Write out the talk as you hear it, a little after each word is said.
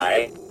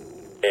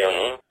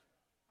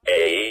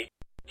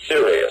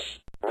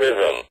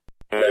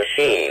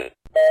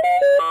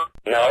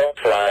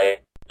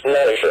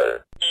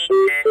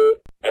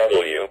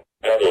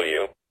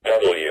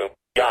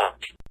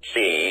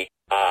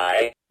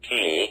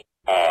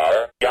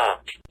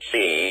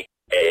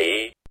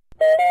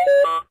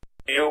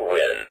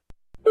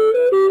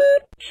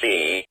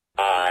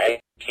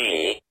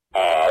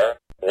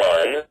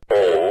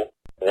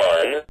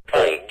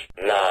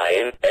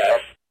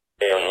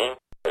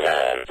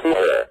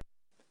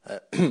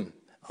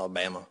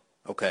Alabama.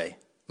 Okay.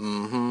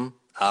 Mm-hmm.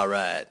 All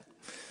right.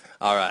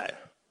 All right.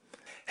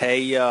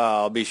 Hey,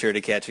 y'all, be sure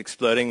to catch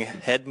Exploding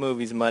Head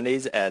Movies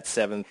Mondays at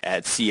 7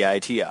 at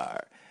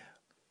CITR.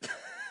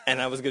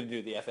 And I was going to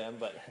do the FM,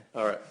 but...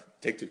 All right.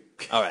 Take two.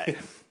 All right.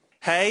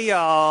 Hey,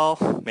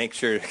 y'all. Make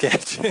sure to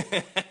catch...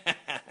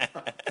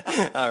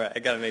 All right, I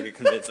got to make it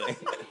convincing.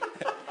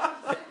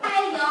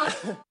 Hey,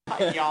 y'all.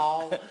 Hi,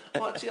 y'all.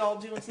 What y'all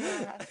doing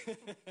tonight?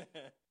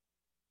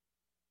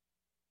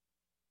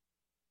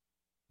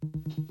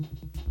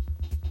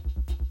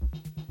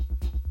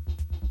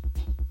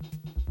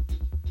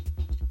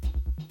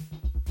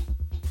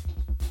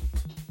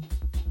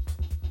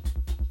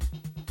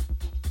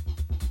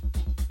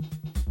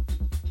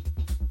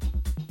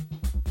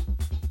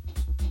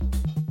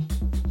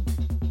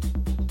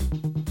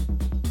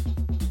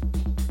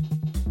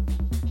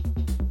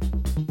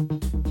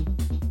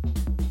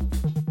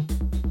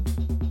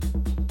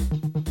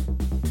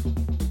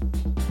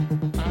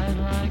 I'd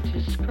like to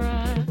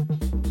describe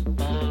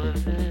all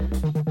of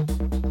it.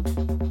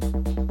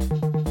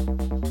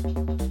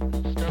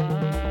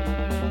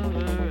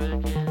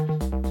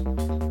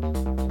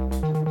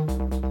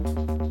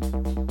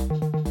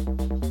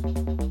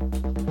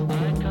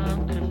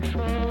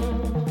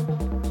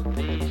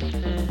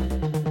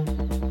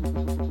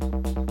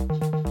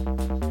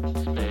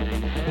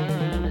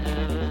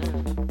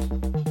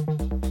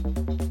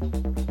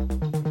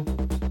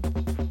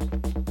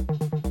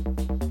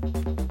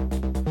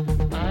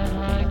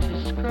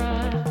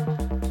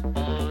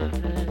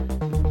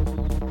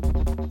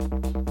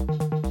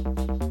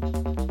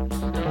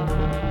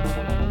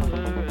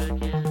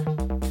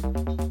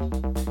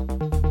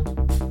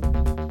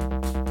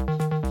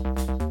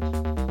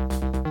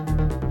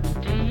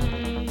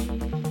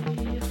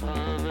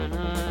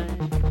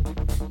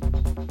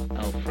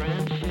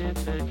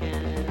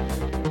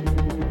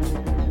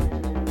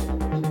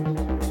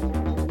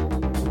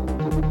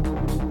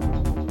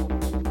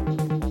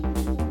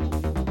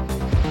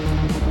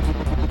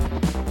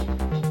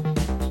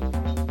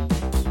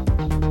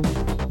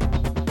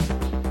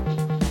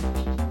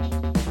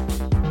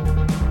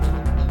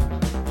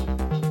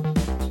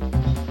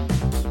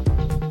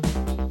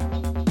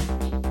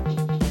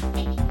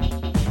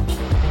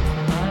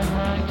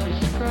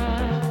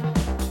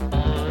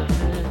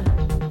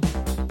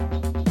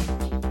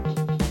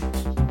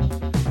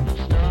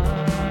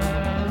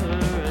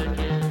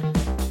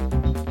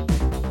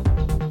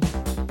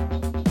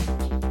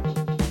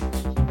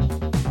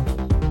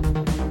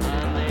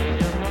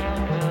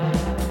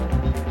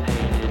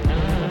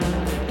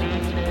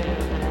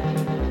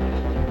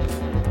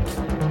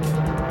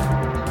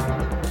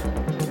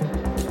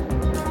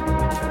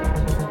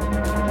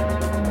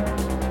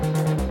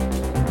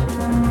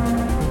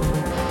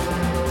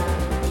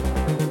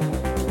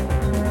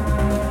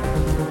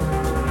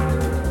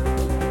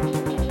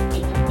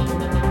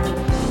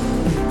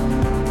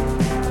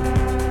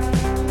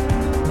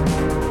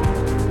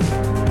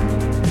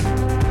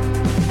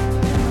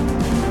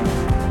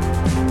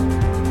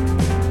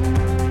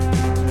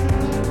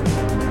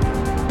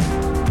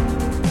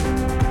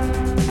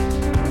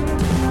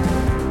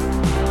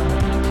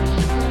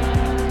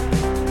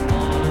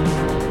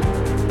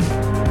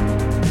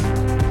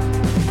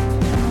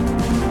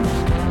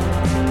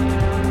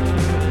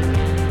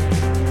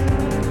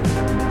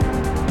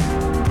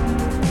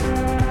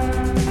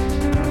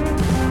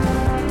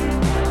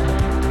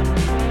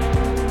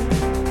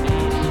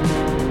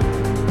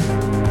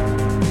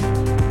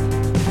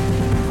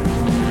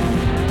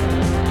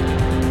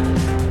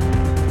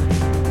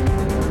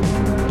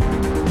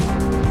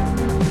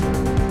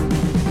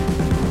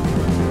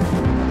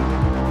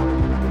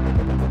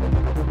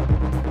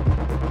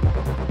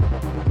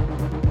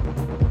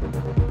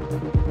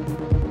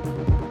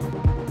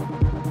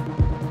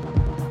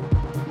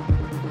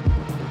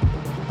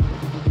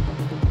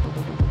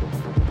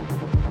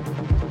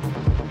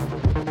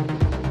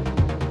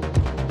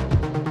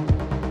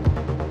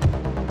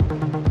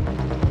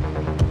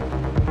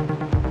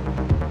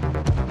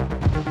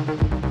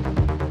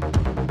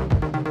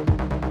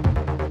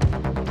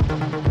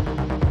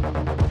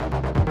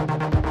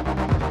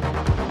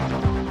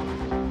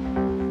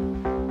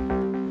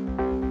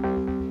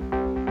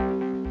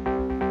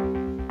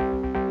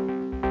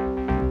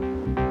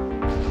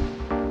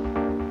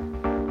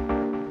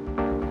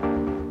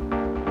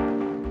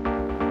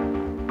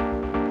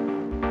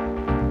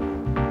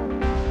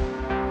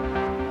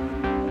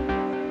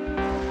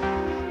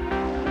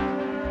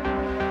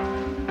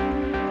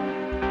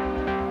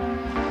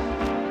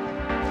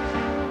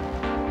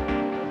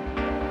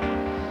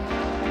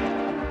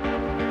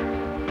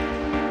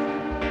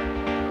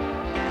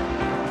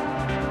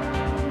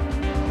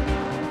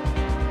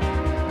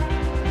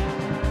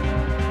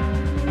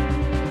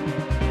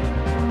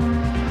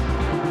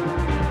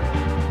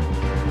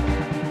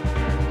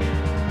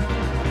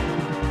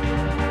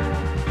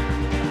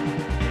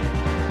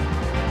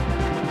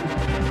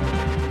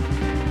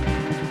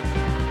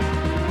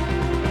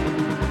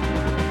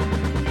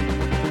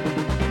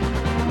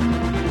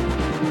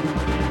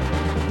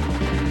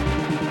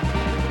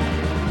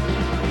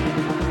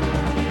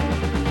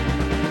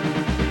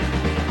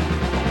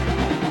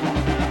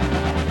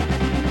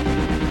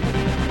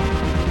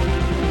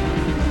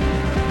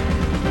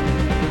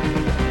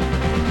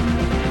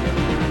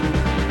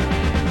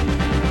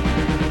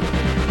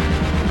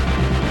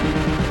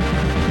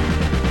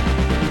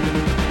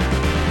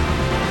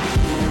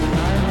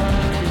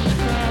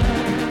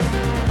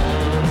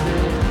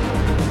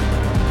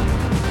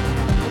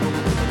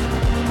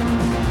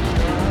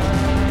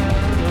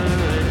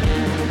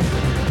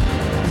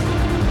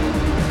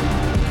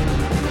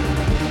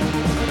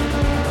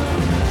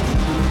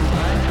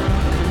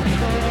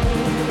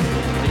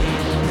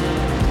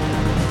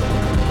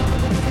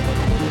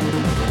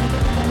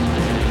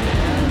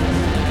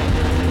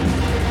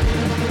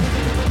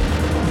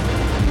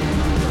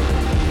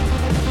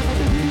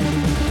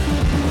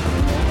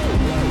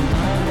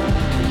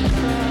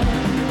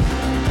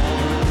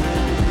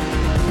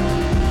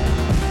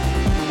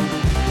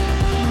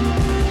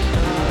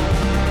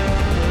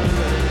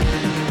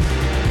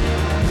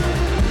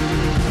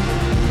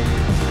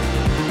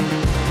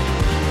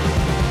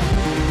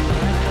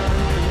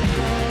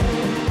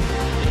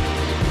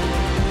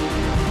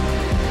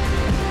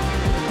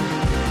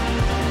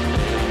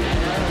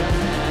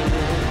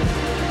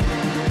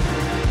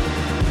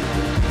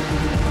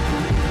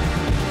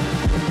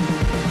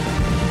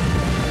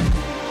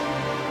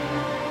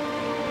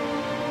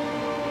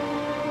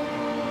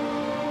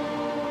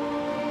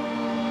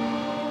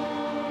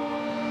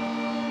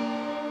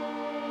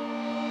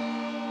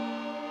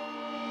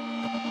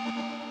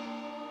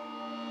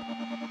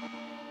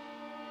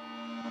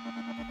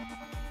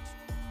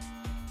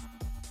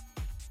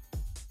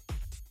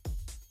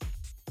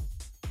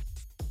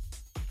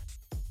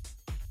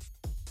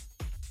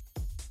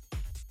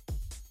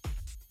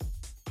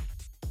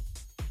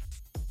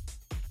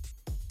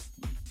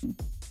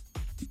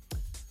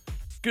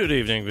 Good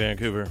evening,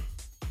 Vancouver.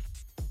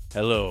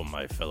 Hello,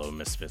 my fellow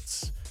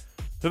misfits.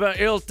 Hyvää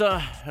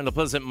ilta, and a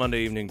pleasant Monday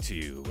evening to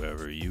you,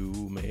 wherever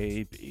you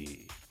may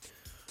be.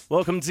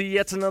 Welcome to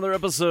yet another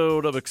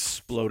episode of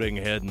Exploding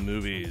Head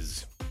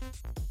Movies.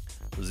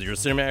 This is your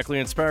cinematically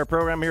inspired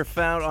program here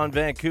found on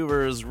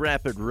Vancouver's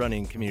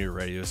rapid-running community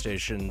radio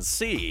station,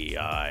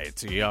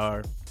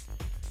 CITR.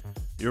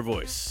 Your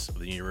voice of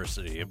the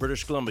University of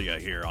British Columbia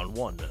here on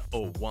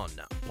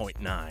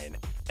 101.9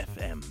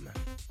 FM.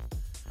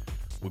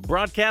 We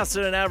broadcast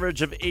at an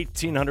average of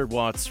 1,800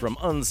 watts from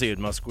unceded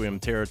Musqueam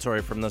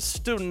territory from the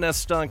student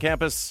nest on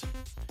campus.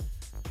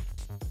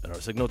 And our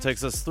signal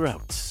takes us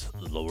throughout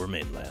the lower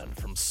mainland,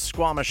 from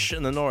Squamish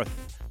in the north,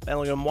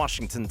 Bellingham,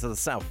 Washington to the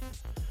south,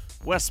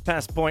 west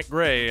past Point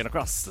Grey and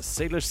across the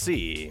Salish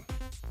Sea,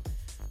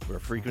 where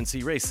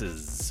frequency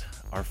races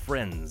our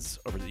friends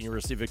over at the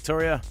University of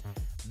Victoria.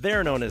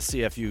 They're known as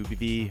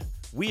CFUBB.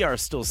 We are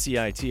still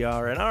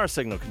CITR, and our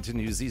signal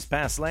continues east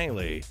past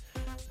Langley,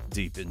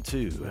 deep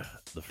into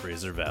the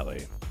Fraser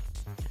Valley.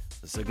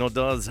 The signal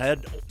does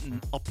head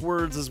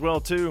upwards as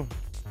well, too,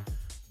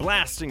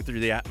 blasting through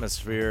the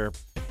atmosphere,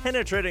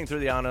 penetrating through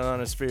the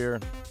ionosphere,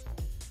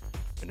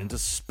 and into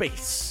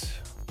space,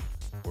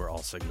 where all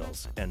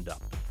signals end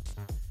up.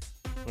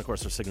 And of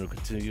course, our signal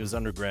continues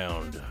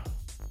underground,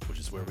 which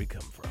is where we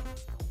come from.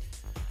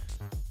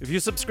 If you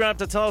subscribe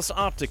to TELUS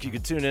Optic, you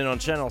can tune in on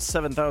channel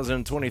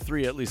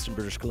 7023, at least in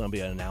British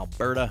Columbia and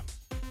Alberta.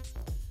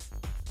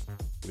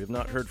 We have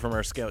not heard from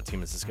our scout team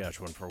in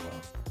Saskatchewan for a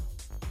while.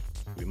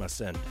 We must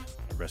send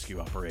a rescue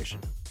operation.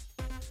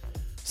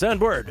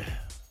 Send word.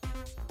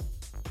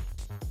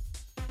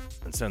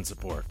 And send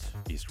support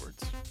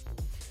eastwards.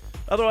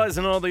 Otherwise,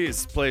 in all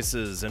these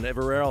places and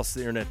everywhere else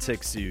the internet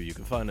takes you, you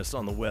can find us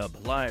on the web,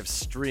 live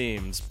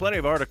streams, plenty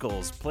of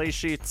articles, play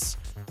sheets,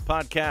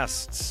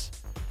 podcasts,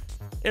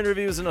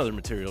 interviews, and other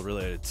material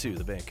related to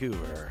the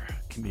Vancouver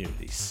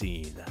community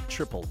scene at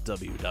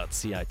www.citr.ca.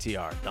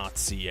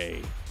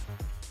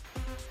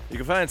 You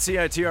can find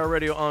CITR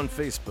Radio on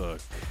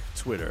Facebook,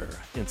 Twitter,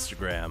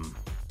 Instagram.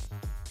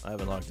 I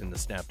haven't logged into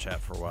Snapchat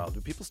for a while. Do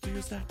people still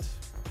use that?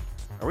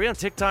 Are we on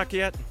TikTok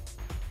yet?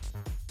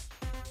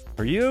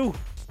 Are you?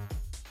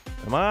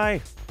 Am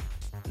I?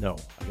 No,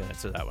 I can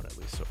answer that one at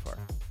least so far.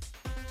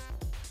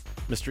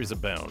 Mysteries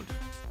abound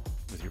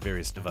with your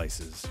various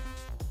devices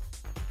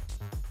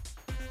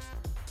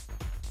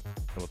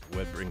and what the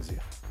web brings you.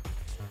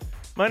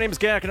 My name's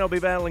Gak, and I'll be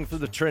battling through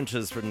the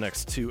trenches for the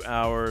next 2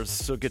 hours,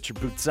 so get your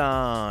boots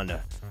on.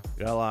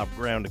 We got a lot of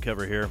ground to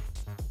cover here,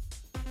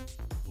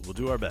 but we'll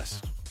do our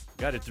best.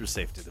 Guided through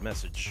safety, the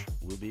message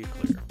will be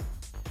clear.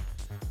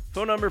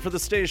 Phone number for the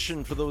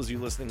station, for those of you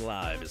listening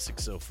live, is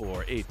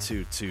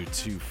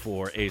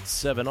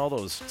 604-822-2487. All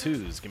those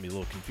twos can be a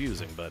little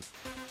confusing, but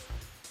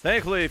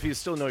thankfully, if you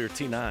still know your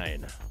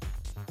T9,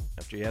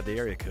 after you add the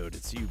area code,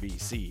 it's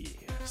UBC-CITR.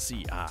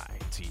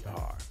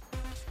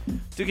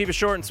 Do keep it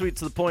short and sweet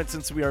to the point,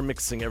 since we are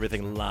mixing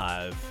everything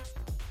live.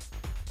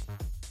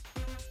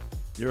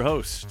 Your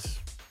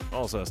host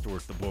also has to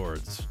work the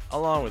boards,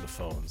 along with the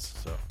phones,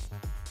 so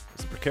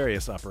it's a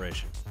precarious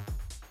operation.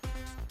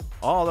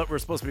 All that we're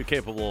supposed to be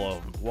capable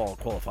of, well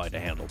qualified to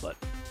handle, but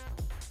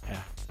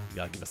yeah, you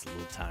gotta give us a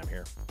little time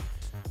here.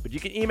 But you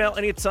can email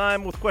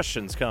anytime with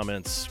questions,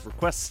 comments,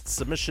 requests,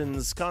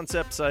 submissions,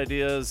 concepts,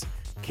 ideas,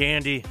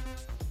 candy.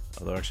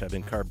 Although actually I've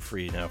been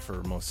carb-free now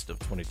for most of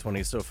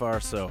 2020 so far,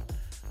 so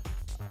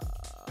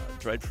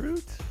dried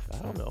fruit? I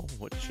don't know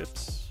what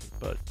chips,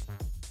 but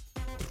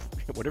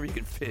whatever you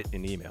can fit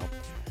in email.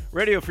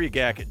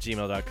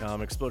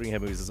 RadioFreeGak@gmail.com. Exploding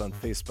Head Movies is on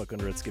Facebook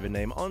under its given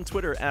name. On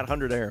Twitter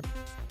 @100air.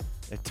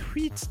 A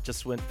tweet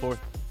just went forth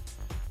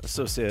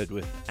associated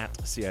with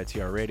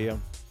 @CITR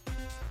Radio.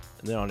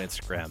 And then on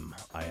Instagram,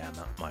 I am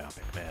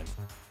Myopic Man.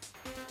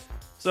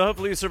 So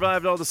hopefully you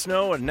survived all the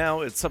snow and now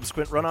its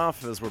subsequent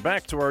runoff, as we're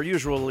back to our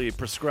usually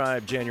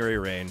prescribed January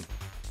rain.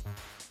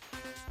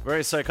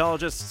 Various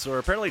psychologists or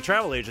apparently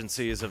travel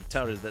agencies have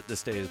touted that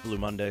this day is Blue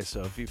Monday,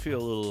 so if you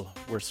feel a little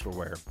worse for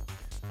wear,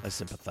 I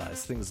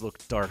sympathize. Things look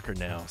darker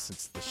now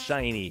since the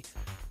shiny,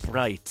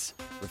 bright,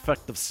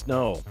 reflective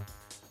snow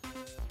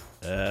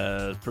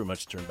pretty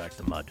much turned back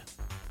to mud.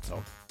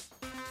 So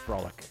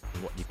frolic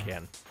in what you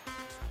can.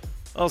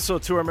 Also,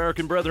 to our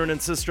American brethren and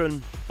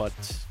sistren, but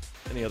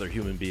any other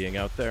human being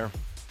out there,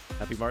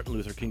 happy Martin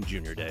Luther King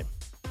Jr. Day.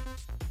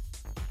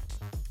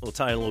 We'll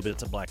tie a little bit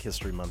to Black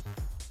History Month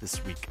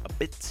this week a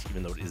bit,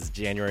 even though it is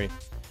January.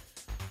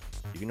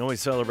 You can always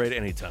celebrate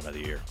any time of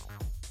the year,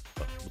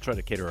 but we'll try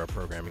to cater our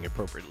programming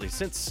appropriately,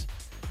 since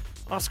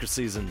Oscar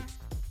season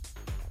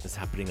is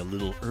happening a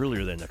little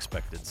earlier than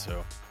expected,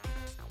 so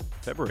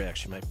February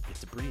actually might get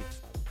to breathe.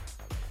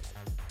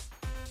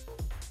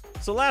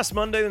 So last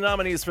Monday, the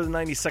nominees for the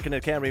 92nd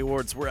Academy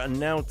Awards were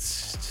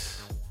announced,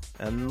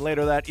 and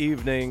later that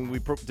evening, we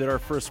did our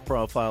first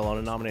profile on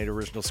a nominated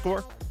original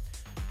score,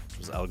 which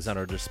was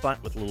Alexander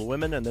Desplat with Little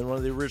Women, and then one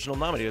of the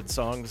nominated original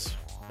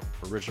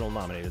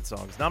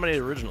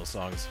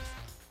songs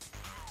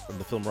from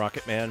the film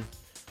Rocket Man.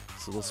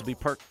 So this will be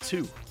part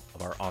 2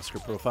 of our Oscar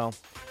profile.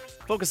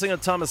 focusing on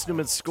Thomas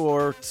Newman's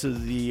score to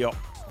the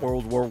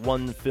World War I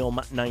film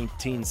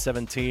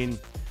 1917,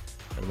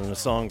 and then a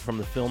song from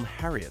the film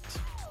Harriet.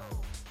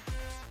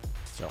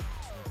 So,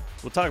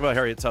 we'll talk about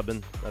Harriet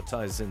Tubman. That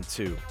ties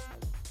into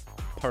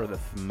part of the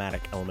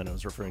thematic element I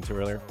was referring to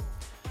earlier.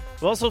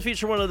 We'll also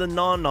feature one of the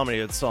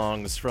non-nominated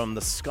songs from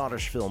the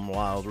Scottish film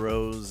Wild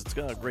Rose. It's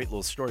got a great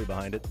little story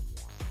behind it.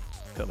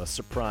 Kind of a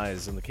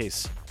surprise in the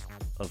case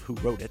of who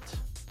wrote it.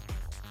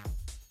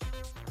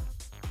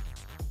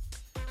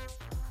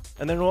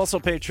 And then we'll also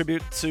pay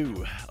tribute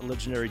to a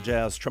legendary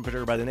jazz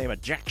trumpeter by the name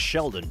of Jack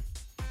Sheldon.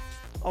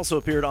 Also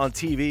appeared on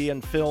TV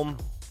and film.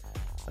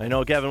 I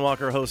know Gavin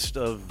Walker, host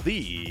of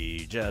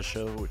The Jazz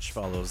Show, which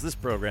follows this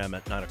program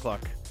at 9 o'clock,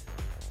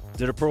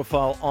 did a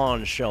profile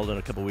on Sheldon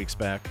a couple weeks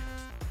back.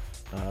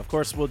 Of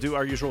course, we'll do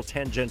our usual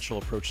tangential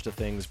approach to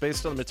things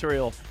based on the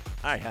material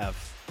I have,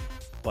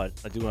 but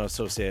I do want to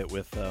associate it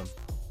with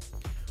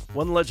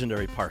one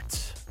legendary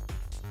part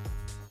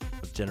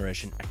of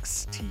Generation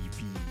X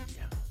TV,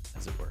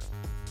 as it were.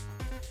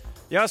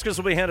 The Oscars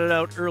will be handed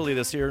out early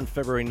this year on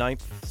February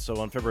 9th, so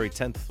on February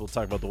 10th, we'll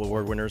talk about the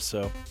award winners,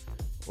 so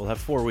we'll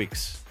have 4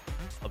 weeks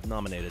of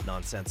nominated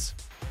nonsense.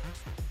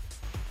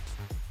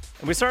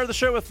 And we started the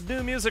show with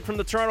new music from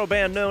the Toronto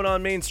band known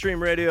on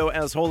mainstream radio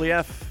as Holy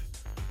F.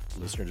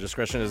 Listener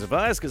discretion is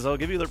advised, because I'll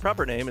give you their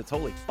proper name. It's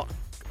Holy Fuck.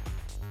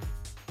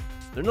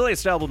 Their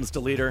latest album is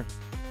Deleter,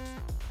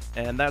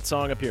 and that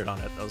song appeared on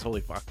it. That was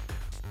Holy Fuck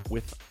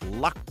with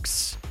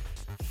Lux,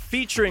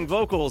 featuring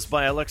vocals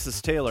by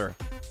Alexis Taylor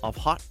of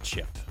Hot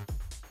Chip.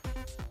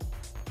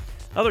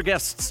 Other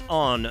guests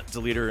on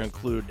Deleter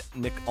include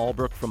Nick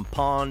Albrook from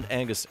Pond,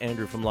 Angus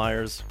Andrew from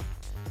Liars.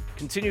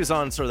 Continues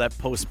on sort of that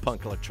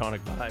post-punk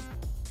electronic vibe.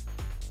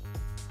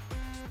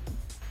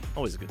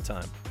 Always a good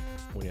time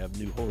when you have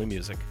new holy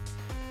music.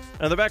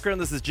 And in the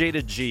background, this is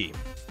Jada G.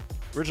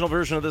 Original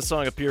version of this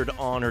song appeared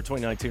on her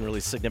 2019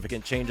 release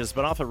Significant Changes,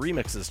 but off a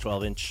remix's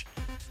 12-inch.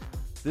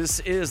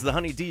 This is the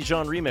Honey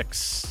Dijon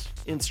remix,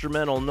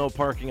 instrumental No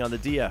Parking on the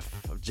DF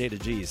of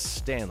Jada G's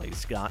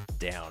Stanley's Got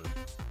Down.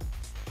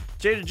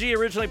 Jada G,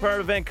 originally part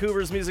of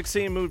Vancouver's music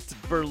scene, moved to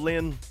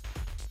Berlin.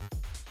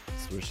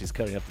 That's where she's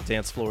cutting up the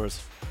dance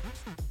floors.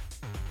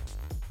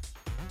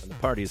 And the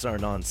parties are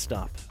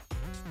non-stop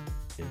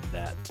in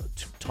that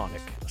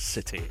Teutonic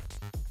city.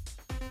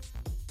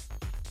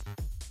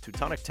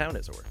 Teutonic town,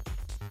 as it were.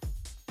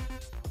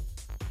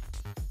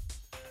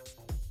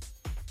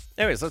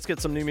 Anyways, let's get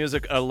some new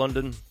music out of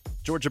London.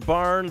 Georgia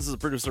Barnes is a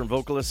producer and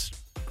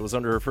vocalist. Goes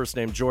under her first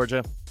name,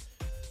 Georgia.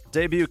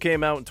 Debut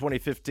came out in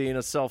 2015,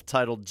 a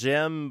self-titled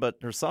gem, but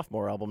her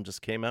sophomore album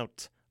just came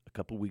out a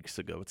couple weeks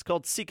ago. It's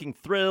called Seeking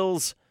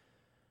Thrills,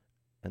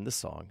 and this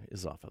song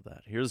is off of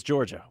that. Here's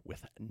Georgia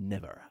with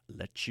Never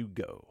Let You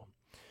Go.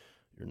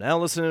 You're now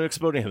listening to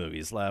Exploding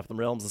Movies, live from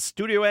the realms of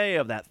Studio A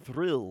of that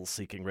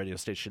thrill-seeking radio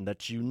station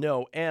that you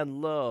know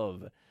and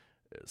love.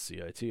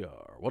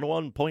 CITR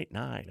 101.9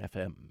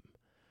 FM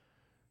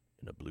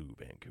in a blue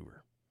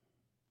Vancouver.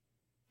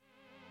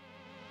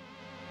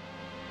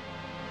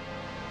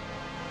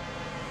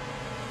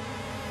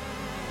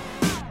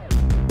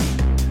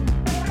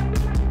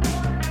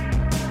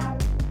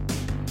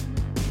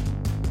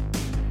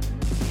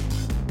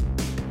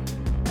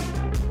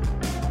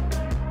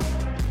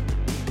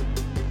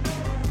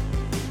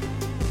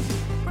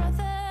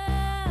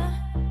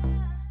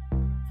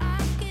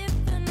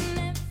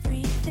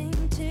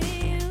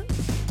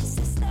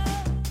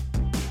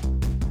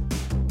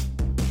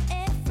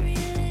 Every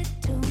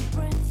little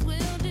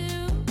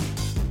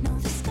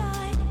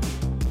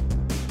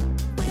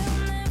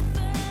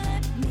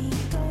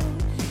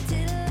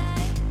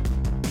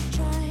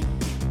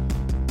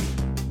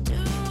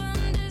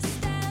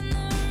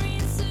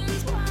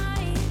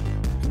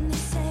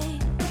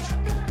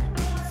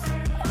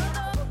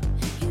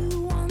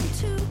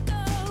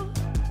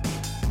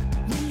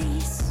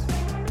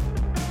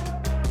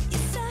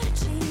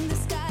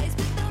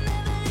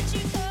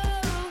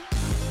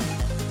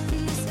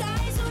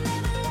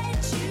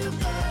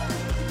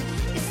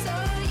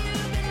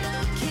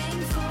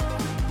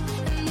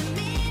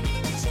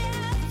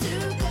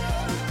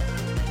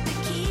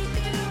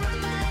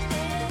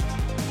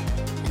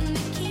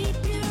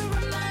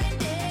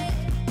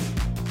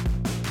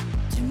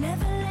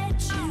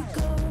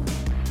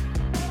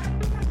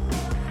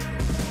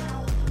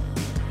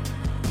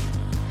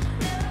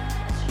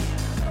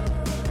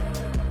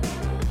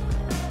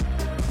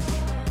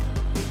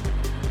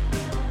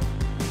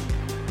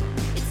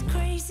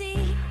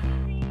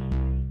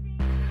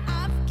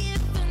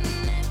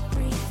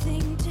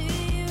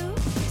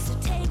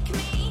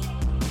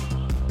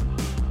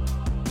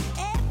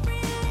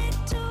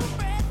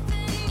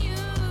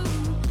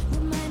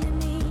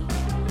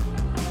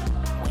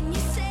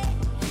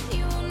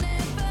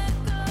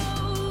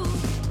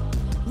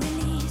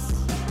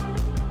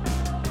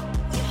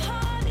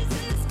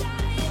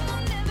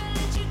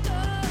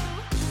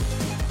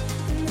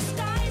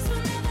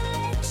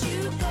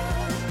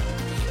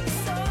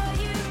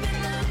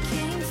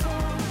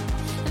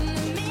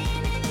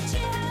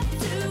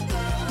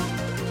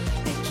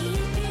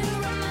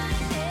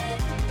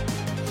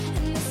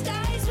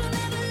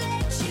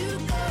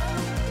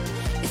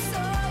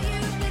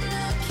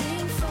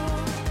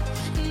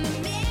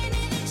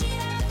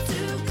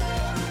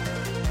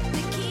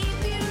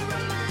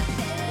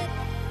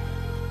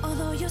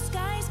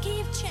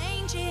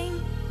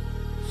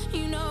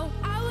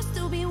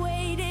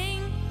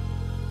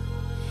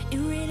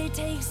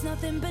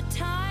nothing but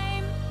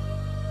time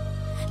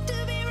to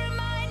be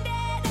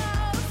reminded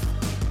of,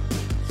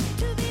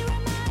 to be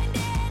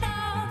reminded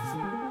of.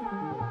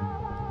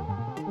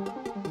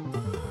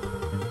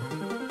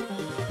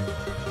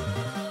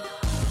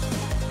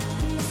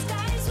 And the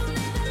skies will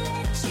never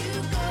let you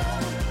go.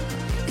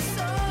 It's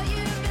all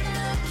you've been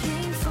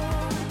looking for.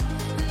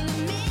 And the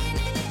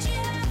minute that you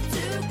have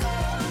to go,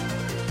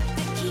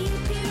 they keep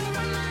you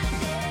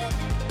reminded.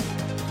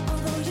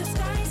 Although your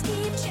skies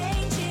keep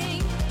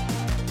changing,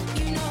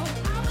 you know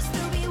I will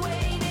still be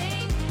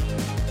waiting.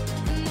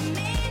 And the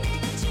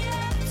minute that you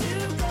have to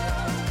go,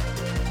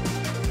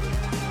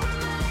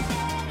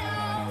 reminded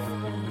never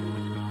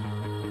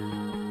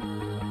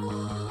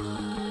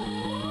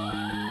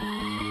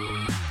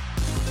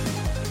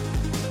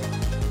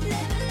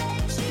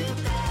let you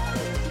go.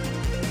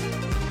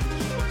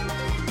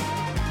 Reminded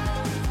never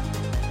let you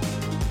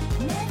go.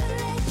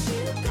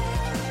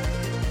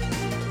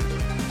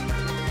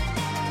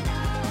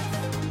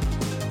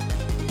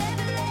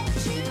 Never let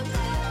you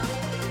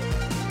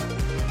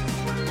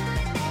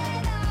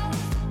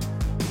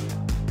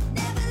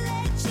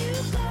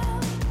go.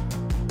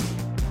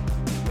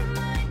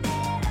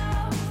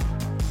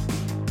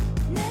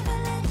 Never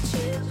let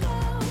you go. Never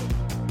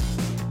let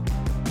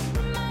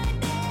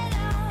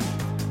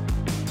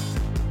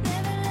you go.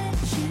 Never let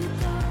you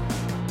go.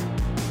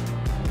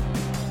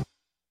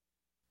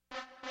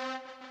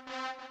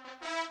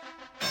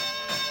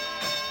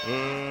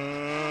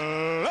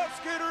 Let's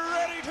get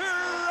ready to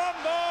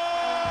rumble!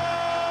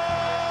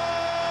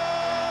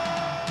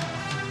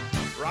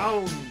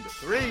 Round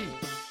 3.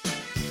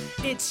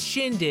 It's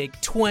Shindig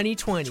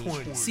 2020,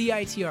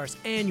 CITR's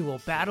annual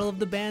Battle of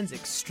the Bands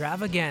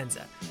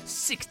extravaganza.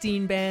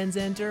 16 bands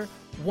enter,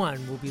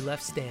 one will be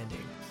left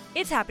standing.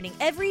 It's happening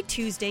every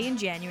Tuesday in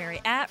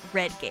January at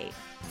Redgate.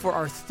 For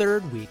our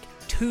third week,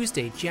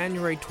 Tuesday,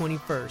 January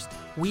 21st,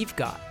 we've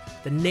got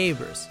The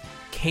Neighbors,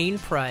 Kane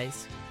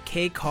Price,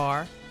 K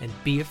Carr, and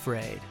Be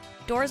Afraid.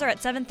 Doors are at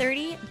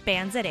 7:30,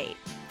 bands at 8.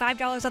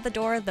 $5 at the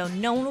door, though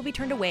no one will be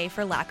turned away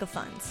for lack of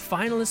funds.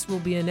 Finalists will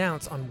be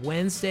announced on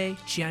Wednesday,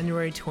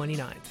 January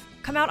 29th.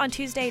 Come out on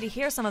Tuesday to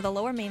hear some of the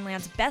Lower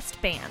Mainland's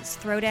best bands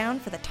throw down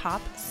for the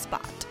top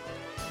spot.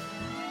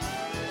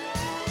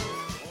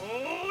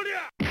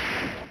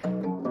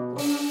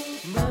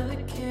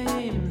 Mother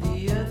came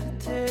the other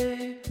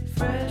day,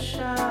 fresh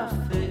off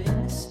the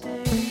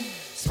interstate,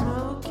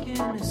 smoking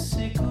a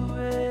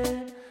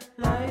cigarette.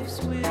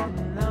 Life's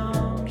waiting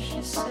long,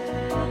 she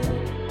said.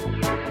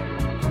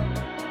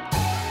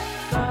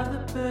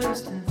 Father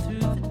bursting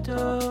through the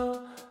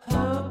door,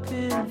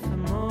 hoping for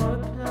more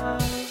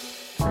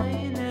applause.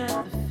 Playing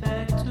at the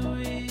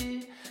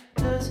factory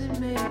doesn't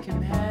make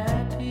him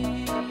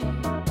happy.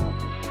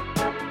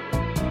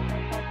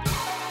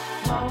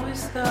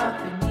 Always thought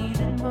they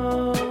needed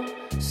more,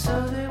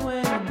 so they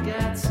went and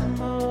got some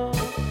more.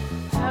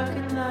 How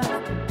can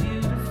life be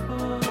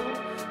beautiful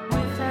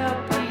without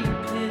being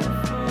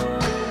pitiful?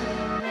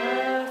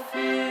 Life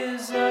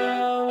is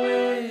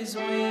always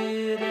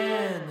weird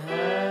and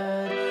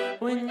hard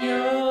when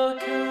you're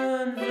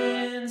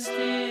convinced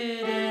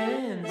it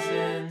ends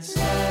and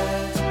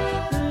starts.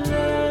 The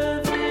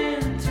love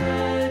and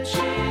touch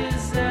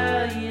is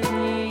all you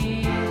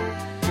need.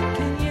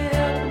 Can you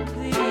help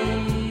me,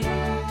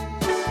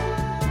 please?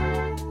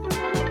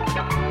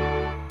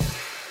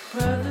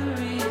 Brother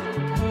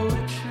reading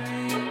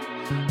poetry,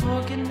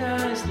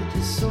 organized and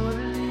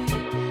disorderly.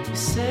 He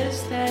says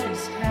that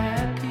he's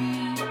happy,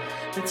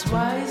 that's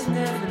why he's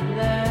never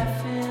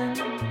laughing.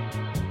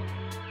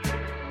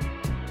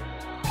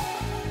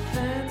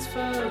 Plans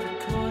for the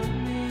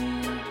quarterly,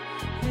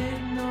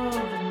 ignore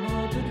them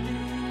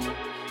morbidly.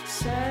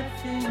 Sad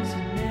things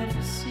you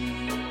never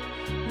see,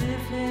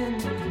 living in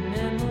the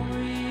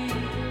memory.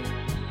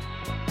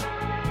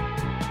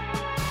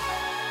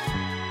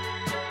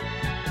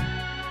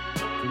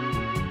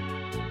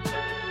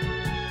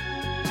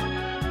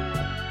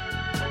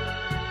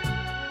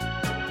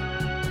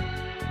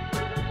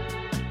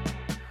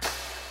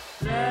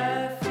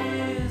 Life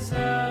is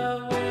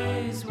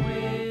always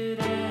weird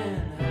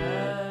and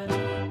hard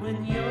when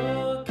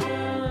you're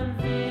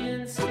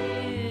convinced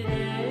it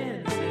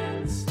ends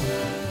and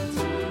starts.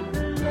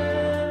 The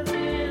love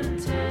and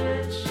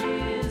touch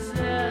is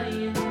all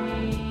you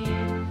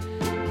need.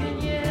 Can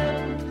you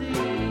help me,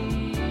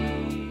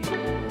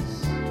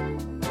 please?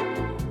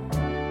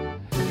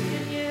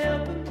 Can you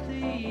help me,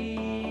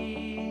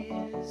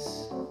 please?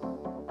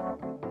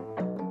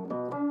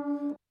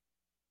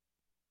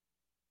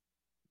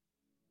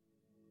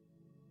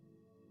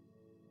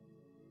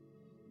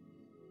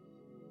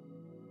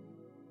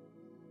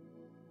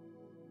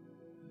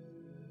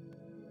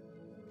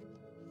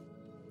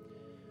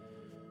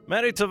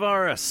 Matty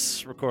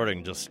Tavares,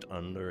 recording just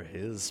under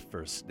his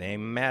first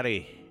name,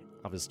 Matty,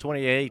 of his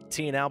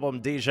 2018 album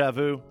Deja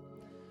Vu.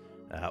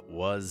 That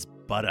was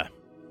Butter.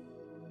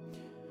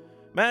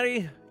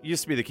 Matty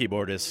used to be the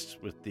keyboardist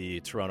with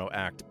the Toronto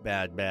act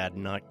Bad Bad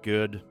Not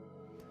Good,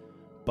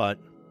 but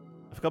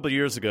a couple of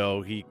years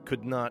ago he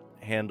could not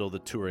handle the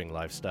touring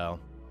lifestyle.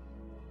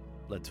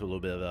 Led to a little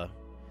bit of a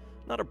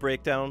not a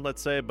breakdown,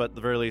 let's say, but at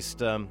the very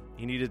least,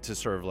 he needed to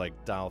sort of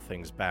like dial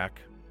things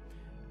back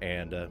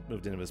and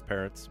moved in with his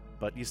parents.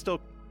 But he still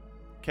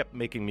kept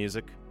making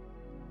music,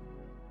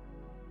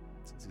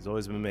 since he's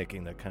always been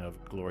making that kind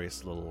of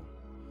glorious little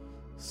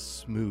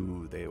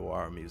smooth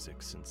AOR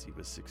music since he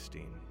was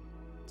 16.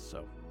 So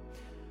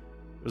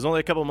it was only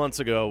a couple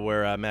months ago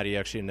where Matty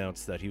actually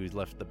announced that he was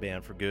left the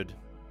band for good.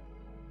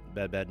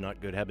 Bad Bad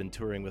Not Good had been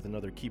touring with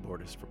another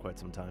keyboardist for quite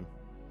some time.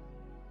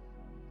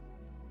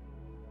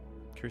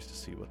 Curious to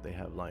see what they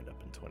have lined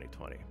up in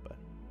 2020, but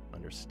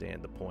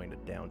understand the point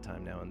of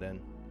downtime now and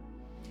then.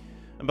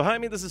 And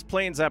behind me, this is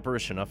Plains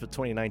Apparition off of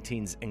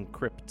 2019's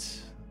Encrypt.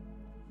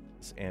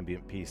 This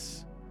ambient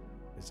piece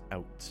is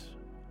out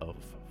of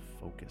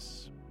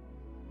focus.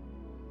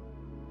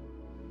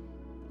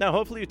 Now,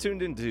 hopefully you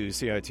tuned into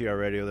CITR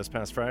Radio this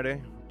past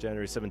Friday.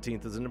 January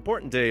 17th is an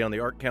important day on the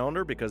art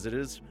calendar because it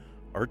is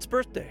Art's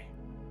birthday,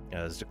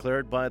 as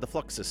declared by the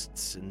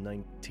Fluxists in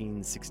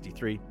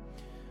 1963.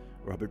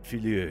 Robert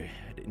Fillieu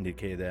had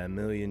indicated that a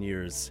million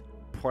years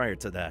prior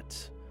to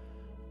that,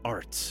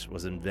 art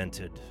was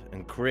invented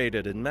and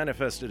created and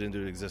manifested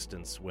into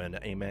existence when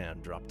a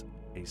man dropped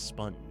a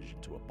sponge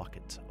into a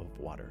bucket of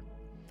water.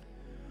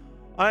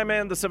 I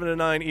manned the 7 to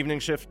 9 evening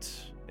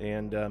shift,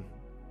 and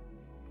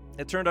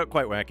it turned out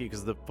quite wacky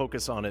because the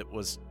focus on it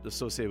was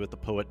associated with the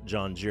poet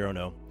John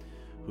Girono,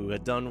 who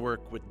had done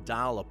work with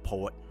Dial a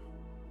Poet.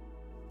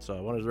 So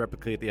I wanted to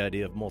replicate the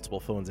idea of multiple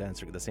phones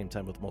answering at the same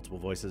time with multiple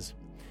voices.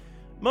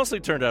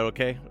 Mostly turned out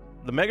okay.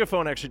 The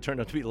megaphone actually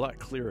turned out to be a lot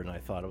clearer than I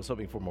thought. I was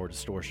hoping for more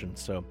distortion.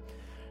 So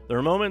there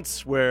were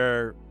moments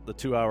where the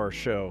 2-hour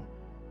show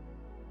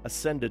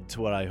ascended to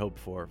what I hoped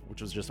for,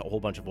 which was just a whole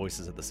bunch of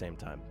voices at the same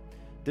time.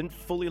 Didn't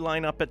fully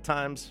line up at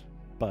times,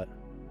 but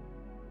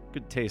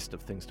good taste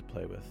of things to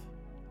play with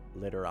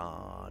later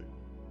on.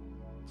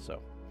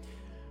 So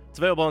it's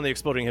available on the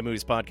Exploding Head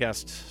Movies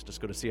podcast. Just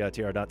go to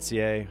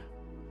CITR.ca,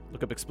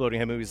 look up Exploding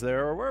Head Movies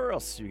there, or wherever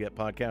else you get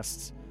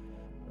podcasts.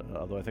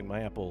 Although I think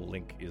my Apple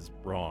link is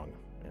wrong,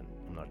 and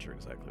I'm not sure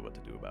exactly what to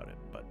do about it,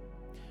 but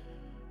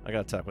I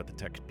gotta talk with the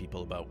tech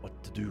people about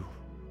what to do,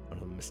 one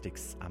of the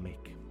mistakes I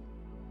make.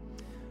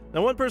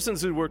 Now, one person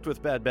who worked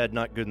with Bad Bad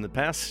Not Good in the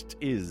past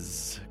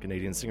is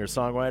Canadian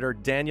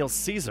singer-songwriter Daniel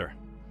Caesar.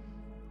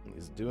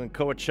 He's doing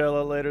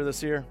Coachella later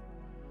this year,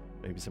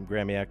 maybe some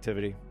Grammy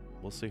activity,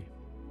 we'll see.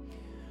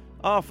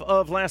 Off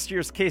of last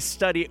year's Case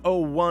Study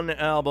 01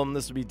 album,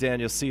 this would be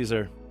Daniel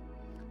Caesar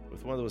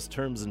with one of those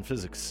terms in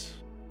physics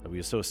that we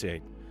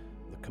associate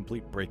with the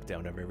complete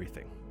breakdown of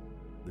everything.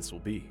 This will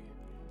be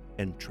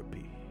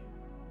entropy.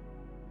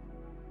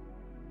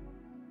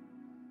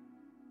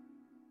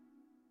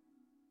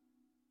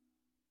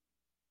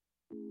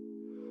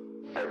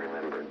 I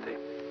remembered the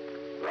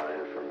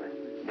line from the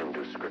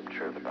Hindu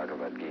scripture, the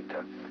Bhagavad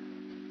Gita.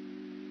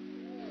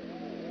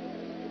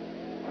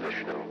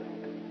 Vishnu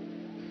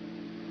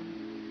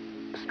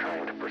is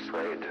trying to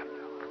persuade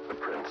the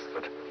prince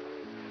that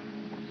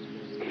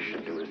he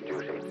should do his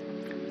duty,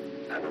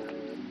 and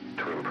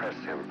to impress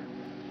him,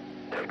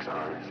 takes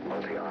on his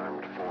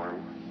multi-armed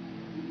form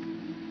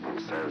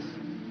and says,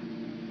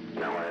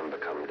 "Now I am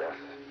become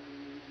death,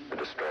 the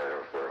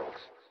destroyer of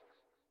worlds."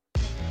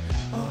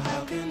 Oh,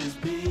 how can this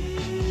be?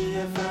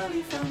 I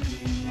finally found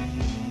peace.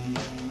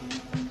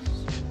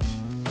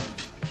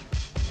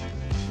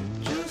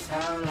 Just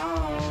how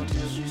long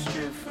till she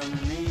stripped from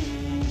me?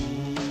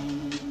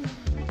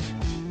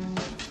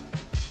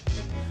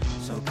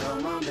 So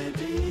come on,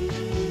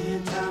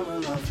 baby, time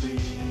will all freeze.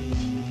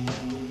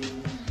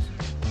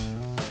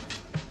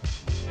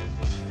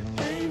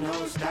 Ain't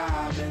no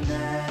stopping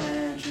that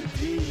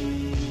entropy.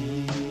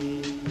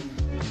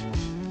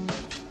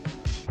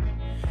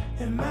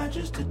 Am I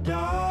just a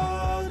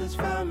dog that's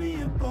found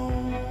me a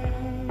bone?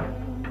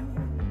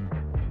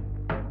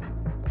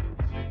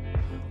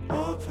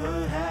 Or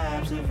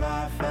perhaps have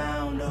I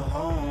found a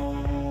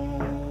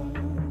home?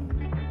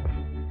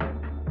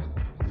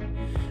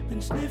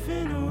 Been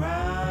sniffing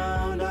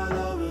around all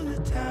over the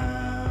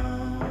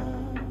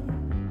town.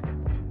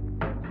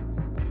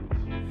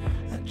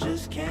 I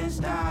just can't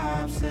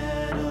stop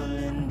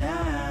settling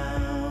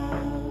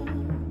down.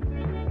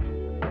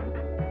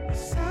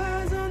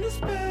 Size on the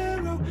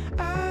sparrow,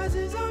 eyes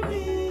is on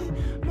me,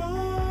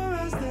 more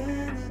eyes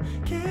than a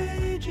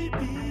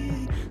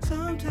KGB.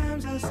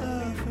 Sometimes I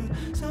suffer,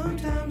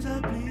 sometimes I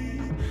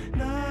bleed.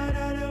 Not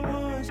all at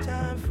once,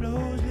 time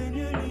flows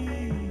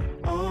linearly.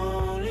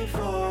 Only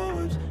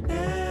forwards,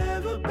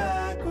 never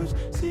backwards.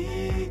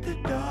 Seek the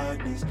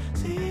darkness,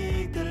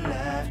 seek the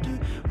laughter.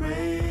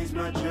 Raise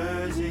my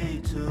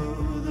jersey to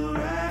the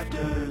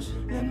rafters.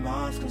 Let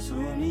Mars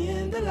consume me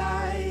in the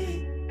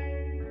light.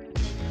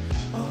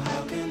 Oh,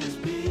 how can this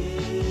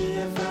be?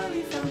 I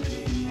finally found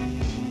peace.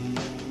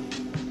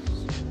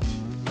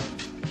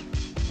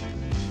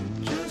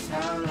 Just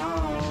how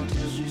long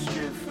till she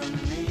stripped from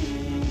me?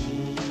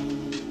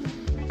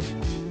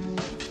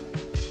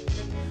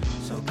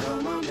 So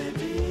come on,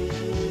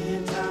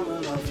 baby, time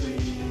will all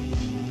freeze.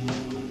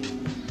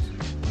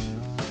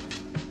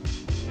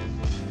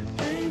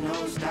 Ain't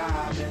no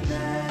stopping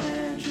that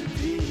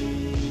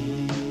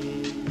entropy.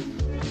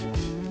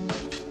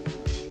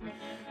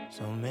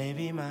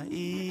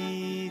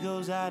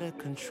 out of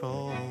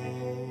control.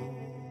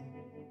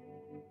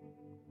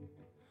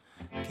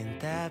 Can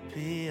that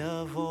be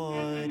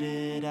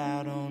avoided?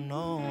 I don't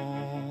know.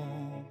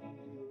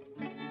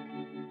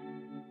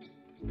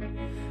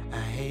 I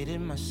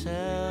hated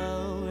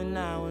myself when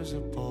I was a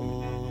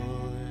boy.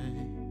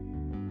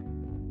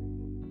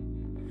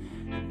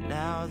 And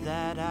now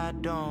that I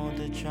don't,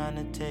 they're trying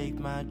to take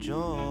my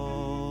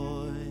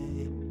joy.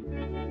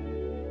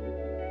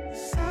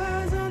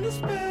 Size on the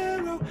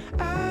sparrow,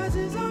 eyes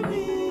is on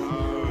me.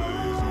 More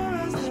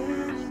eyes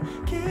than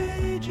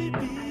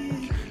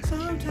KGB.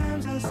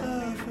 Sometimes I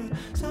suffer,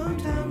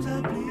 sometimes I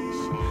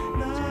bleed.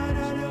 Not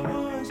all at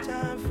once,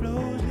 time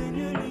flows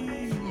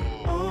linearly.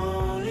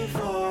 Only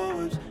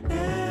forwards,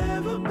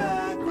 never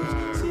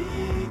backwards.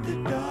 Seek the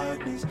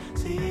darkness,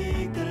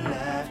 seek the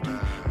laughter.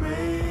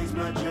 Raise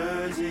my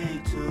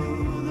jersey to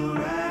the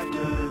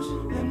rafters.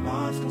 Let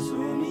Mars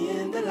consume me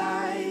in the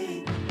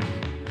light.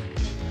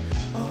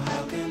 Oh,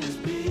 how can this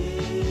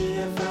be?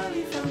 I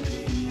finally found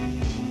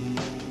peace.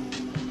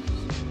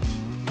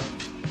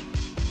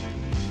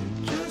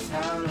 Just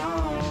how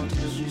long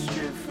till she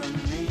stripped from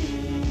me?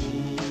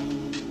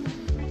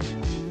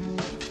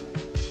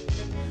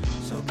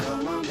 So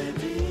come on,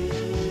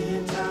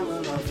 baby, time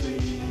will all free.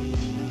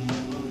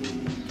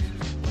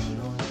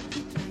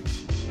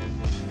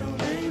 No,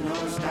 ain't no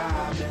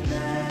stopping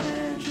that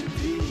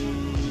entropy.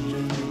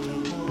 Drifting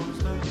towards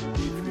the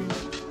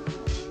decrease.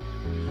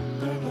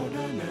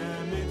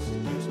 Thermodynamics,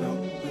 there's no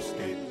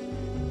escape.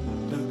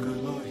 The good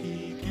Lord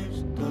He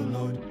gives, the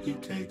Lord He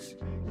takes.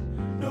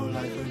 No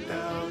life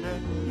without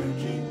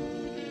energy.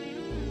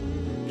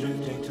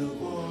 Drifting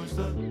towards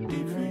the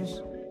deep freeze.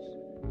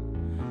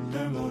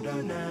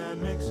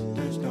 Thermodynamics,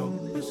 there's no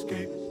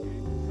escape.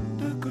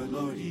 The good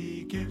Lord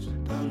He gives,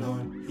 the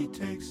Lord He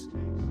takes.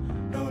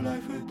 No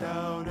life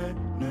without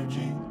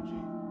energy.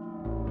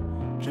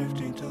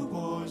 Drifting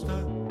towards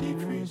the deep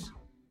freeze.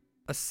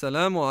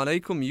 Assalamu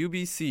alaikum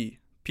UBC.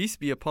 Peace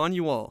be upon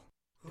you all.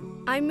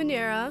 I'm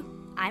Munira,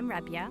 I'm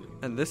Rabia.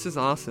 And this is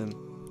Asim.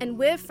 and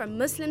we're from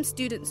Muslim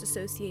Students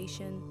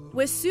Association.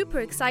 We're super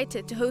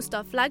excited to host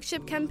our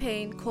flagship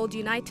campaign called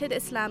United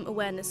Islam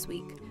Awareness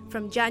Week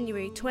from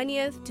January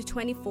 20th to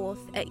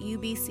 24th at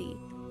UBC.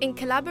 In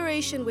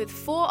collaboration with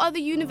 4 other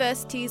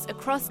universities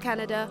across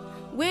Canada,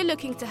 we're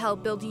looking to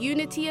help build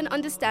unity and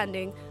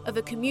understanding of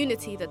a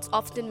community that's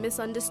often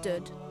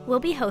misunderstood. We'll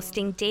be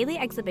hosting daily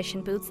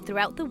exhibition booths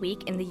throughout the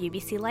week in the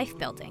UBC Life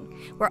Building.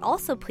 We're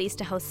also pleased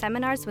to host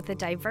seminars with a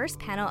diverse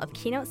panel of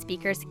keynote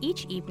speakers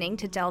each evening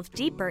to delve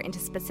deeper into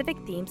specific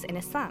themes in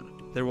Islam.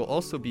 There will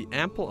also be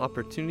ample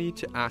opportunity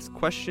to ask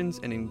questions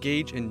and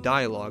engage in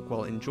dialogue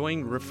while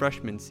enjoying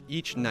refreshments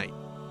each night.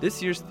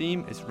 This year's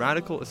theme is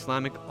Radical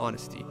Islamic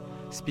Honesty,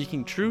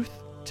 speaking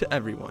truth to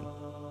everyone.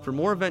 For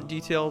more event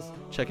details,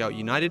 check out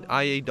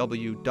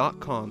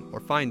unitidiaw.com or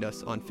find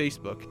us on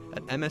Facebook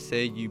at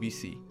MSA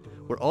UBC.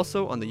 We're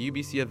also on the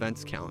UBC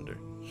events calendar.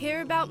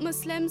 Hear about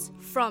Muslims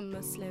from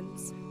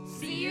Muslims.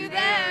 See you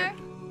there!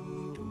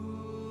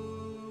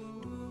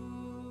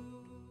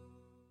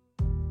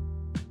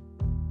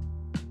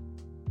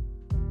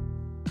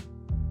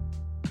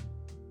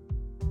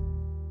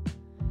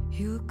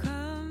 You'll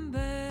come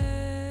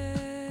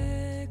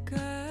back,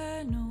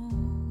 I know.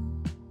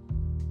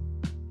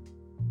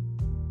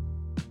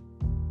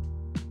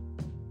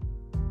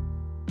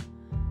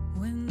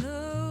 When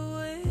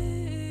the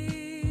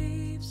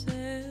waves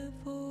have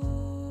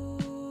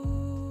opened,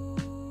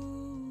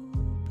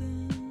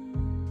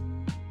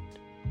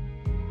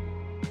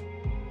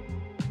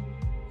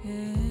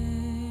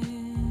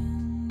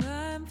 and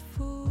I'm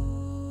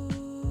fully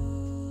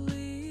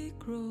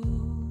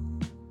grown.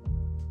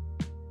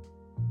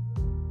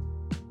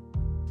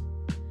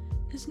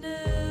 It's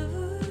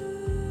never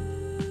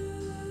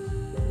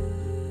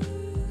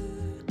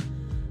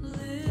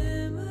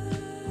limit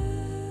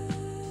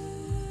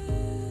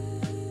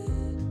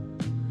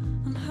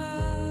on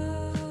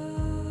how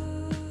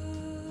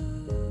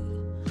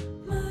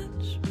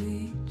much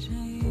we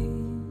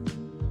change,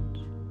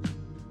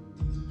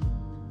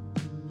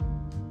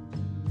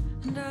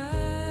 and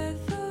I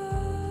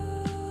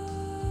thought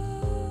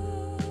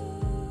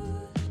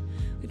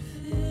we'd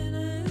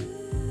finish.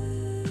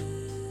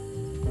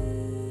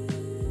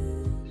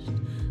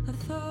 I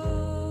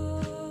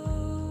thought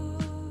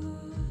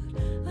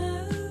I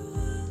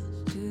was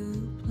to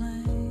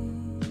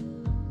blame.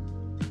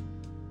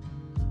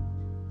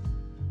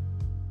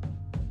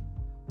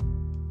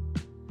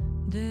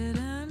 Dead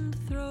end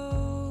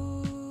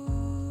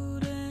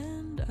throat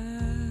and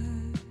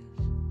eyes,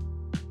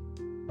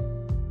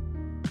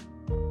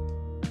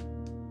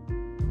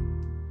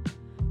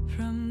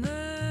 from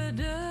the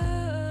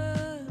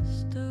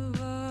dust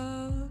of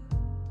our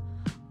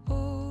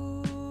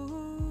old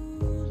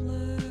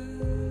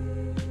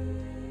lives,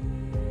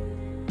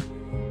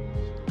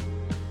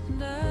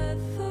 and I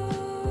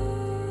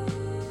thought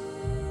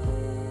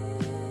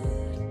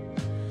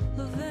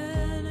the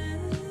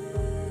vanished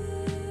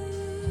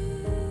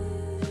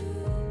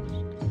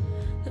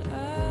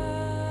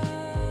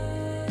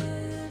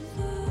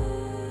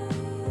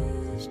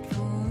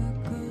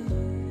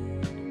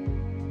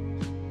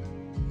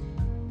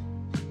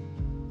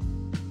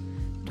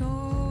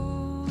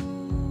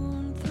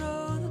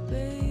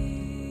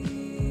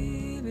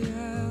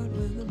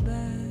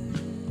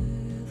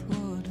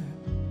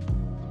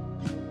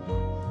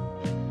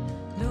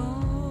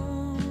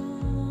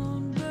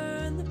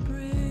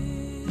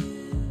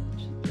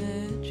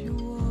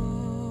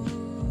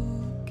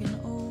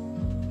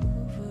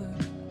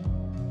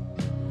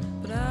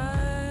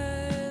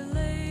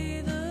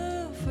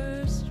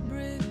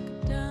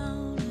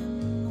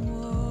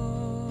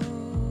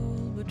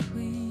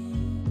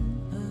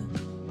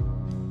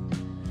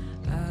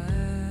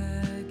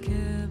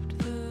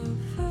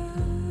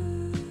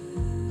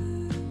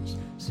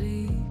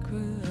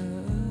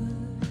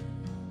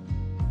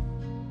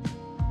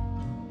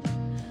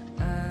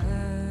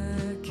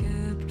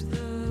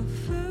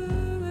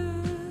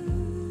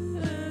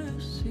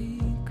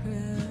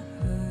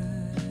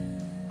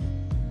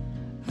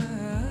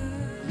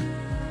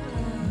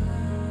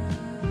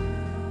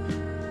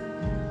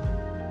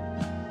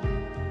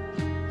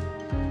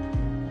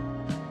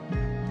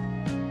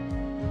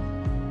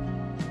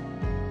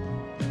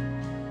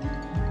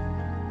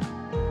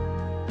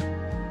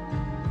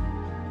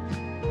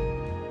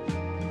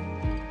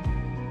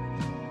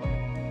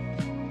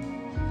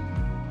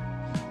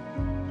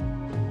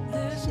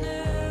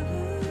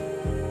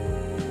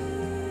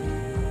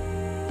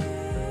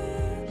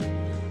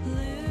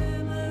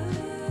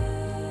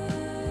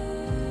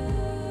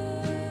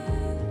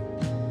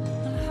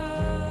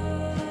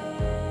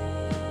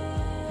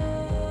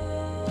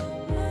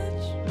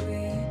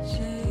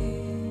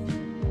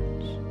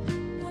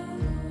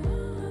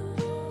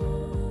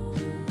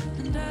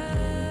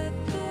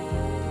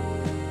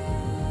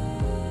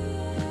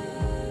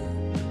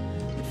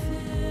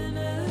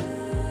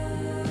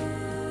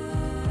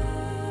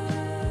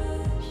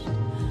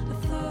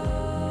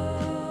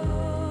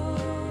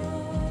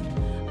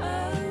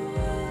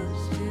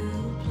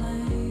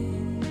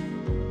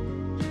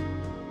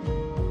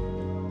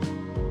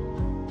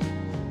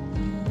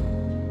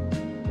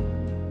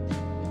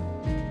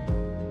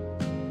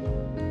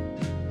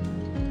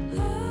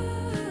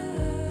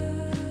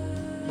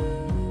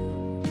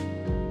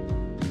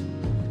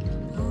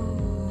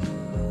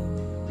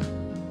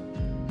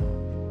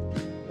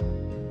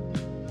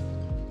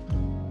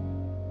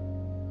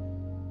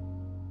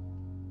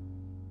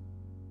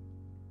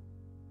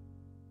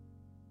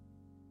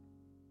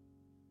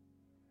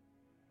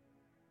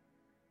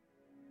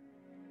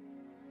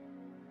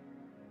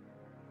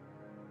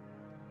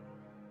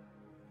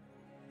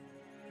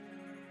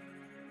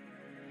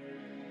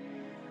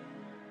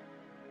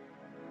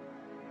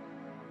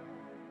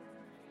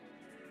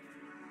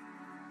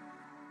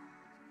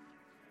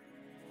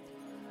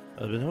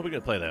I've been hoping to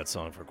play that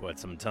song for quite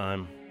some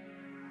time.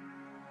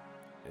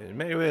 In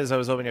many ways, I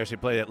was hoping to actually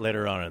play it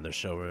later on in the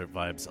show where it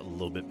vibes a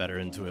little bit better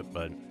into it,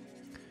 but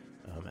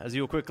as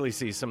you'll quickly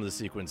see, some of the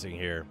sequencing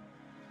here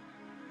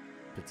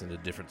fits into a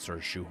different sort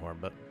of shoehorn,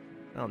 but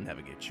I'll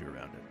navigate you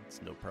around it.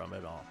 It's no problem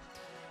at all.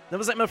 That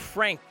was Emma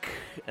Frank,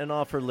 and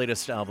off her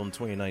latest album,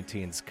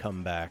 2019's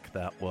comeback,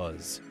 that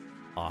was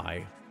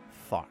I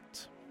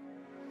Thought.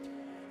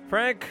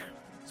 Frank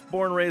was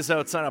born and raised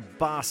outside of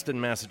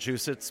Boston,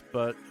 Massachusetts,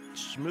 but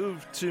she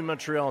moved to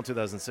Montreal in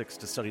 2006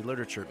 to study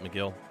literature at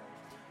McGill.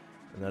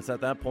 And that's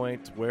at that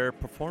point where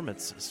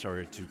performance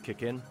started to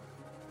kick in.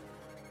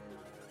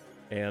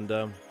 And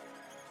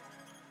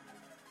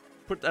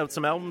put out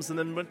some albums and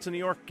then went to New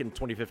York in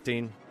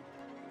 2015.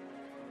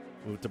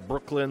 Moved to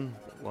Brooklyn,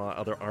 a lot of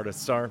other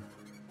artists are.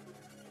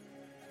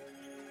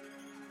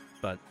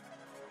 But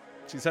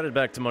she's headed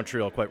back to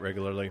Montreal quite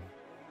regularly.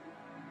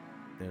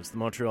 And it's the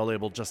Montreal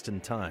label Just in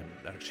Time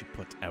that actually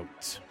put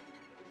out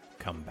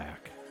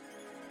Comeback.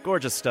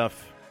 Gorgeous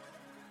stuff.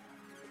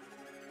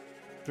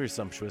 Very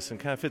sumptuous and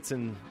kind of fits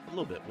in a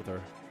little bit with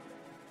our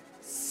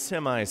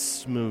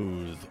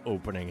semi-smooth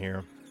opening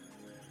here.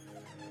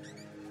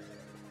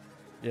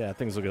 Yeah,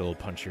 things will get a little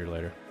punchier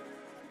later.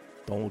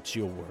 Don't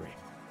you worry.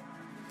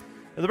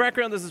 In the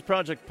background, this is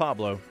Project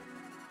Pablo,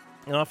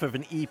 and off of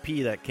an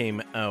EP that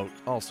came out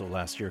also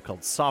last year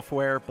called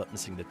Software, but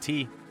missing the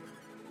T.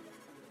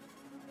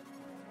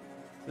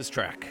 This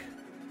track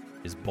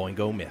is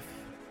Boingo Myth.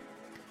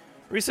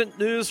 Recent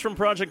news from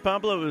Project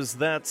Pablo is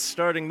that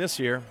starting this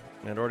year,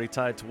 and already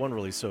tied to one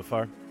release so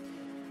far,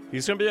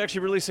 he's going to be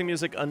actually releasing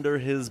music under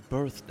his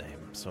birth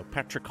name. So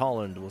Patrick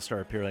Holland will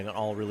start appearing on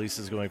all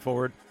releases going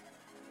forward.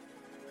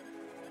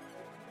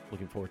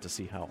 Looking forward to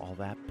see how all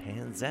that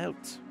pans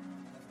out.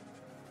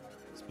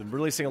 He's been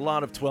releasing a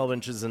lot of 12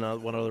 inches and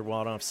one other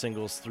one-off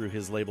singles through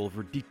his label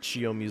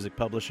Verdicchio Music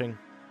Publishing.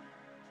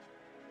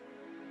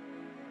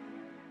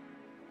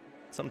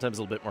 Sometimes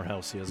a little bit more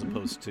housey as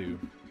opposed to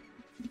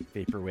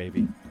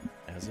vaporwavy,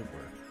 as it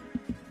were.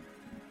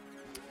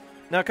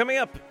 Now, coming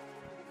up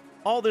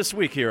all this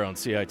week here on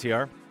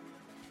CITR,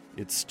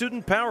 it's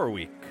Student Power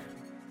Week,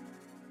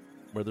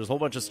 where there's a whole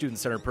bunch of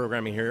student-centered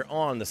programming here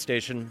on the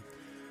station.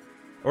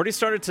 Already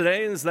started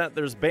today is that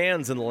there's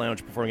bands in the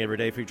lounge performing every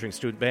day featuring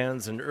student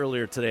bands, and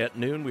earlier today at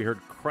noon we heard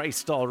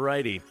Christ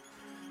Alrighty.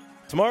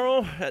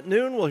 Tomorrow at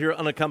noon we'll hear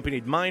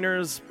Unaccompanied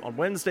Minors. On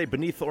Wednesday,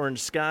 Beneath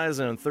Orange Skies,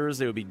 and on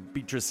Thursday will be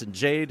Beatrice and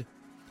Jade.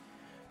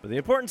 But the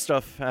important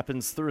stuff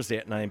happens Thursday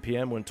at 9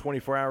 p.m. when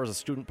 24 hours of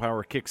student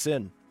power kicks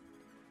in,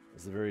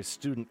 as the various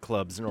student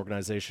clubs and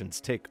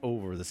organizations take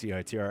over the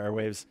CITR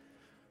airwaves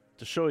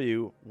to show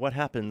you what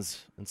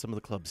happens in some of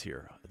the clubs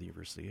here at the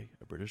University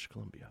of British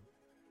Columbia.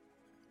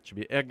 Should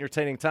be an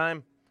entertaining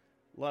time.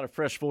 A lot of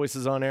fresh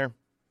voices on air.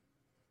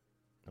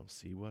 I'll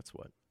see what's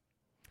what.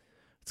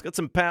 It's got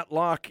some Pat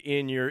Locke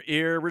in your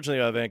ear. Originally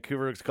out of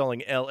Vancouver, it's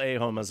calling L.A.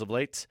 home as of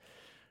late.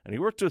 And he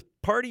worked with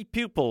Party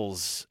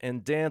Pupils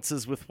and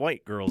Dances with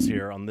White Girls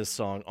here on this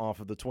song off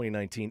of the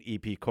 2019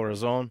 EP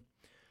Corazon.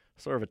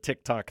 Sort of a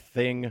TikTok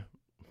thing.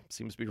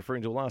 Seems to be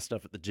referring to a lot of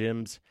stuff at the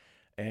gyms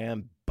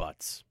and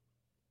butts,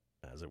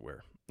 as it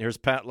were. Here's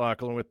Pat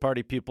Locke along with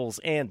Party Pupils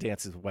and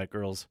Dances with White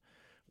Girls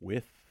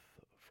with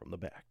From the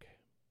Back.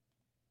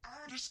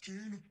 I just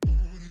can't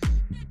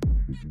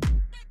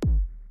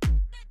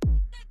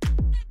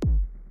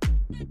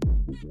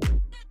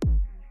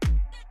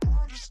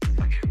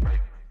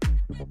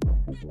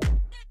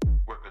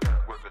Work it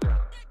out,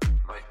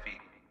 my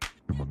feet.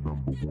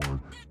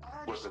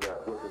 Work it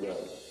out.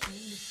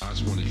 I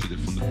just wanna hit it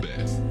from the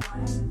back.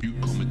 You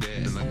call me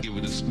dad and I give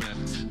it a smack.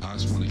 I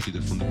just wanna hit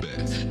it from the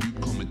back. You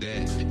call me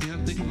dad, yeah, I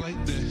think you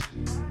like that.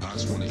 I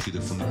just wanna hit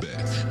it from the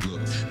back.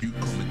 Look, you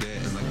call me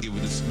dad and I give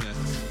it a smack.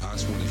 I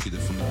just wanna hit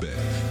it from the back.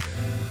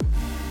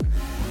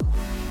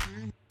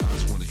 I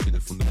just wanna hit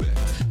it from the back.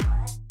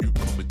 You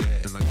call me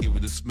dad and I give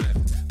it a smack.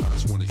 I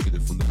just wanna hit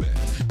it from the back.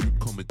 You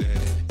call me dad,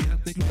 yeah, I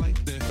think you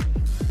like that.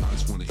 I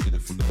just wanna hit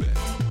it from the back.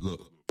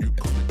 Look, you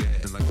call me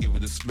dad and I give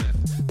it a smack.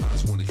 I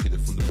just wanna hit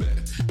it from the back.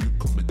 You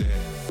call me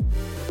dad.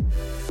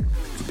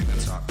 Forget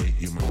the top 8,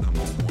 you're my number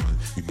one.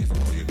 You never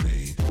call your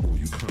name, or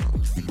you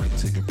come. You might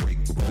take a break,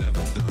 but we're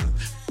never done.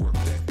 Work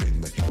that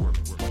thing like you work.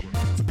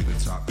 Forget the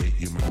top 8,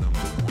 you're my number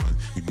one.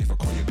 You never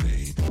call your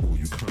name, or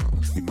you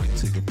come. You might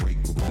take a break,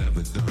 but we're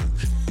never done.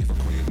 If I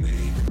call your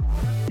name.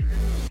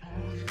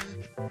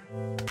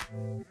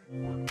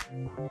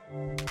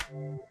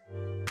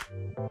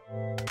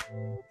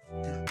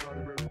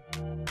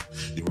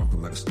 You're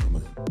rocking like a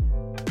stomach.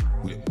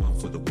 With one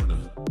for the winter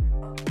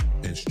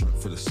and struck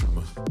for the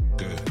summer.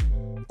 Good.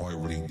 All I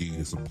really need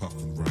is some puff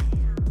and rum.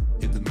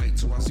 Hit the night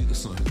till I see the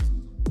sun.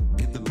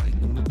 Hit the light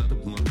on another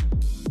blunt.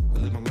 I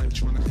live my life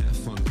trying to have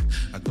fun.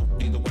 I don't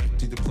need a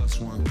wife, need a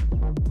plus one.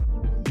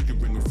 You can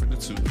bring a friend or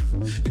two.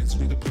 It's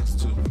me the plus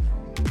two.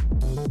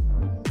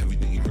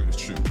 Everything you heard is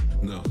true.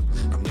 No,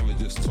 I'm never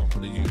just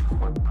talking to you.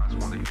 I just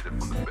wanna hit it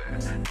from the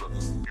back. Look,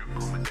 you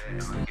call me dad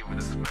and I give it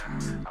a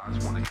smack. I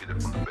just wanna hit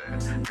it from the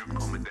back. You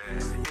call me dad,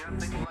 yeah, I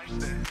think you like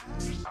that.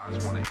 I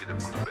just wanna hit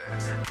it from the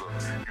back. Look,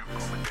 you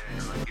call me dad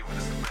and I give it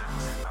a smack.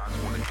 I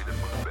just wanna hit it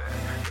from the back.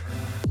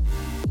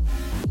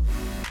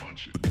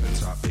 Look at the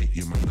top 8,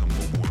 you're my number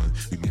one.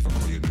 We never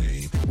call your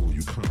name, will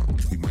you come?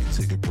 We might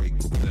take a break,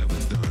 but we're never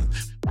done.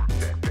 Work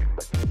that thing.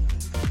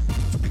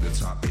 Look at the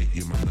top 8,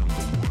 you're my number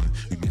one.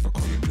 We never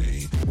call your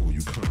name, will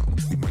you come?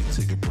 We might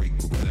take a break,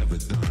 but we're never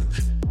done.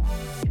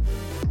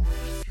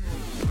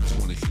 I just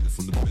wanna hit it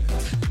from the back.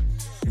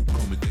 You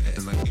call me dad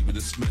and I give it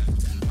a smack.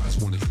 I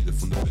just wanna hit it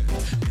from the back.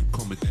 You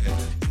call me dad,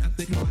 yeah, I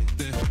think you like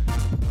that. I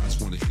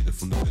just wanna hit it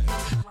from the back.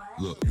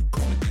 Look, you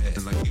call me dad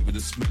and I give it a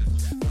smack.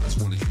 I just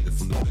wanna hit it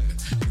from the back.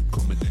 You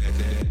call me dad,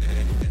 dad, dad,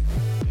 dad.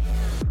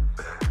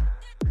 Back,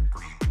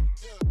 breathe,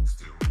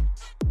 still,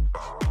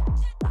 ball,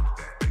 work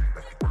that thing,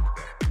 back, work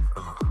that.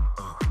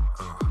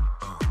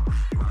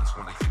 I just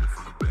wanna hit it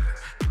from the back.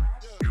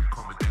 You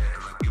call me dad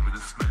and I give it a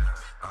smack.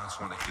 I just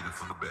wanna hit it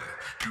from the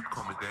back. You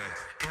call me dad,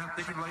 yeah, I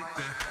think you like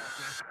that.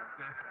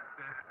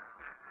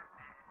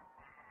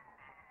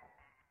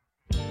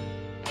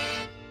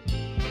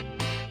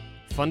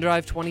 Fund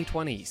Drive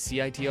 2020,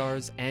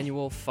 CITR's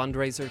annual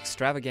fundraiser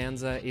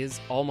extravaganza,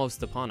 is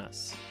almost upon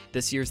us.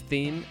 This year's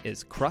theme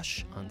is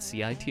Crush on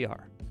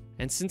CITR.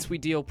 And since we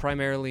deal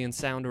primarily in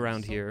sound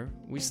around here,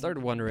 we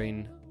started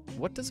wondering,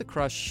 what does a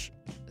crush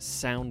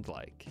sound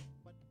like?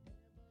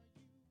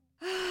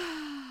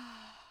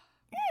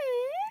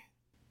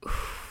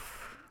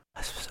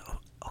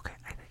 Okay,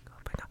 I think. Oh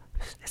my God.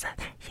 Is that?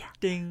 Yeah.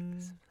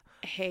 Ding.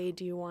 Hey,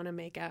 do you want to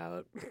make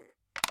out?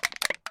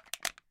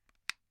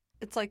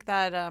 It's like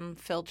that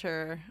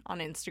filter on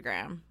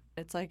Instagram.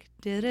 It's like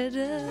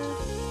da-da-da.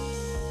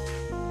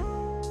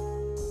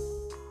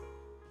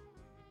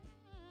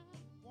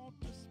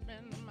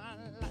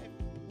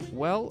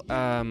 Well,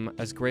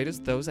 as great as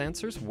those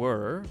answers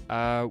were,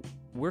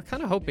 we're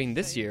kind of hoping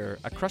this year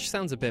a crush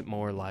sounds a bit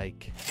more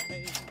like...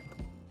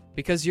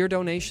 Because your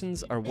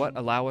donations are what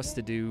allow us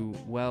to do,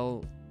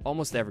 well,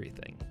 almost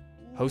everything.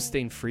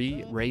 Hosting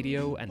free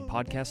radio and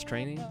podcast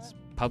trainings,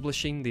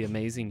 publishing the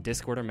amazing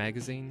Discorder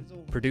magazine,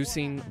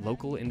 producing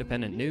local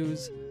independent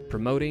news,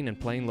 promoting and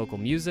playing local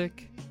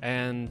music,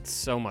 and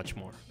so much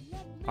more.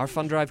 Our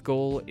fund drive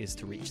goal is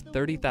to reach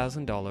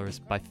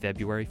 $30,000 by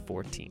February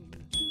 14th.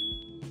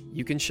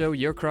 You can show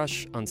your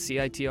crush on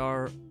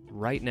CITR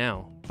right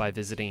now by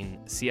visiting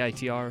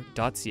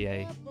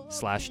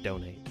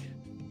citr.ca/donate.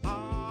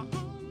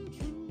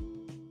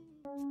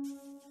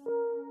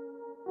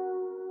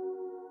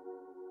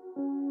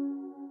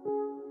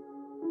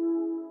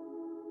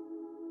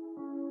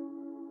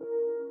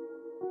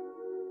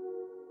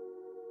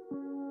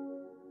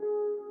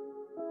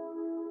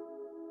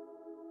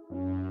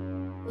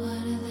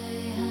 What do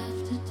they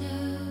have to do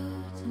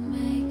to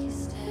make you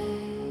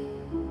stay?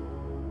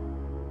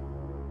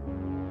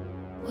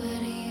 Where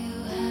do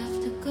you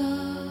have to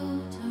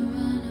go to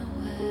run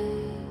away?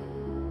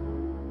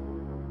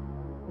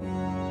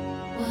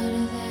 What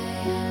do they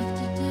have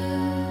to do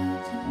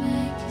to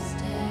make you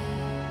stay?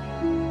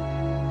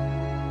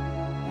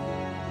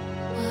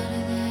 What do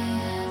they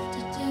have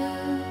to do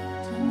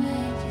to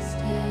make you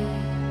stay?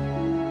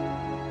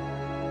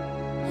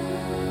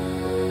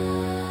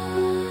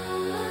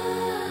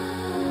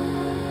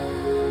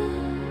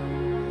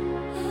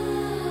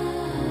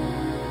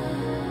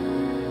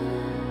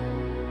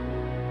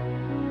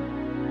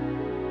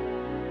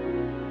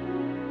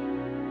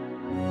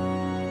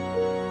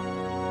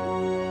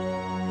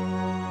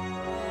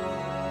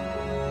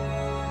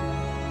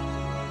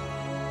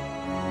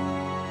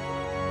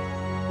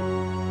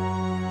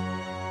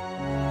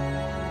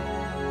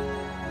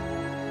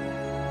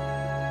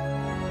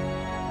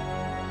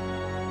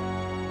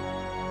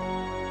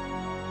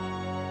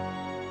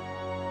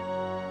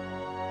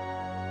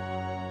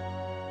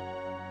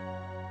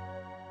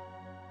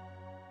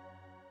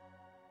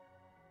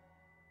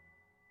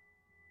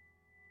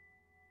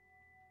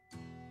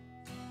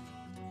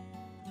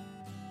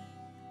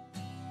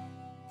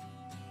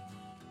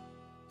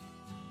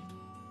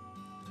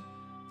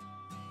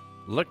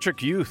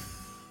 Electric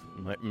Youth.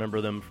 You might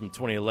remember them from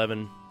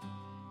 2011.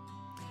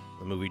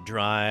 The movie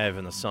Drive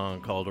and the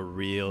song called A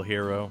Real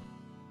Hero.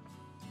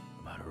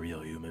 About a real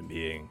human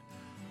being.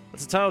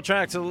 That's the title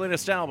track to the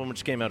latest album,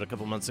 which came out a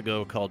couple months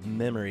ago, called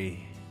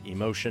Memory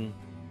Emotion.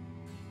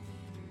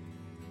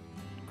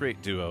 Great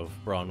duo of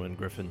Bronwyn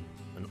Griffin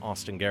and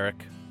Austin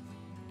Garrick,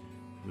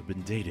 who've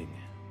been dating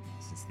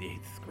since the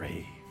 8th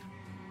grade.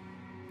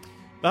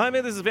 Behind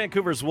me, this is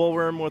Vancouver's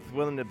Woolworm with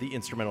one of the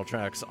instrumental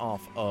tracks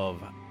off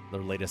of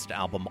their latest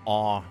album,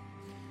 Awe.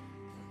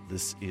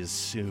 This is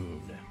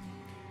Soon.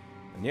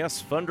 And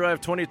yes, Fund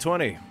Drive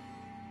 2020,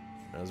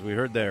 as we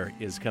heard there,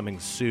 is coming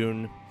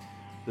soon.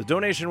 The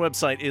donation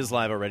website is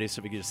live already, so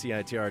if you go to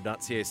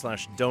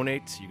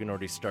citr.ca/donate, you can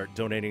already start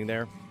donating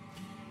there.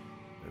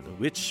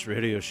 Which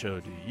radio show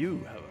do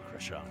you have a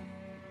crush on?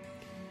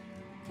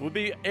 We'll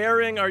be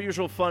airing our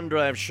usual Fund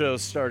Drive show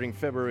starting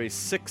February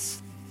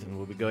 6th, and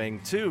we'll be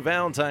going to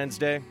Valentine's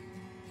Day.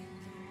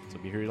 So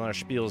we'll be hearing a lot of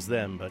spiels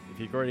then, but if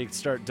you've already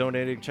start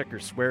donating, check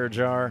your swear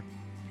jar.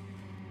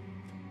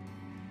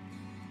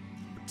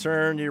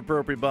 Return your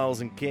appropriate bottles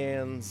and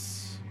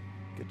cans.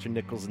 Get your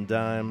nickels and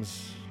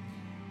dimes.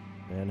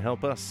 And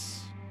help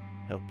us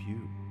help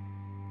you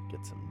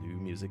get some new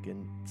music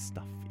and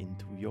stuff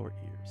into your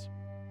ears.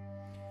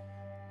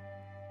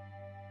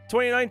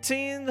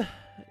 2019,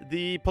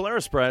 the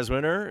Polaris Prize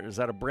winner is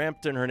out of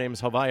Brampton. Her name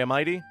is Havaya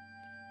Mighty.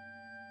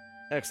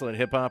 Excellent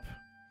hip-hop.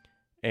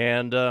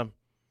 And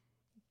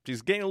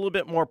she's getting a little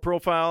bit more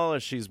profile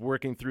as she's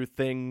working through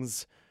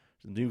things.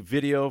 A new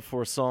video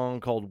for a song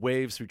called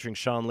Waves featuring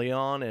Sean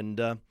Leon. And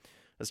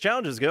as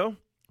challenges go,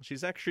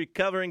 she's actually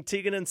covering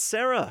Tegan and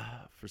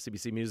Sarah for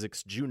CBC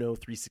Music's Juno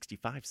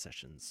 365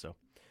 sessions. So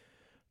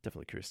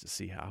definitely curious to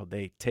see how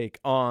they take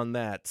on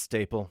that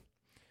staple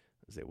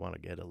as they want to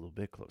get a little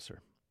bit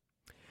closer.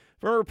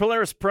 For her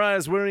Polaris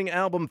Prize winning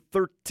album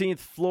 13th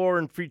Floor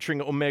and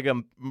featuring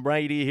Omega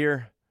Mighty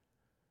here,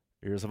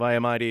 here's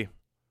Havaya Mighty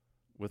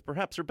with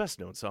perhaps her best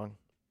known song,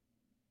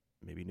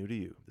 maybe new to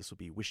you. This will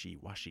be Wishy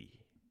Washy.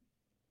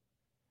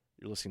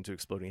 You're listening to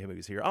Exploding Head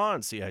Movies here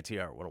on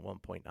CITR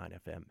 101.9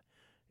 FM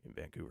in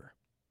Vancouver.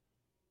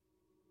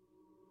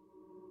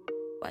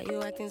 Why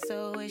you acting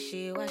so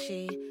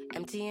wishy-washy?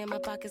 Empty in my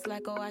pockets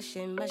like a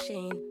washing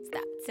machine.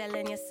 Stop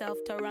telling yourself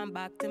to run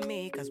back to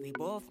me, cause we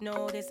both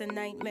know this a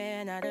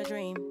nightmare, not a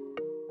dream.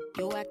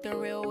 You acting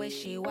real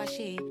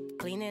wishy-washy,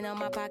 cleaning out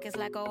my pockets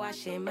like a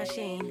washing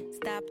machine.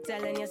 Stop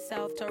telling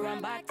yourself to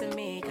run back to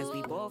me, cause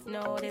we both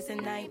know this a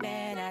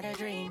nightmare, not a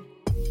dream.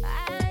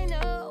 I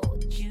know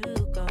you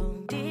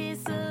gon'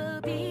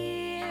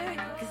 disappear,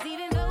 cause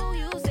even though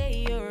you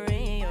say you're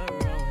in,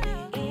 you're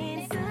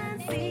only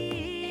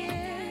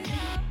insincere.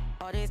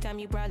 All this time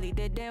you probably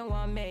didn't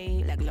want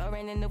me, like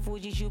Lauren in the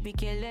Fugees, you be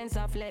killing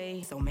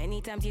softly. So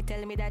many times you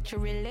tell me that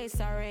you're really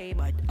sorry,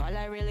 but all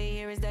I really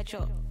hear is that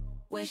you're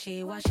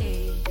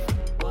wishy-washy.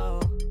 Whoa,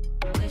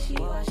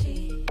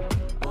 wishy-washy.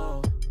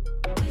 Whoa,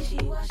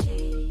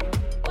 wishy-washy.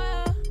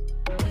 Whoa,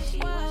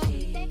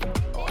 wishy-washy.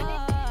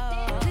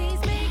 Whoa,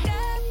 please make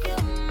up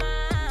your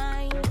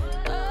mind.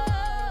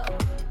 Oh,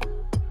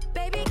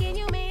 baby, can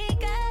you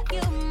make up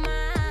your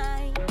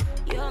mind?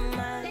 Your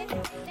mind,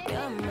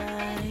 your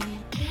mind.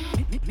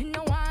 Me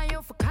no want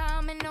you for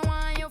calm, me no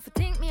want you for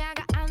think me I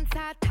got answer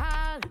at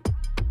all.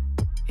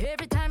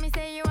 Every time you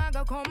say you I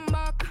go come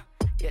back,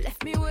 you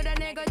left me with a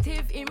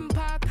negative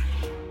impact.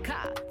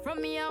 Car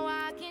from me a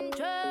walking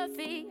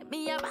trophy,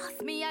 me a boss,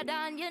 me a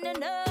done, you don't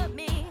know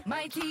me.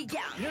 Mighty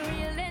gal, you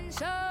real and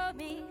show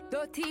me.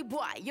 Dirty boy,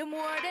 you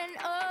more than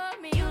owe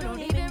me. You don't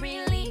even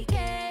really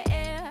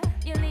care.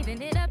 You're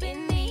leaving it up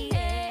in the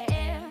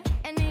air,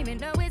 and even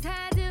though it's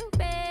hard to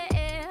bear,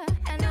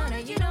 I know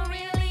that you don't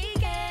really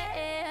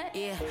care.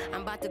 Yeah,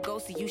 I'm about to go,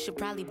 so you should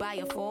probably buy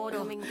a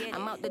photo.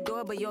 I'm out the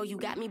door, but yo, you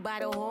got me by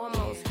the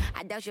hormones.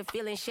 I doubt you're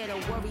feeling shit or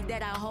worry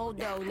that I hold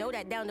though. Know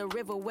that down the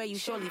river where you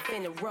surely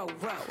finna row.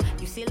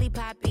 You silly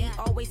poppy,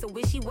 always so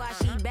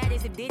wishy-washy. Bad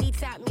as if Diddy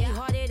top me,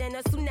 harder than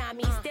a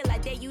tsunami. Still I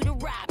dare you to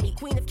rob me.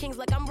 Queen of kings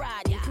like I'm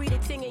Rodney. 3 to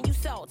 10 and you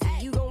salty.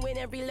 You gon' win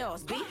every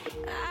loss, B.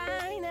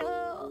 I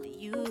know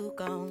you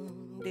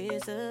gon'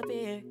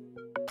 disappear,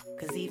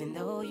 cause even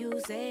though you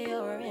say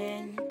you're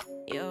in,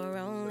 you're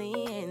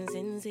only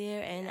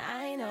insincere. And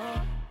I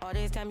know all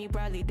this time you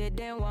probably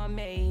didn't want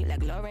me,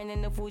 like Lauren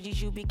in the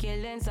Fugees, you be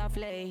killing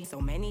softly. So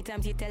many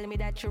times you tell me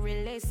that you're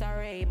really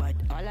sorry, but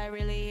all I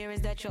really hear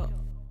is that you're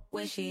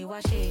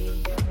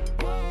wishy-washy.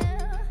 Whoa,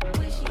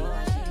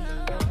 wishy-washy.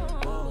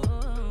 Whoa,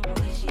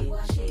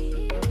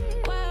 wishy-washy.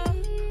 Whoa,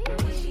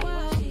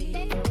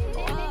 wishy-washy.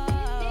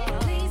 Whoa,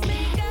 please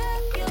make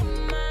up your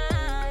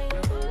mind.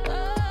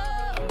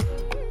 Oh,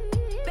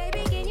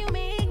 baby, can you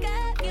make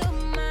up your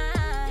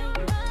mind?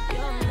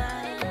 Your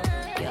mind,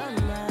 your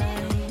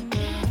mind.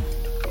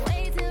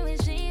 Way too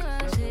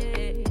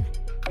wishy-washy.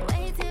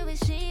 Way too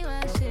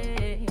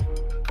wishy-washy.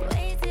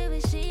 Way too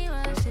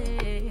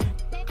wishy-washy.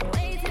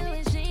 Way too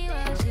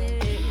wishy-washy.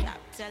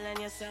 Stop telling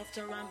yourself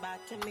to run back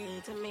to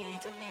me, to me,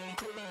 to me,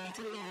 to me,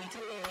 to me, to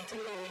me, to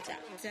me. Stop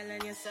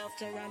telling yourself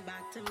to run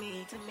back to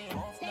me, to me.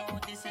 Both know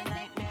this a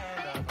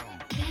nightmare.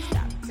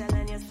 Stop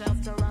telling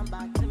yourself to run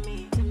back to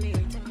me, to me,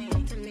 to me,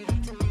 to me,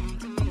 to me,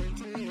 to me,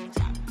 to me.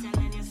 Stop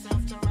telling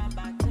yourself to run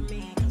back to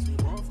me, cause we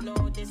both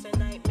know this a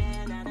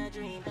nightmare, not a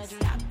dream.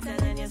 Stop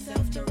telling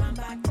yourself to run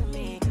back to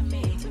me, to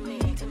me, to me,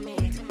 to me,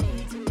 to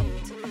me, to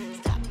me, to me.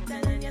 Stop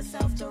telling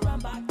yourself to run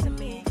back to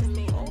me, cause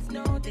we both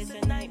know this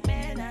a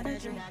nightmare, not a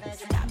dream.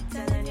 Stop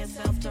telling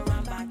yourself to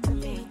run back to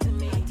me, to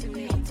me, to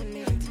me, to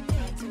me, to me,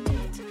 to me,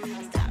 to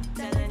me. Stop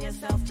telling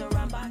yourself to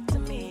run back to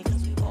me,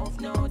 cause we both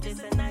know this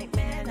a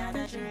nightmare, not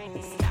a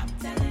dream. Stop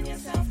telling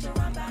yourself to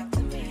run back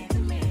to me, to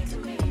me, to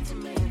me, to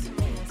me, to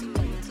me, to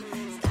me, to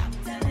me. Stop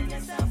telling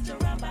yourself to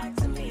run back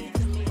to me,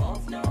 cause we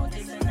both know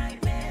this a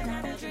nightmare,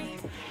 not a dream.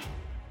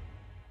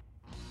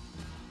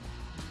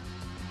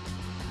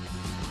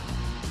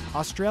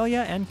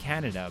 Australia and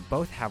Canada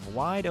both have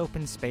wide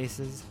open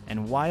spaces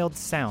and wild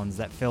sounds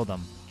that fill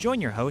them.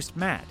 Join your host,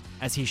 Matt,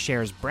 as he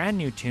shares brand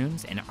new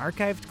tunes and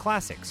archived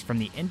classics from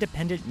the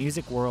independent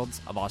music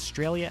worlds of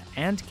Australia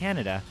and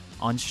Canada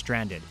on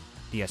Stranded,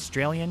 the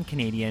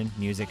Australian-Canadian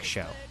music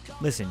show.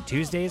 Listen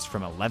Tuesdays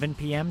from 11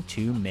 p.m.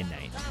 to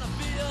midnight.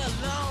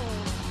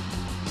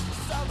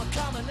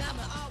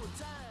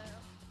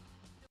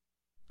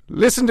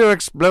 Listen to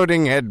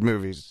Exploding Head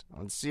Movies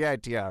on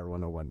CITR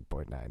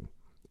 101.9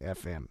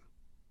 FM.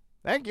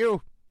 Thank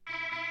you.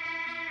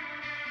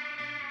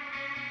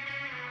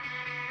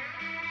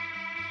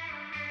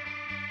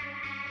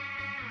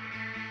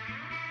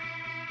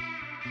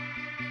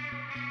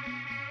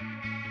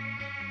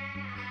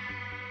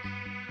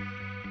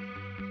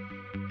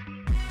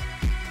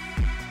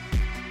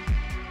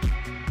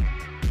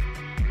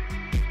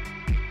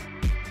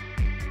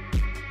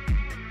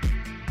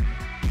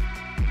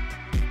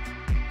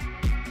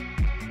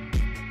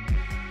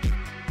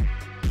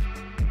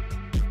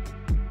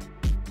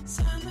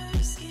 Summer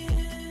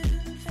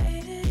skin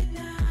faded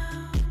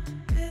now,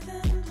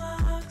 rhythm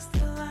blocks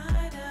the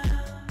light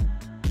out.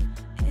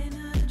 In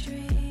a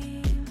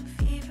dream,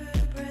 fever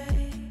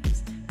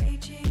breaks,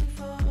 reaching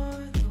for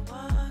the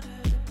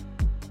water.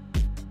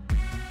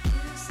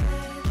 You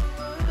say the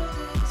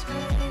world is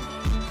raining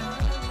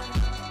color.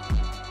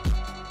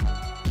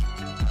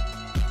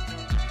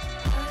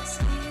 I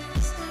see you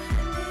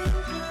standing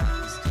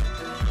close to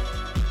gray.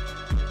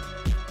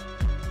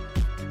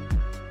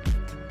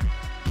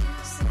 You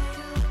say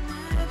you'll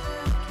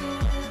never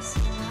kiss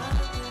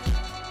another.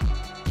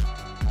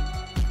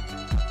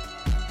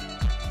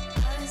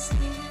 I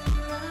see you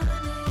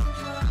running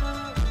far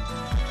away.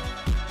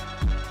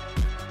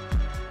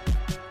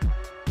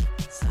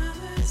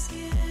 Summer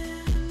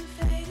skin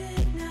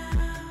faded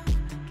now,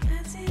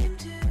 can't seem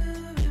to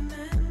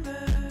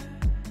remember.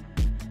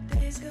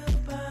 Days go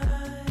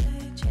by,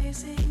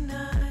 chasing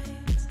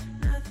nights,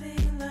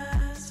 nothing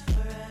lasts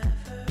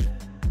forever.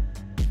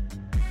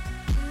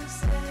 You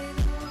say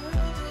the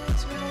world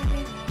is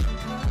raining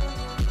color.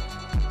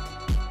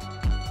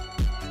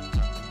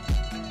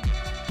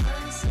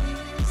 I see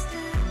you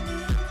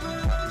standing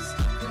close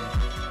to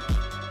gray.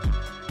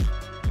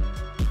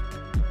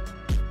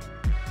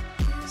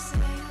 You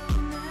say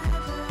you'll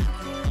never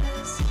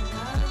kiss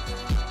another.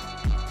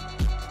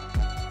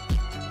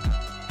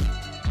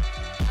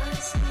 I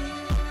see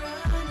you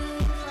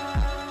running far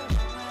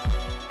away.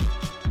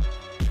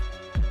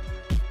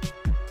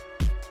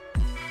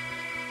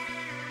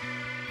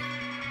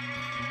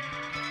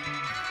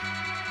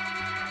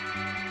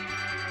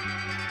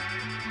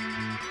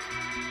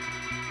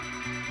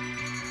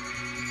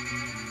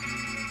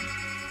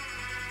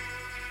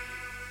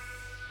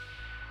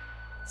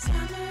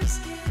 Summer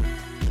skin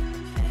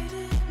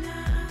faded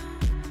now,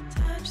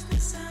 touch the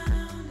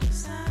sound of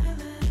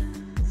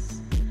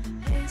silence.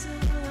 Hazel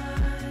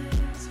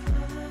eyes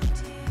full of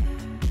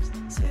tears,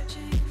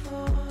 searching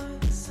for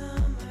the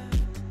summer.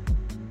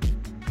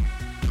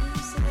 You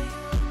say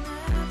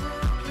you'll never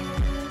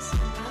kiss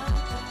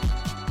another.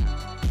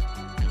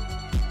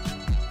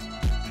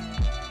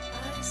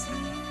 I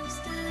see you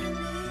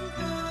standing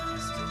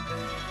close to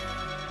gray.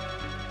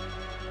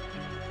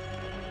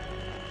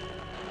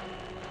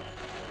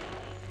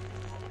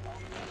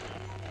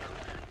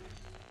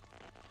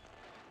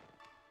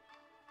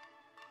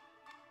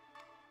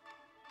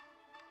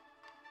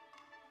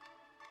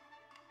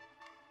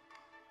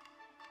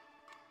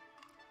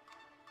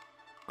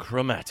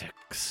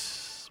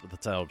 Chromatics, with the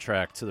title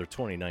track to their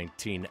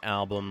 2019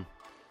 album,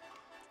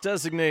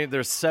 designated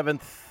their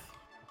seventh,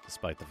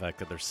 despite the fact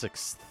that their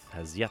sixth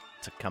has yet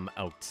to come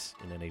out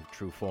in any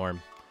true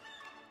form.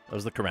 That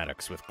was the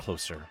Chromatics with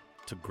Closer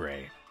to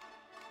Gray.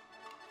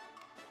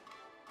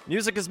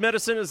 Music is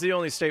medicine is the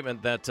only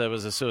statement that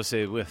was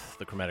associated with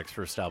the Chromatics'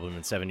 first album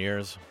in 7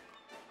 years.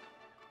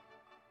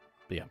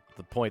 But yeah,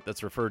 the point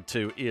that's referred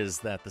to is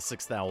that the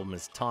sixth album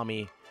is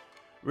Tommy,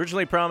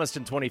 originally promised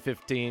in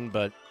 2015,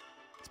 but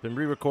it's been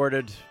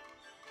re-recorded,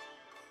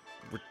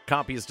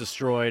 copies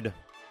destroyed,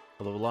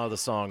 although a lot of the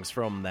songs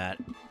from that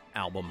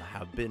album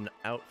have been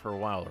out for a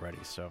while already,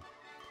 so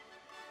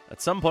at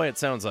some point it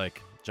sounds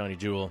like Johnny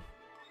Jewel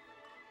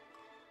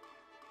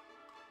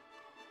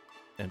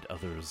and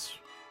others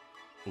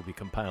will be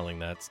compiling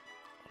that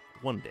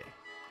one day,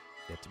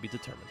 yet to be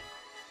determined.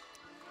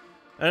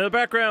 And in the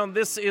background,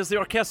 this is the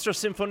Orchestre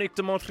Symphonique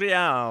de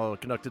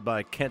Montréal, conducted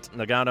by Kent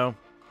Nagano,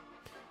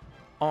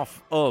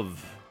 off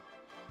of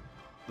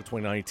the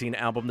 2019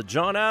 album, the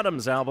John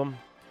Adams album,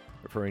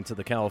 referring to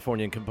the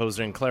Californian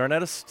composer and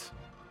clarinetist.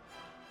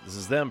 This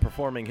is them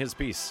performing his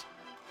piece,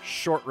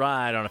 Short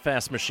Ride on a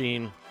Fast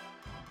Machine,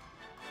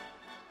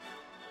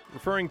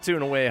 referring to,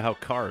 in a way, how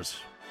cars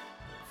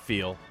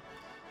feel.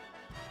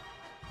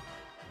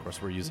 Of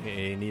course, we're using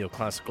a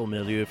neoclassical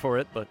milieu for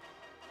it, but,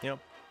 you know,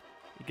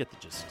 you get the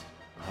gist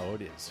of how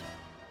it is.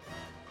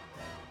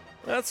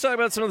 Let's talk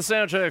about some of the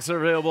soundtracks that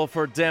are available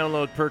for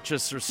download,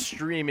 purchase, or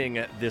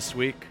streaming this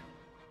week.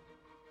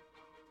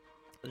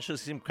 It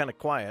just seemed kind of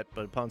quiet,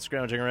 but upon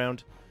scrounging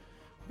around,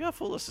 we got a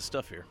full list of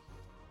stuff here.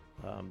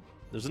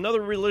 There's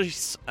another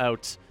release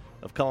out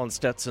of Colin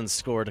Stetson's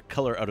score to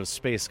Color Out of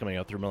Space coming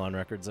out through Milan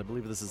Records. I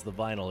believe this is the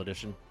vinyl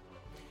edition.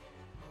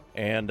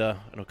 And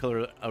No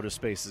Color Outer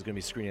Space is going to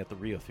be screening at the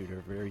Rio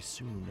Theater very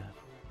soon.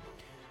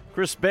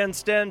 Chris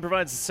Bensten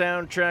provides the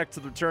soundtrack to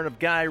the return of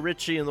Guy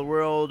Ritchie in the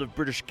world of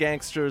British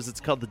gangsters.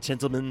 It's called The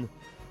Gentleman.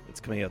 It's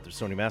coming out through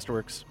Sony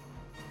Masterworks.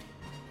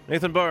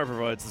 Nathan Barr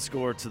provides the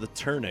score to The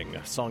Turning.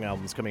 Song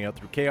album's coming out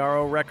through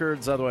KRO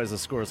Records. Otherwise, the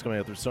score is coming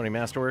out through Sony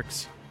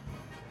Masterworks.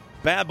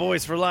 Bad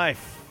Boys for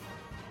Life.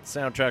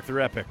 Soundtrack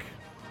through Epic.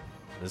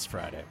 This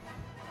Friday.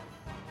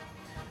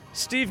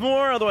 Steve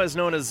Moore, otherwise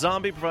known as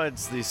Zombie,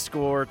 provides the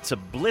score to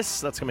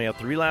Bliss. That's coming out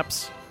through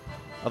Relapse.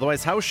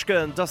 Otherwise,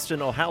 Hauschka and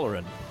Dustin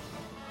O'Halloran.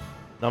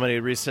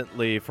 Nominated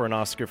recently for an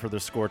Oscar for their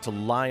score to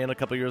Lion a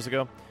couple years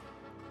ago.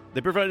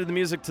 They provided the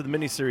music to the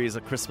miniseries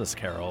A Christmas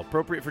Carol,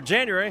 appropriate for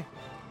January.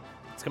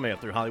 It's coming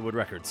out through Hollywood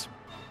Records.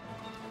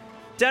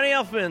 Danny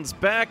Elfman's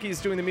back.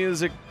 He's doing the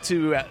music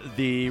to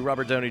the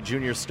Robert Downey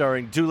Jr.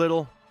 starring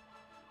Doolittle.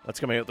 That's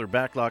coming out through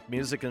Backlot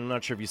Music, and I'm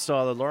not sure if you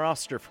saw the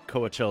roster for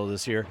Coachella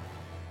this year.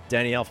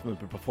 Danny Elfman will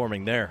be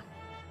performing there.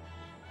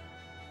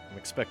 I'm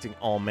expecting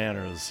all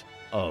manners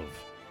of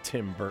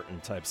Tim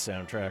Burton-type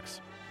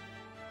soundtracks.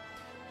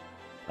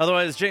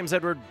 Otherwise, James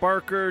Edward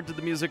Barker did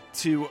the music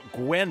to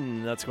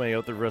Gwen. That's coming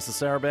out through the rest of the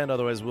Sarah Band.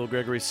 Otherwise, Will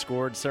Gregory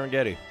scored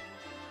Serengeti.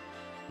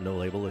 No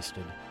label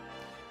listed.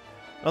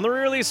 On the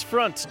re-release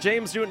front,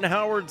 James Newton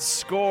Howard's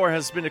score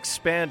has been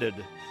expanded.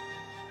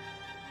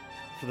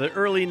 For the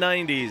early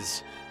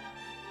 90s,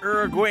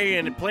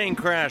 Uruguayan plane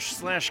crash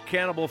 /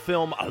 cannibal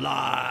film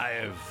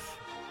Alive.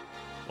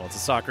 Well, it's a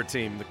soccer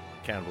team. The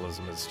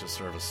cannibalism is just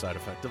sort of a side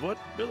effect of what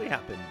really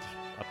happened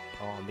up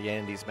on the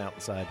Andes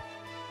mountainside.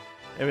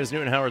 Anyways,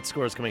 Newton Howard's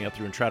score is coming out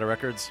through Entrada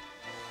Records.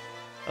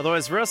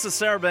 Otherwise, Versa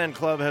Saraband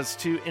Club has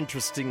 2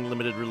 interesting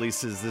limited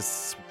releases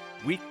this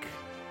week.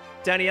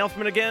 Danny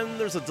Elfman again.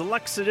 There's a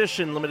deluxe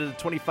edition limited to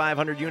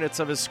 2,500 units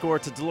of his score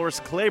to Dolores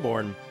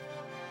Claiborne.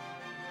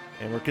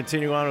 And we're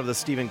continuing on with the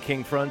Stephen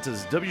King front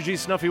as W.G.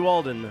 Snuffy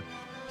Walden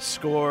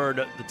scored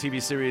the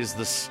TV series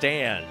The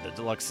Stand, a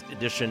deluxe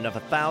edition of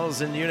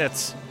 1,000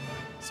 units.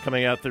 It's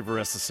coming out through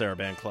Versa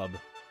Saraband Club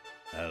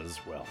as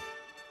well.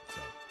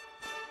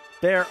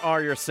 There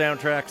are your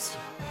soundtracks.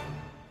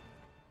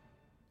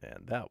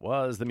 And that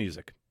was the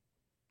music.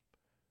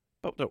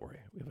 But don't worry,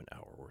 we have an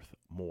hour worth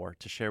more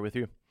to share with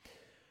you.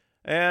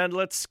 And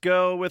let's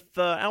go with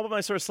the album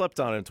I sort of slept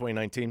on in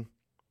 2019.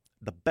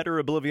 The Better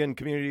Oblivion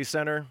Community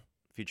Center,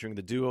 featuring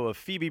the duo of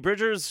Phoebe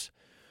Bridgers,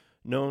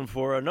 known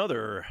for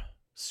another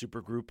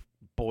supergroup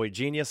Boy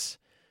Genius,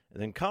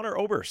 and then Connor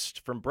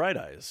Oberst from Bright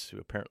Eyes, who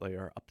apparently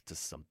are up to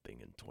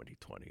something in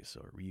 2020,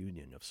 so a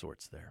reunion of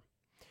sorts there.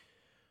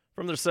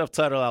 From their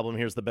self-titled album,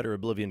 here's the Better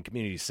Oblivion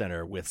Community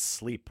Center with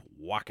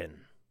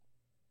Sleepwalkin'.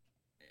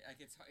 Like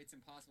it's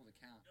impossible to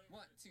count.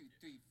 1, 2,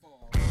 3,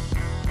 4.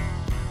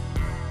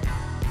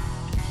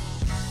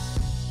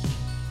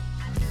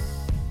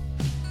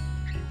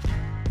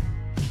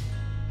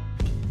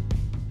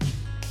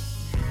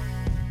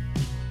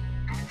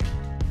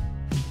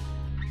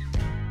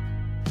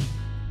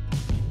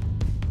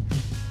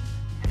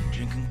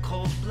 Drinking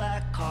cold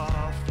black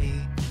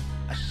coffee,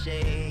 I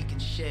shake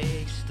and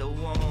shake, still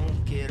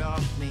won't get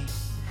off me.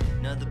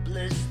 Another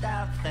blissed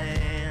out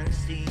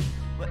fantasy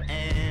where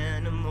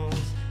animals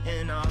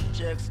and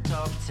objects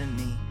talk to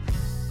me.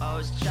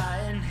 Always try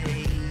and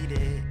hate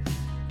it,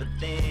 but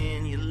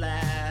then you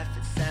laugh,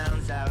 it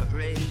sounds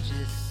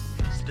outrageous.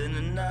 Spend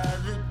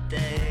another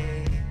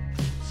day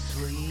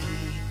sleepwalking.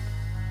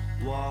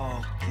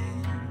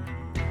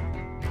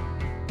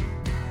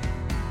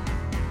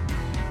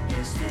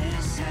 Is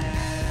this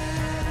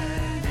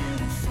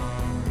having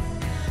fun,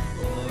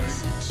 or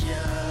is it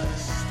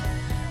just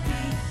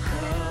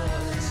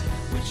because?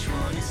 Which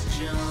one is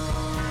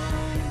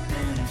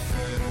jumping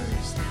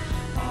first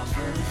off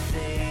of the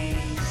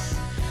face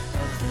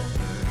of the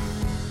earth?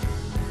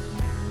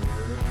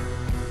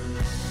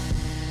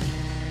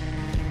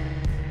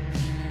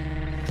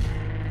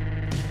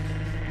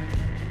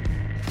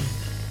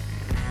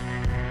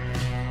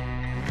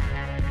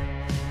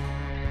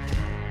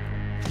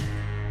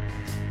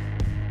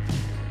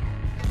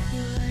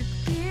 You like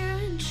beer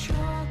and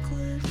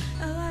chocolate.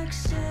 I like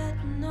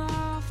setting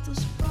off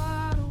those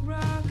bottle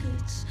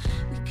rockets.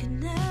 We can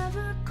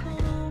never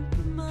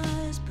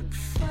compromise, but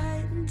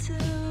fight until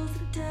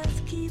the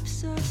death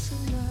keeps us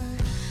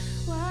alive.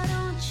 Why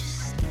don't you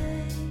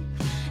stay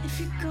if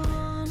you're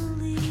gonna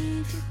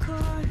leave your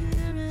car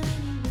here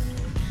anyway?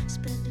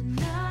 Spend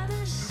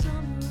another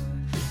summer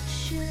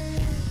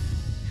shit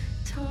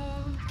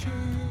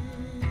talking.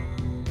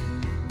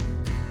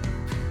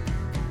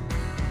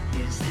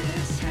 Is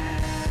this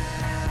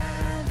having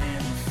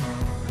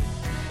fun?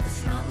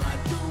 It's not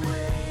like the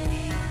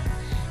way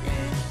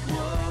it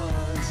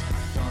was.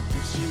 Thought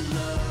that you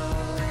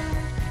loved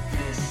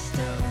this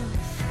stuff,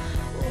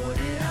 or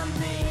did I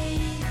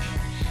make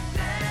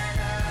that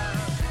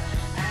up?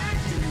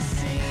 Acting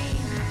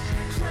insane,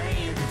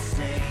 playing it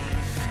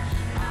safe.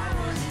 I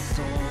wasn't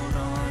sold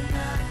on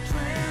that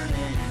plan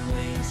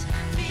anyways.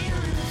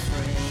 Feeling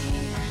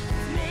afraid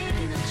of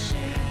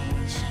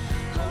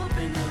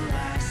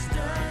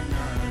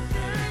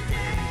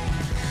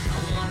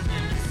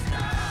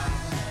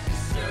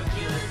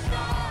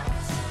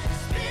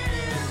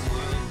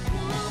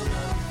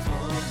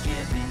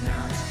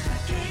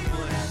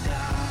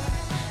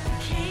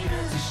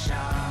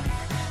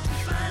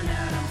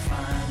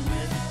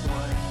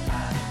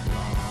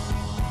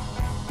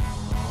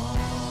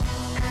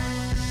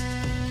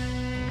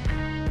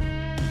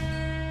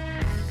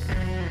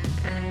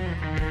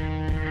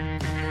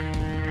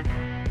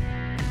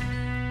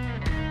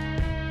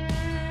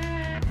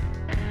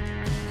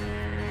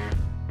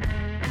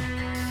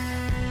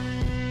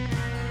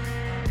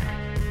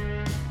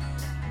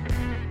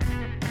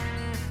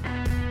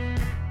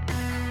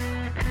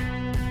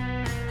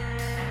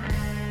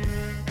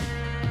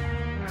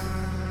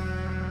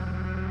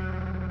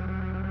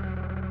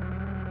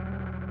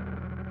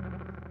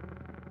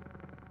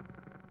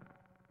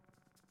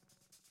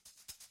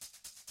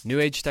New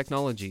age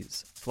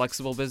technologies,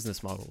 flexible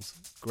business models,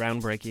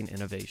 groundbreaking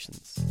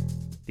innovations.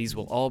 These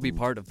will all be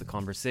part of the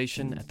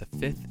conversation at the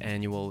 5th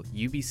annual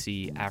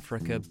UBC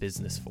Africa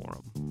Business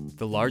Forum,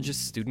 the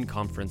largest student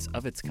conference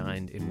of its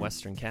kind in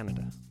Western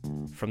Canada.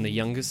 From the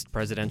youngest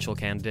presidential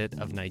candidate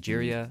of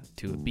Nigeria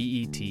to a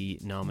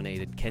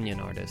BET-nominated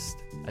Kenyan artist,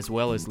 as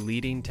well as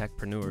leading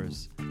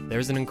techpreneurs,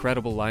 there's an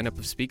incredible lineup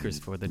of speakers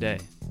for the day.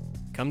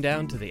 Come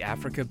down to the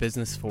Africa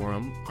Business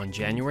Forum on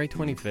January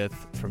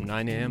 25th from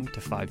 9 a.m.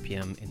 to 5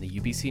 p.m. in the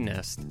UBC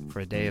Nest for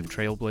a day of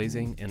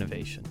trailblazing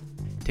innovation.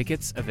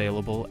 Tickets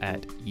available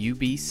at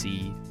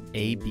ubcabc.ca.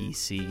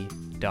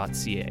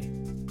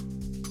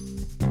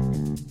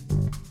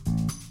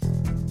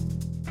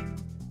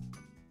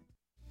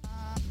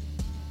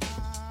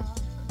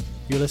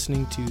 You're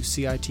listening to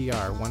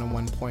CITR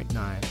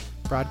 101.9,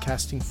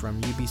 broadcasting from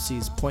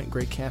UBC's Point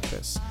Grey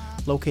campus,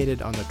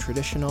 located on the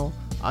traditional,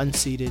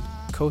 unceded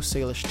Coast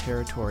Salish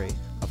territory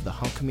of the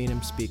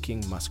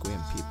Hunkaminam-speaking Musqueam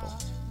people.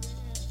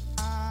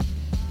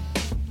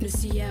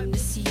 Nisiyam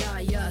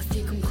nisiyaya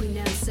thikum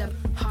quinansab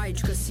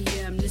hydra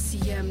siyam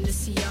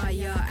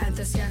nisiyaya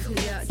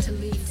anthascalia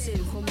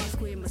talitin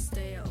homasque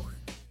masteo.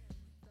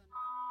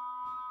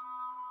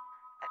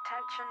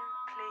 Attention,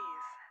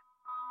 please.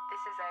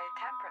 This is a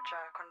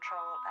temperature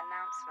control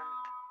announcement.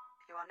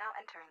 You are now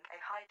entering a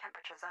high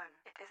temperature zone.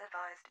 It is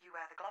advised you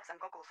wear the gloves and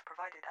goggles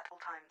provided at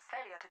all times.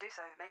 Failure to do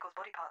so may cause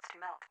body parts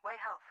to melt. Way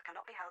Health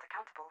cannot be held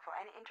accountable for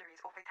any injuries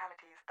or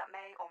fatalities that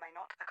may or may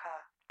not occur.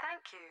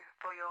 Thank you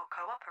for your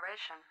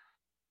cooperation.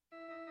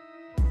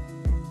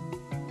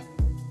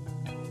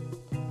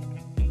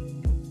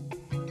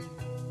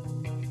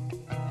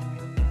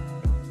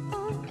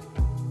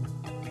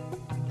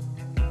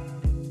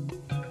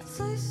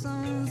 Say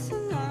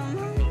something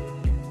I'm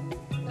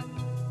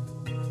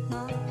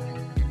not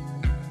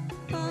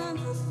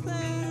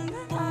anything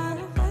that I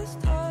don't waste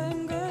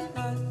time. Good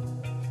night.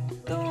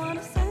 Don't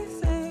wanna say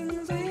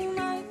things we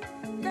might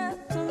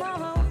get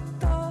tomorrow.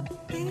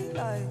 Don't be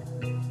like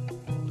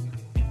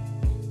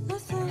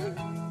nothing.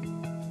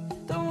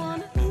 Don't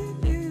wanna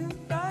leave you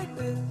like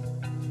this.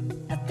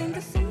 I think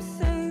of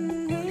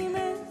something we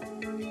missed.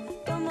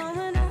 The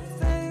moment I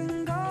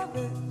think of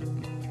it,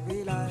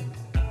 realize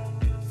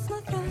it's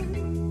nothing.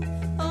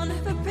 I'll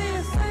never be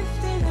a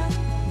safety net.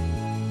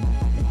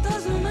 It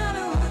doesn't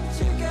matter what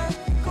you get,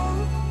 go.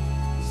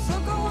 So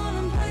go on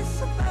and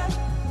place a bet.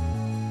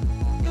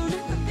 You'll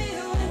never be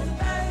a winner,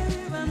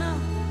 babe, I know.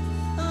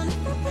 I'll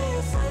never be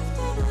a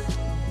safety net.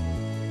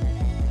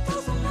 It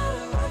doesn't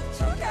matter what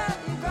you get,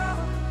 you go.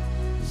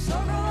 So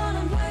go on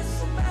and place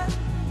a bet.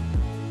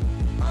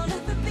 I'll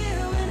never be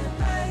a winner,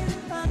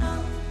 babe, I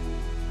know.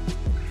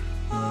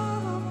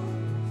 Oh,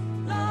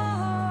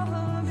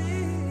 love me.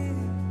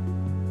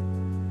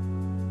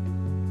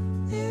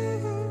 You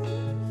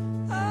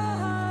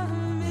are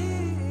me.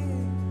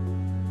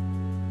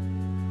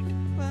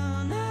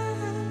 Will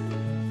never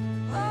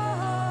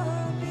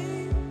be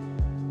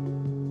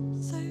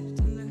safe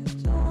to lose.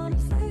 Don't wanna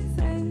say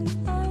things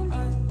I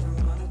might.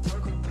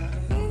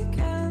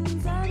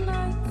 Weekends and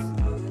nights.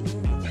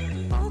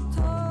 I'll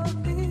talk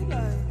be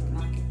like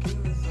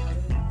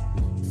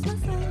it's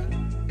nothing.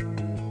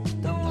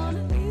 Don't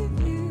wanna leave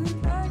you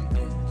like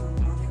this.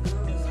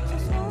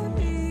 Just won't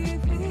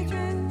leave me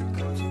drink.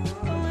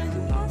 But when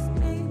you ask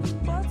me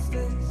what's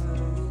this,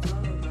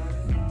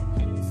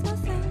 it's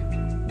nothing.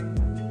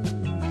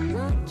 I'm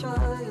not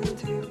trying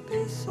to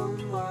be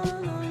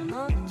someone. I'm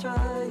not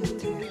trying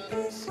to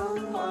be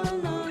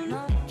someone. I'm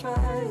not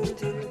trying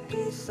to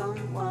be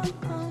someone.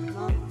 I'm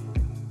not.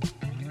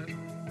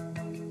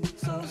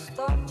 So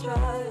stop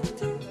trying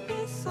to be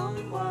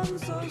someone.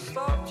 So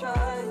stop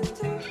trying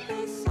to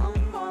be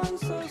someone.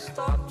 So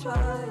stop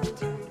trying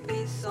to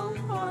be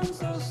someone.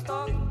 So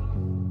stop.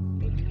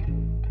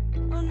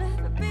 I'll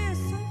never be a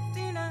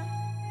safety net.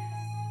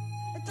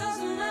 It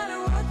doesn't matter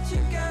what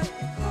you get,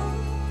 go.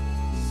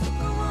 So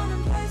go on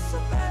and place a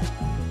bet.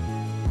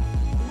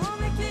 It won't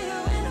make you a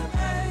winner,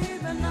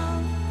 babe, I know.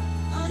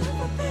 I'll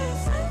never be a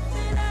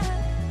safety net.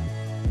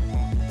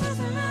 It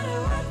doesn't matter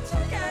what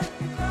you get,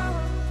 go.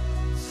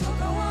 So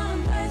go on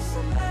and place a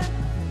bet.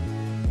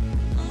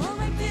 It won't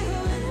make you a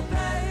winner,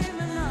 babe,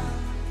 I know.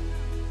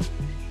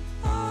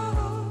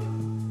 Oh,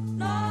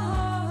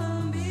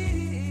 not me.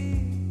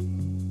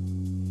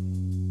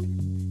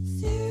 It's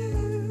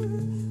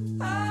you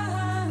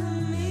and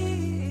me.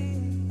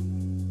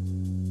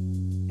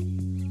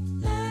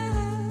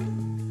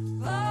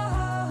 Never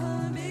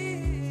be.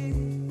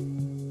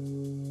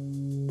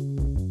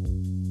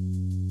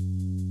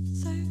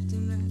 Safety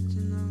net,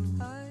 you know.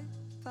 I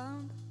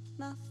found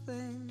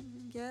nothing.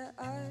 Yeah,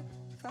 I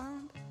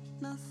found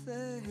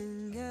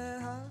nothing. Yeah,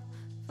 I'll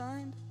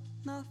find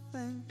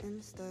nothing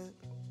instead.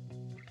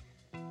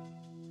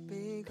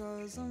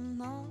 Because I'm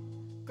not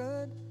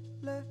good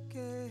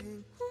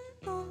looking.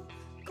 I'm not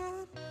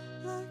good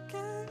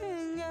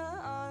looking. Yeah,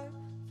 I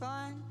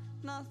find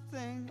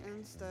nothing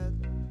instead.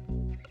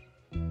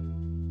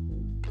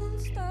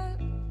 Instead.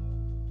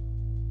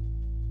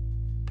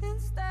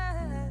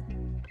 Instead.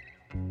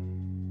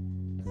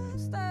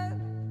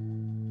 Instead.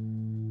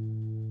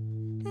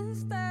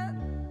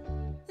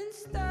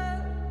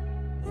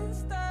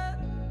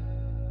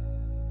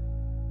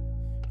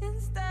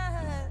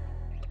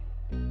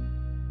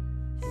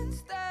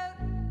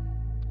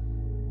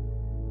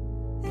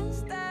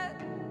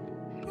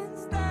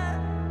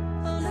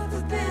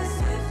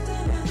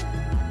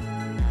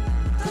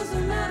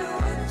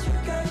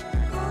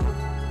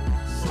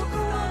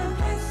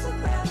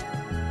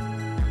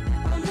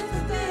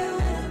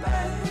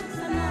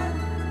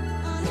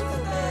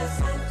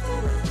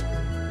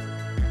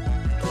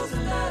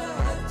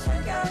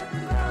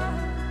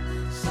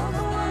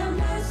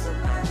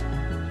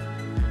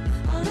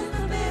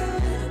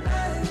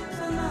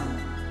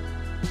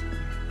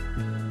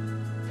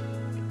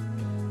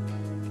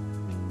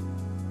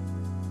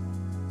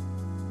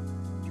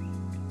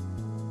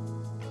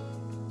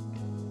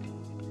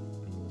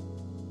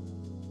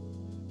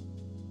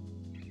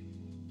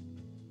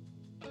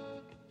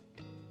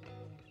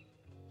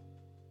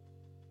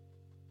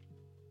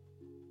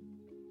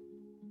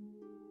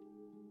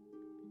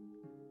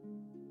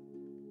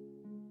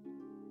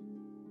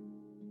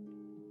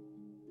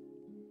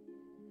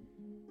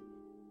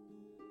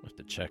 I'll have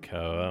to check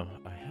how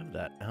I have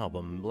that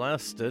album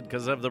blasted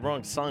because I have the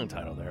wrong song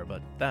title there,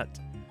 but that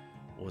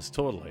was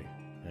totally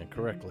and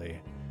correctly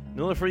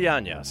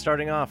Nilüfer,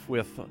 starting off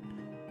with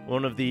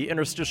one of the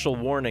interstitial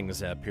warnings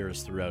that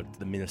appears throughout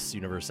the Miss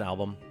Universe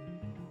album,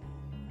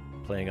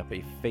 playing up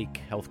a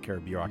fake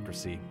healthcare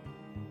bureaucracy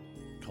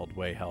called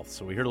Way Health.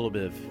 So we heard a little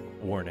bit of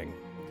warning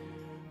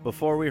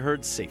before we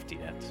heard Safety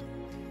Net.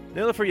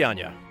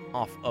 Nilüfer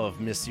off of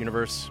Miss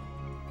Universe.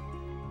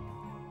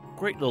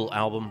 Great little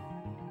album.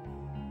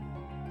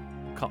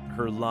 Caught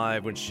her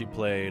live when she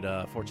played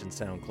Fortune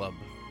Sound Club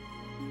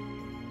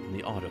in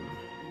the autumn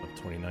of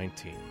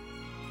 2019.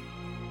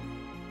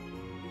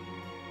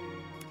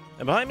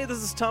 And behind me, this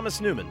is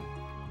Thomas Newman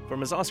from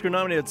his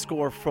Oscar-nominated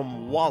score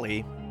from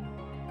WALL-E.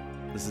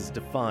 This is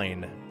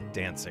Define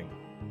Dancing.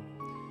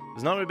 It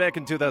was nominated back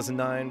in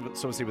 2009,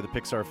 associated with a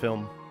Pixar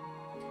film.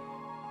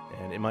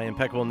 And in my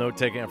impeccable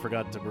note-taking, I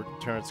forgot to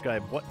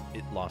transcribe what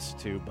it lost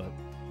to, but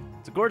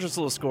it's a gorgeous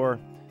little score.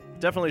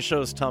 Definitely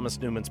shows Thomas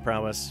Newman's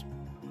prowess.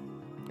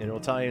 And it'll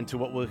tie into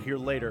what we'll hear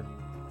later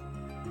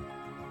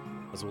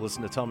as we'll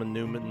listen to Thomas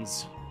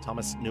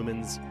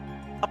Newman's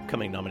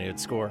upcoming nominated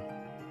score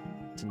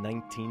to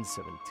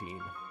 1917.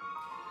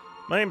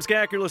 My name's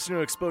Gak. You're listening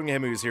to Exploding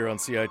Head Movies here on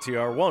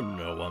CITR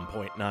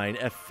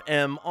 101.9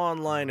 FM,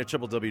 online at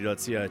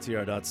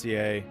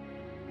www.citr.ca,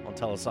 on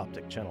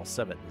Telesoptic channel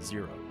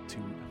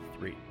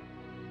 7023.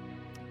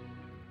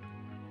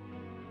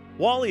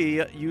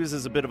 WALL-E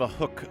uses a bit of a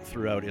hook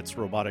throughout its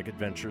robotic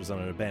adventures on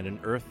an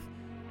abandoned Earth,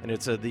 and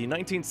it's the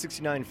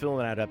 1969 film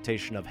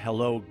adaptation of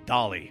Hello,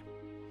 Dolly.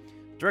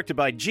 Directed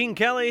by Gene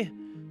Kelly,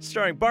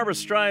 starring Barbra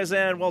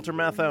Streisand, Walter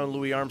Matthau, and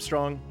Louis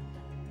Armstrong,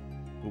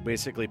 who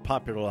basically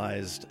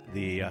popularized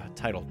the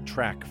title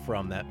track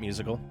from that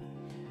musical.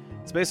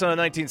 It's based on a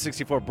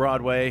 1964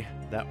 Broadway,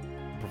 that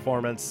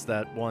performance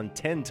that won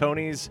 10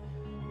 Tonys,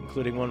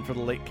 including one for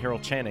the late Carol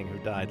Channing, who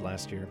died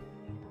last year.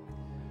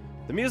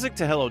 The music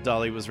to Hello,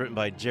 Dolly was written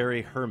by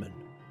Jerry Herman,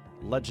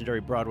 legendary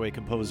Broadway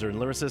composer and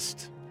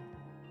lyricist.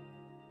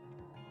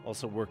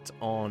 Also worked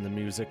on the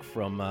music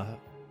from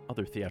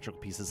other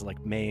theatrical pieces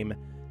like Mame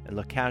and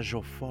La Cage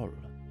aux Folles.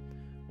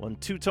 Won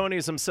 2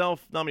 Tonys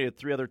himself, nominated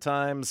 3 other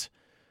times,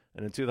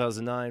 and in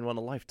 2009 won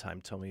a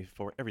Lifetime Tony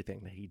for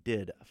everything that he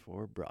did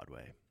for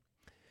Broadway.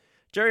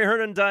 Jerry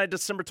Herman died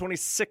December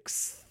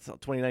 26th,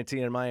 2019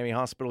 in Miami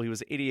Hospital. He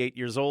was 88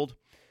 years old.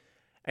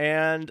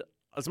 And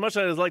as much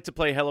as I'd like to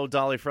play Hello,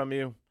 Dolly from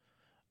you,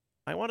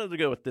 I wanted to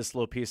go with this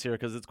little piece here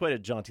because it's quite a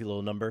jaunty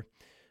little number.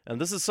 And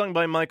this is sung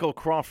by Michael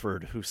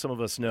Crawford, who some of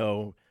us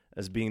know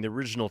as being the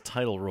original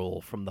title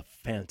role from The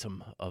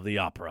Phantom of the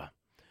Opera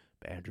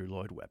by Andrew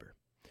Lloyd Webber.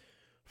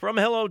 From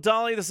Hello,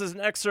 Dolly, this is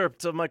an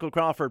excerpt of Michael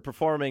Crawford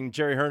performing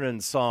Jerry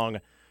Herman's song,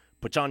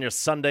 Put On Your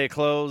Sunday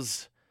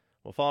Clothes.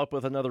 We'll follow up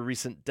with another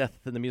recent death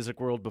in the music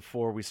world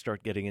before we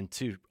start getting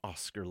into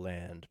Oscar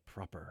land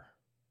proper.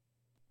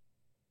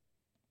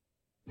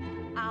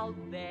 Out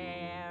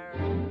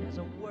there's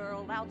a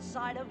world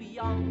outside of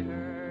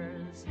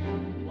Yonkers,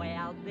 way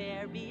out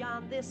there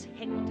beyond this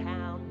hick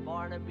town,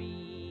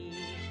 Barnaby.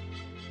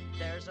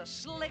 There's a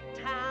slick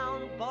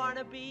town,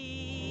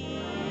 Barnaby,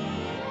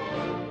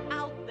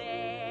 out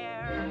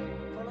there,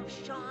 full of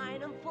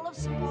shine and full of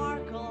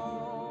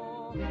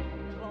sparkle.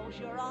 Close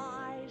your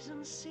eyes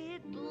and see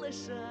it,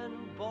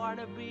 listen,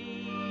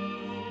 Barnaby.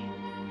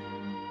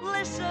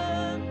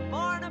 Listen,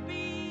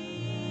 Barnaby.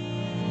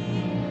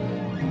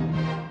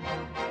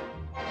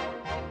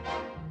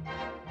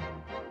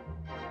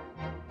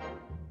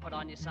 Put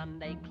on your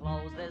Sunday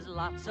clothes, there's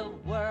lots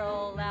of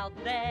world out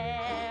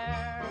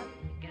there.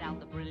 Get out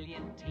the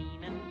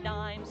brilliantine and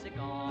dime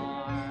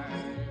cigars.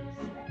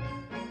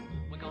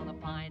 We're gonna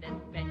find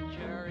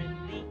adventure in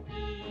the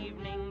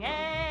evening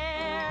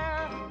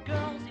air.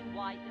 Girls in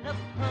white in a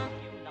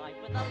perfume night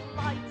with the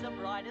lights are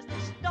bright as the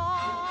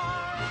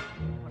stars.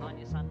 Put on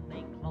your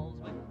Sunday clothes,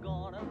 we're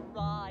gonna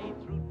ride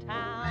through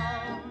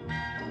town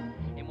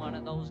in one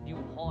of those new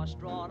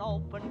horse-drawn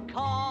open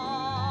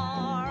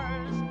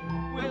cars.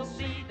 We'll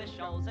see the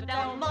shows at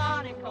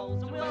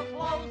Delmonico's and we'll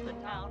close the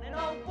town in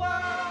a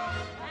whirl,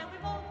 and we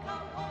won't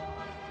come home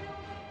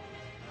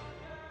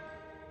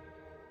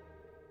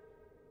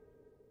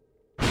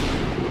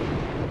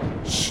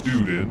until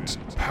Student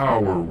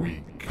Power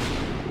Week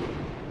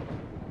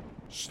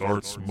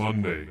starts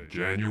Monday,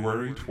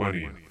 January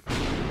 20th.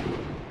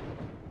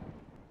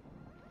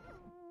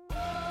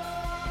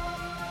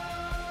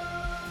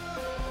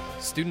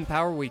 Student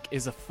Power Week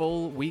is a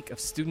full week of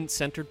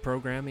student-centered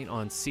programming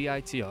on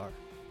CITR.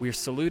 We're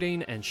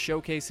saluting and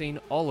showcasing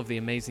all of the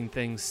amazing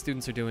things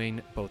students are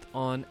doing both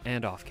on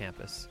and off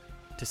campus.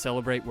 To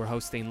celebrate, we're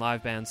hosting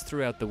live bands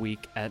throughout the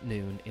week at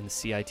noon in the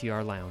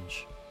CITR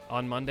Lounge.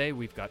 On Monday,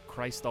 we've got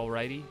Christ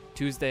Alrighty.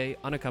 Tuesday,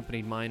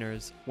 Unaccompanied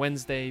Minors.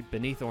 Wednesday,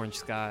 Beneath Orange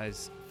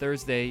Skies.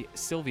 Thursday,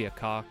 Sylvia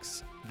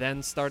Cox.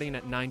 Then, starting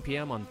at 9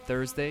 p.m. on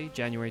Thursday,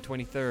 January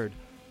 23rd,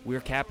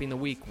 we're capping the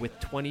week with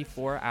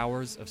 24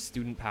 hours of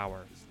student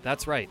power.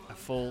 That's right, a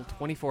full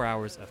 24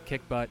 hours of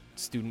kick-butt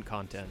student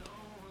content.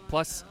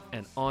 plus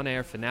an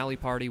on-air finale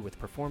party with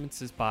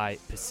performances by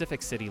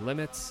Pacific City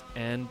Limits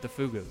and the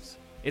Fugos.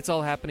 It's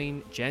all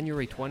happening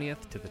January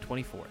 20th to the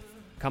 24th.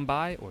 Come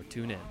by or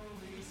tune in.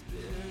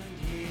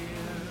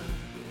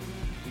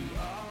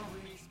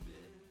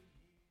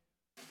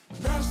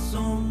 That's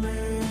on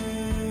me,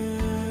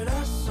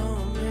 that's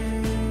on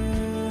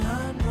me,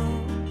 I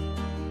know.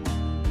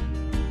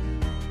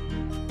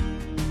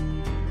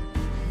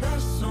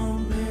 That's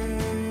on me,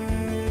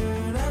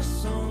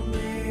 it's all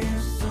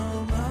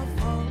my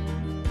fault.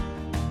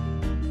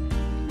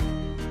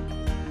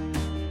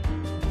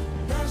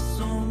 That's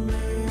on me, I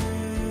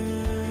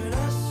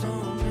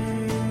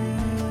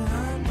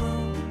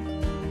know.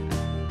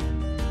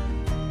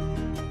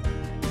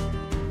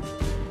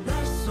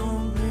 That's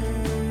on me.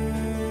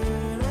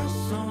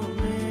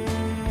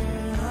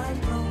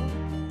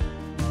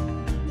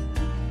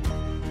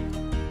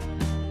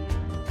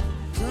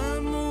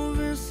 Time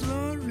moving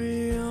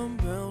slowly, I'm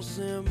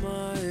bouncing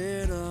my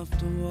head off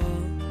the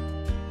wall.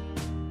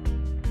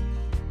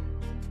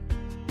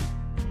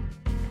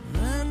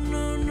 I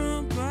know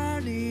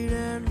nobody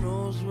that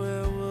knows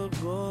where we're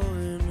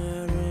going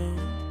at all.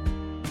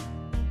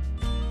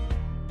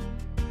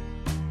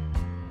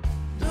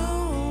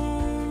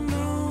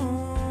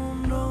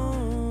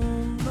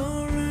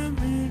 Don't let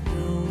me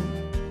down.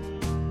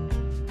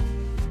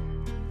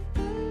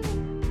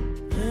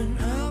 And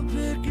I'll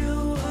pick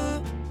you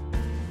up,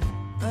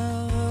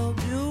 I'll help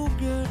you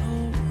get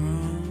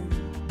around.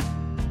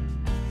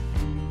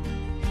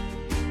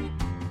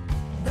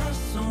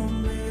 That's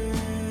on me,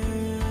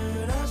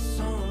 I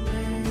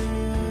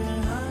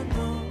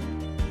know.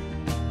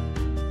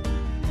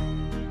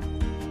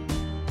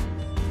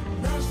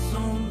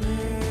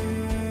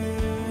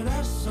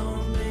 That's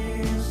on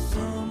me, it's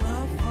all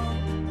my fault.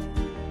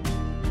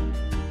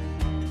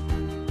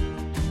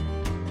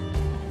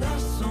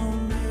 That's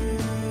on me.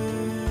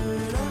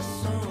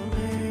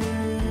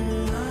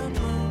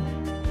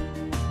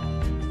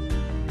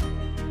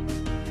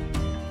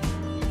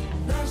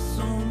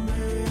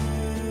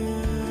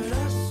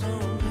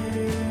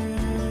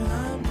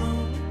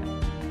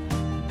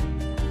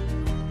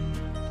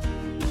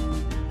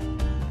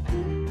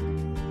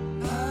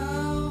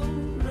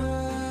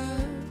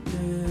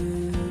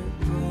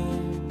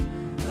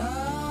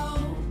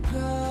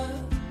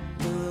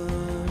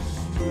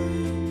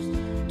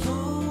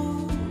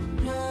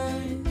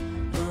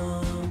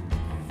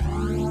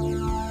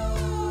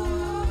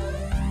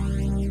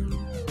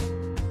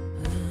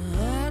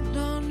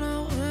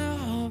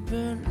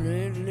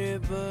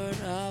 But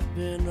I've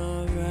been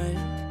alright.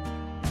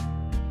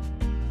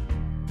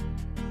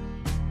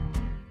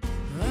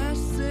 I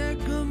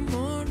said good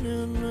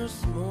morning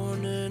this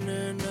morning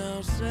and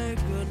I'll say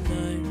good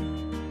night.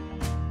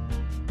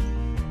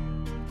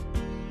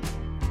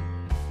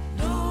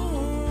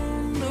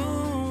 Don't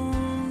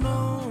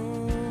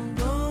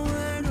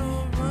wait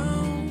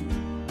around.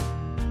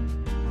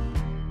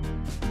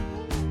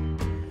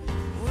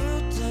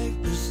 We'll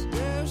take the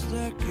stairs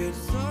that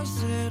gets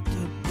us here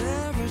to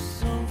there is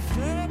some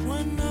fair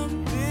when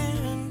I'm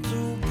being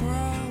too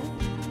proud.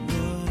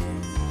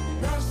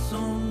 That's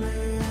on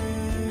me,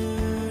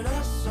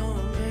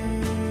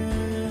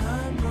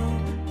 I know.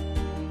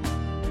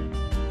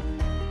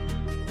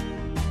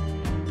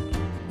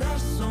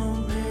 That's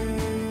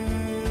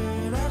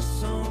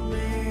on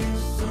me,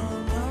 it's all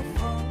my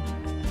fault.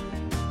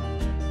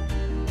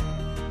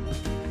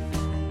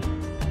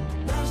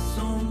 That's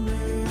on me, I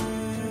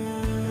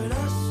know.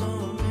 That's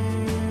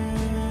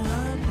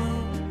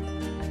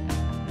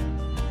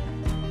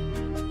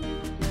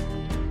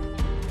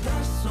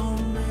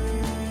on me,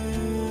 I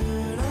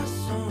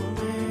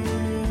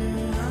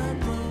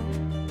know.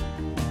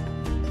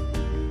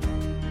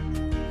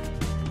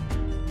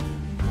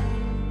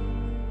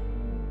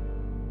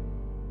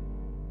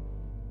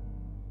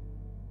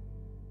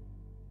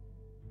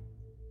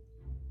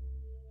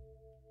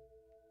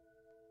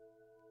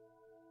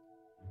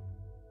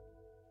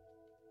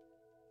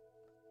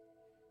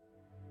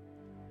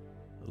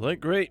 The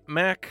late great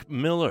Mac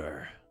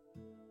Miller,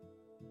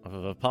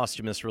 of a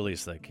posthumous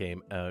release that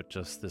came out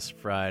just this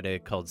Friday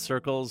called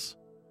Circles.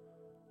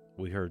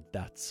 We heard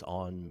That's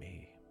on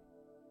Me.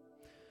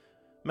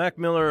 Mac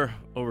Miller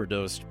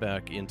overdosed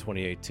back in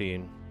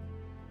 2018,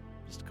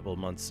 just a couple of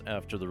months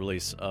after the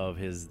release of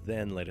his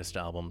then latest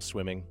album,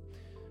 Swimming.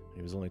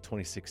 He was only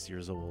 26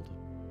 years old.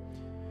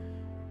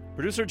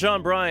 Producer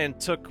John Bryan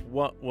took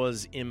what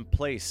was in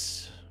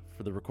place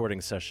for the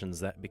recording sessions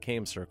that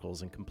became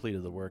Circles and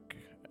completed the work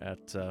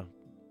at the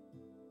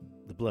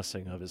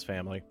blessing of his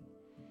family.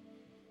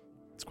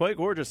 It's quite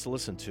gorgeous to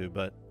listen to,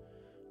 but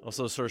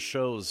also sort of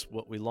shows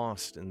what we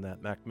lost in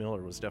that Mac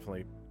Miller was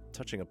definitely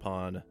touching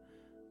upon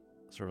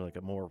sort of like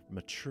a more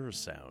mature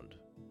sound,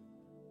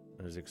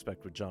 as you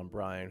expect with John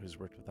Bryan, who's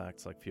worked with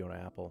acts like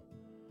Fiona Apple.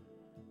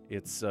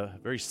 It's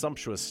very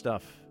sumptuous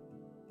stuff.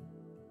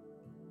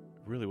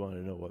 Really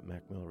wanted to know what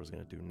Mac Miller was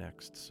going to do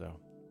next, so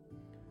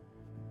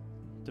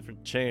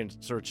different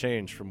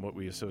change from what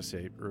we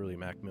associate early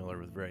Mac Miller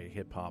with, very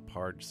hip-hop,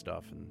 hard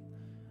stuff, and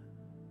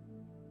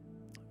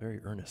very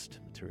earnest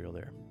material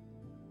there.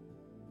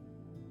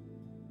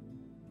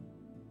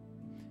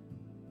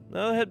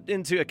 Now we'll head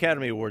into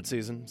Academy Award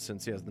season,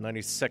 since the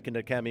 92nd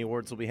Academy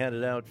Awards will be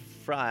handed out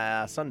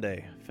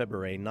Sunday,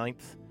 February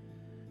 9th.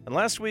 And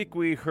last week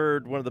we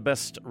heard one of the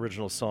best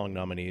original song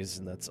nominees,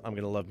 and that's I'm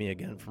Gonna Love Me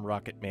Again from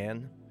Rocket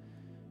Man,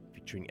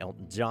 featuring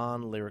Elton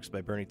John, lyrics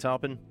by Bernie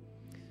Taupin.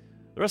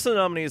 The rest of the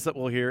nominees that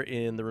we'll hear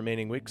in the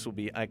remaining weeks will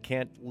be I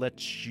Can't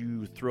Let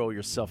You Throw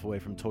Yourself Away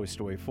from Toy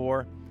Story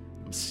 4,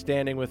 I'm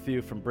Standing With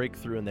You from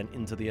Breakthrough, and then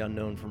Into the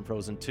Unknown from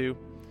Frozen 2.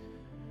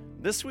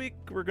 This week,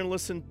 we're going to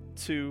listen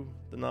to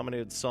the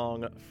nominated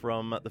song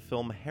from the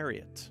film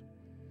Harriet,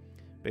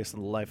 based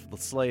on the life of the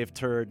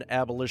slave-turned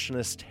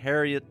abolitionist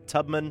Harriet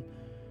Tubman,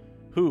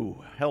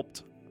 who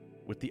helped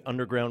with the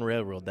Underground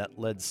Railroad that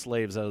led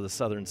slaves out of the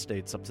southern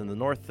states up to the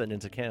north and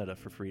into Canada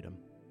for freedom.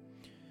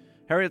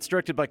 Harriet's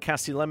directed by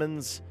Cassie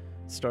Lemons,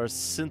 stars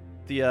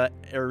Cynthia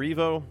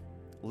Erivo,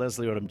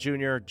 Leslie Odom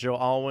Jr., Joe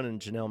Alwyn,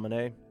 and Janelle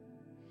Monáe.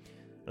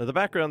 In the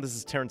background, this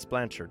is Terrence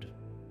Blanchard,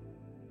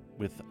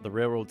 with The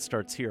Railroad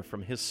Starts Here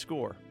from his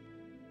score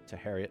to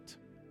Harriet.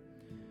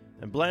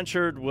 And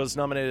Blanchard was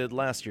nominated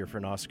last year for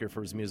an Oscar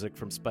for his music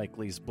from Spike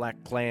Lee's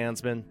Black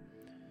Klansman,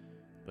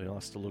 but he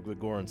lost to Ludwig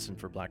Göransson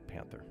for Black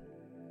Panther.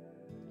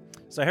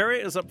 So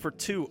Harriet is up for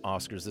 2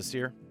 Oscars this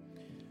year,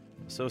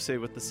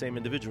 associated with the same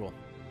individual,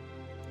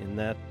 in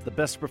that the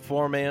best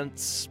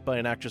performance by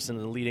an actress in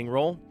a leading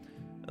role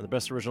and the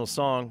best original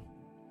song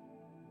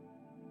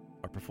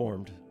are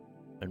performed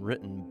and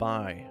written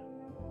by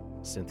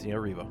Cynthia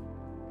Erivo.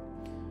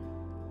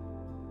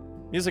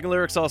 Music and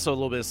lyrics, also a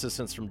little bit of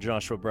assistance from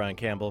Joshua Brian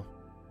Campbell.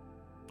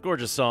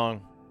 Gorgeous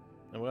song,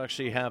 and we'll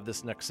actually have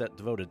this next set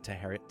devoted to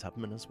Harriet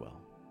Tubman as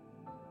well.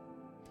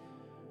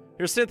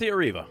 Here's Cynthia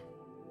Erivo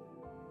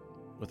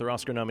with her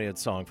Oscar-nominated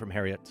song from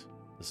Harriet.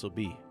 This will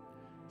be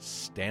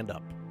Stand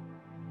Up.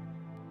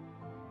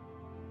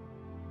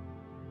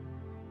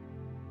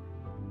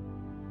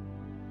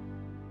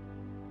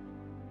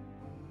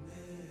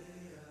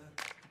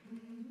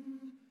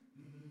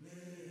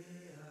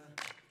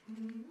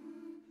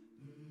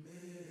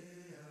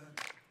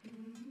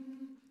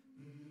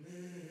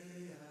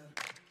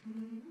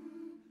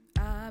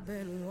 I've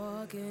been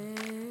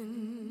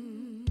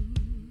walking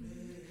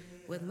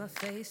with my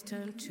face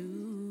turned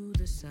to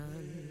the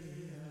sun.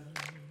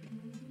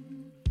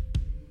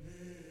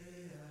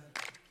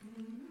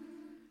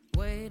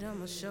 Weight on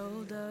my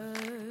shoulders,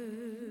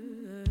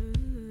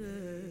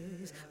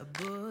 a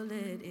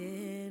bullet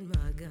in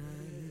my gun.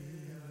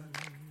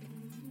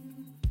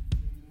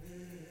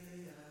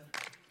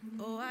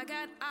 Oh, I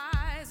got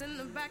eyes in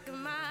the back of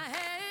my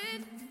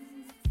head,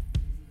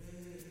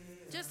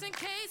 just in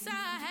case I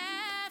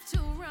have to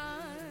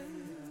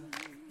run.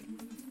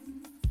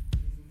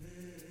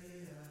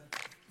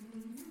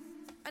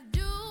 I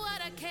do what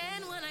I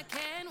can when I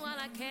can, while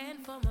I can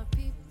for my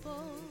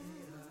people.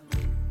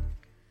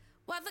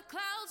 While the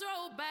clouds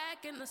roll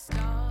back and the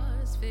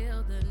stars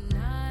fill the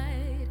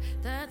night,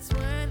 that's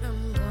when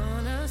I'm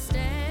gonna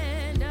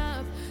stand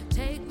up,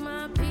 take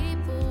my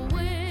people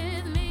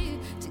with me.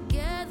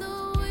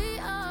 Together we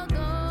are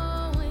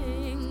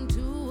going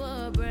to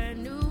a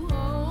brand new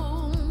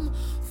home,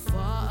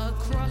 far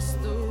across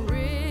the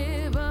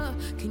river.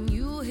 Can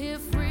you hear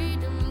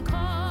freedom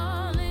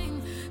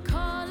calling,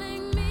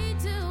 calling me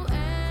to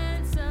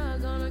answer?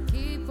 Gonna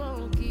keep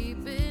on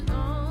keeping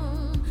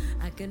on.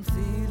 I can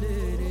feel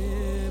it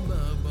in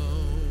my bones.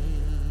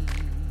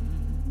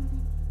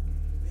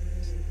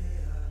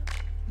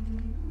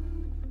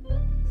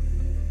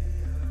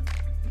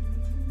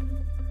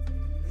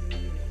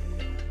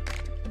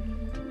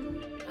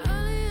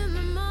 Early in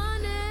the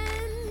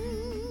morning,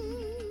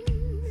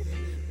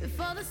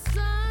 before the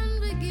sun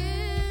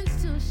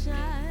begins to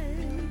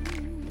shine,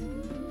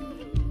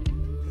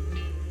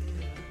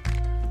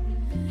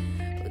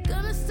 we're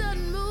gonna start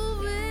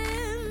moving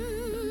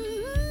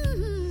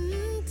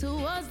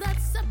towards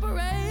that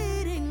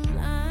separating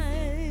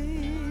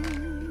line.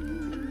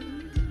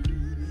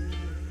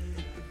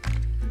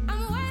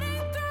 I'm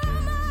wading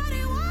through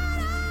muddy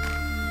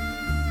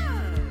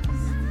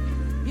waters.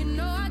 You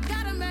know I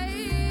got a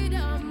made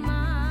up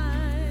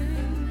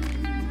mind,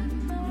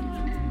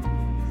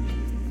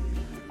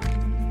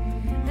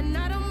 and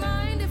I don't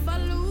mind if I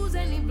lose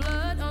any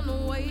blood on the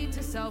way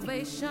to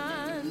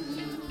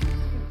salvation.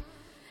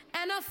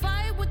 And I'll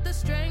fight with the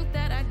strength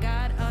that I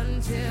got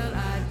until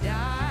I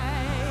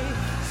die.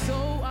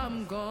 So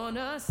I'm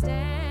gonna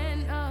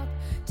stand up,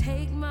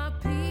 take my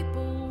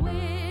people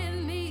with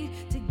me.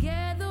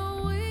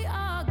 Together we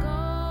are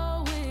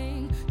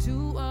going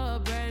to a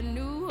brand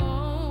new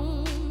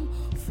home,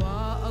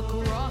 far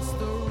across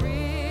the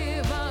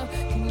river.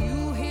 Can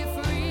you hear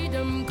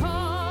freedom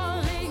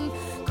calling,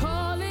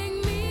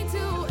 calling me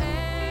to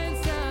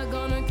answer?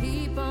 Gonna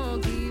keep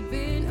on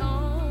keeping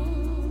on.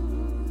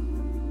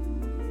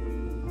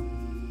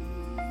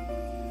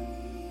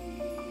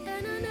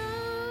 And I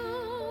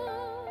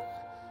know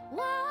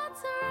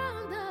what's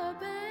around the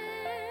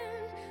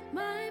bend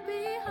might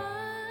be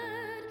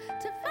hard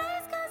to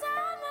face 'cause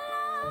I'm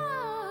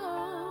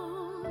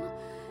alone,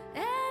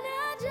 and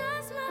I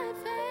just might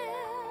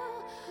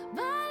fail,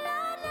 but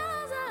Lord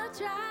knows I'll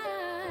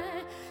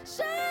try.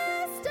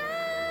 Just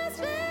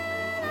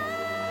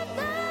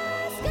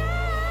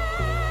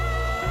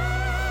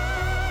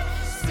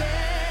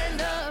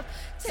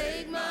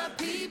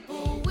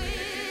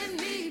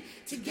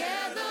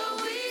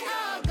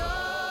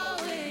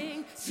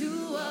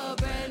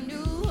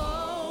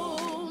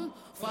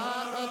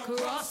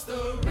across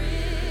the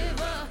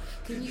river.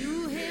 Can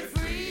you hear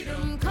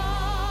freedom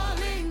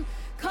calling,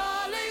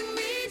 calling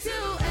me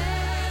to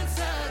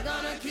answer?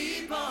 Gonna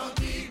keep on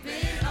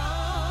keeping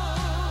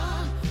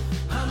on.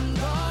 I'm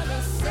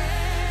gonna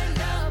stand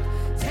up,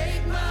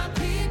 take my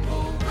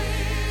people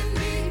with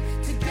me.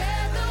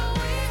 Together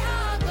we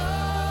are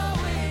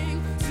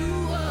going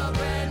to a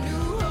brand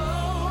new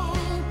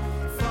home.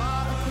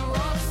 Far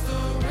across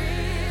the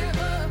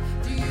river,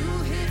 do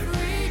you hear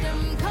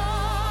freedom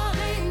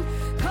calling,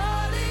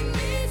 calling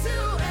me to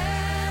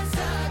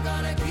answer?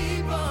 Gonna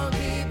keep on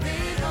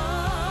keeping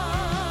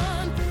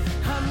on.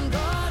 I'm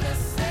gonna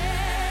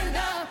stand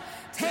up,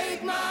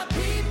 take my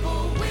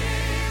people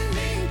with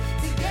me.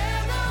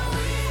 Together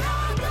we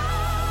are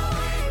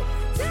going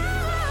to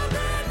a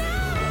brand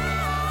new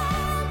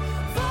home.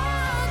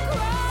 Far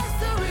across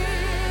the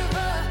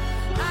river,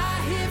 I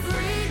hear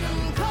freedom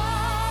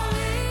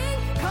calling,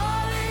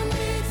 calling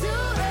me to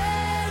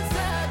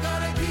answer.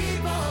 Gonna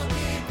keep on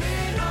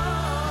keeping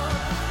on.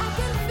 I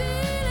can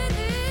feel it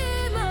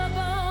in my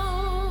bones.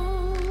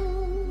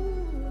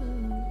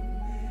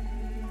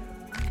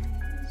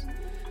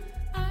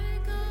 I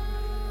go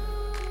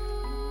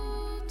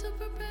to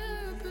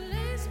prepare a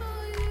place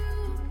for you.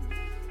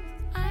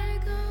 I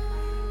go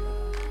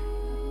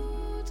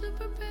to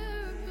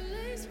prepare a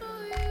place for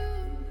you.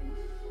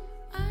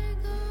 I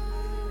go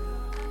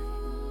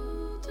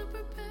to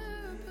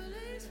prepare a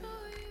place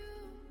for you.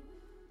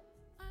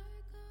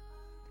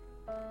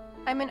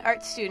 I'm an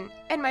art student,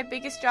 and my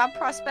biggest job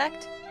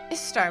prospect is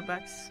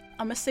Starbucks.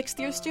 I'm a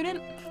 6th-year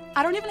student.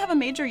 I don't even have a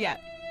major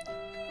yet.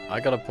 I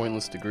got a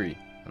pointless degree,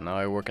 and now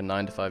I work a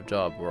 9-to-5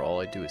 job where all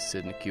I do is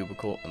sit in a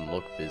cubicle and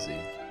look busy.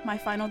 My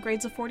final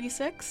grade's a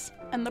 46,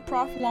 and the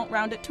prof won't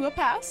round it to a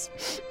pass.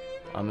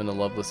 I'm in a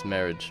loveless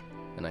marriage,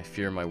 and I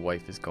fear my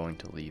wife is going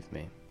to leave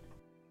me.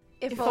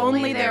 If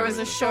only there was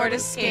a short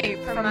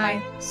escape from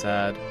my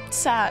Sad.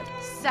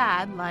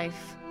 sad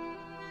life.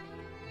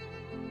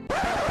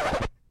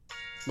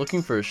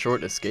 Looking for a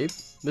short escape?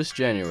 This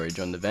January,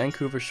 join the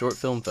Vancouver Short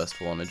Film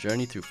Festival on a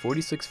journey through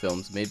 46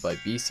 films made by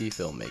BC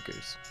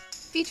filmmakers.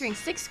 Featuring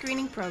 6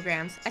 screening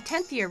programs, a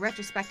 10th year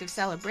retrospective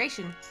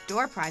celebration,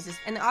 door prizes,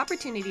 and the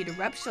opportunity to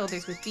rub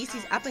shoulders with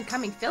BC's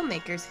up-and-coming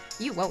filmmakers,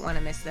 you won't want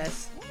to miss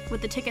this.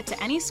 With a ticket to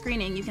any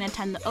screening, you can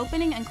attend the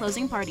opening and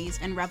closing parties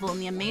and revel in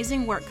the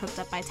amazing work cooked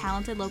up by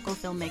talented local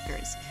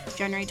filmmakers.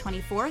 January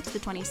 24th to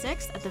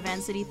 26th at the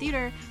Van City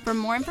Theatre. For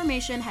more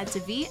information, head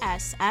to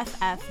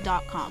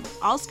vsff.com.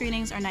 All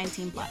screenings are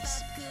 18+.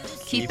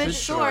 Keep it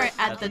short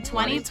at the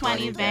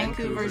 2020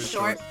 Vancouver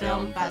Short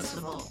Film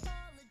Festival.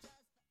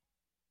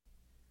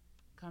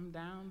 Come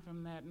down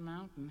from that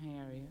mountain,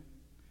 Harriet.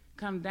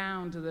 Come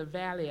down to the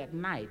valley at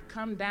night.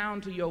 Come down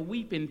to your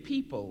weeping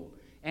people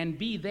and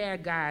be their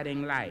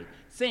guiding light.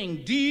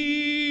 Sing,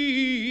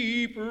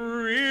 deep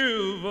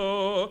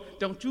river.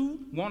 Don't you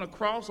want to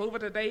cross over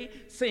today?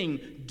 Sing,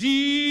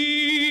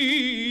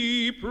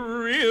 deep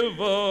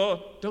river.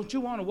 Don't you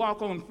want to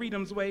walk on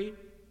freedom's way?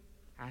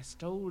 I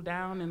stole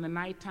down in the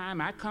nighttime.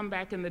 I come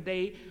back in the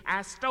day.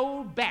 I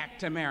stole back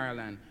to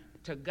Maryland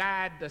to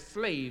guide the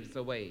slaves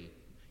away.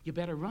 You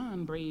better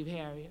run, brave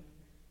Harriet.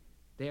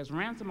 There's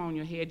ransom on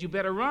your head. You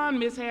better run,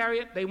 Miss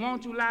Harriet. They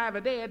want you live or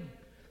dead.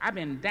 I've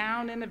been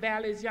down in the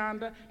valleys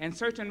yonder and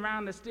searching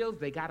round the stills.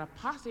 They got a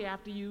posse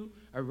after you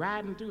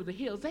riding through the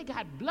hills. They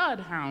got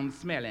bloodhounds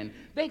smelling.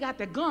 They got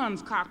their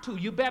guns cocked too.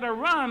 You better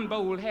run,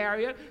 bold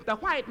Harriet. The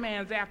white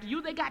man's after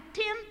you. They got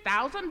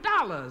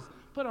 $10,000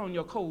 put on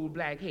your cold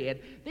black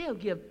head. They'll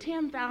give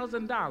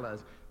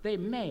 $10,000. They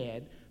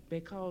mad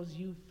because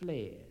you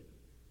fled.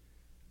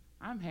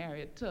 I'm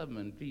Harriet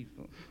Tubman,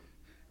 people.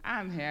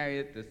 I'm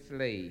Harriet the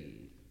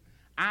slave.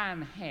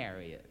 I'm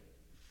Harriet,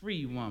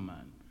 free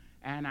woman,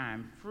 and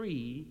I'm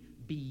free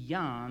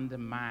beyond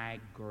my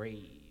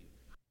grave.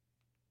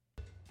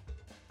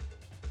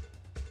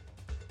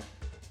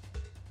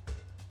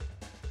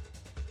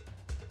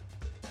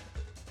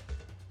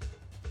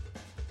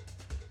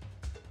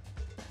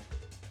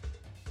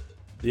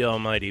 The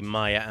almighty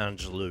Maya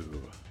Angelou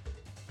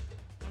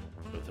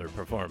with her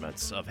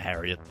performance of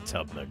Harriet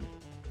Tubman.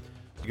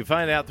 You can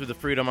find out through the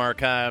Freedom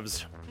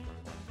Archives.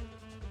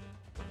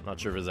 Not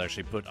sure if it was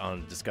actually put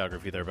on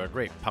discography there, but a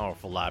great,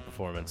 powerful live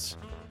performance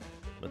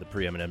by the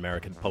preeminent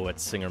American poet,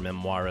 singer,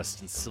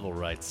 memoirist, and civil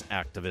rights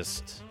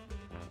activist.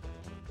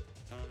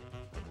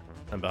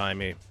 And behind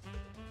me,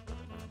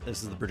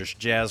 this is the British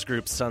jazz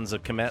group Sons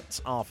of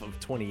Kemet off of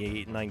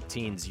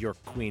 2019's Your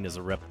Queen is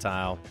a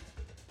Reptile.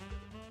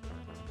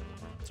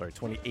 Sorry,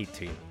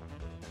 2018.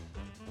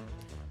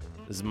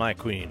 This is My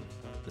Queen.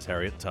 This is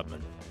Harriet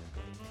Tubman.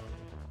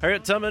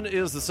 Harriet Tubman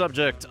is the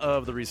subject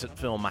of the recent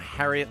film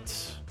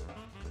Harriet.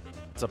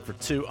 It's up for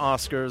 2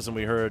 Oscars, and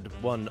we heard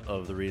one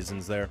of the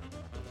reasons there.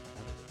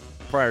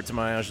 Prior to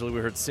Maya Angelou, we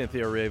heard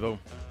Cynthia Erivo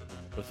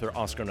with her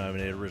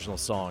Oscar-nominated original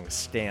song,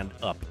 Stand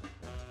Up,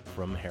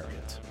 from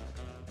Harriet.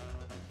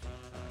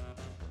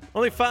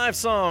 Only 5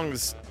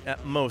 songs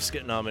at most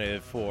get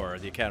nominated for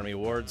the Academy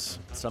Awards.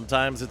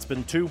 Sometimes it's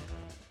been 2.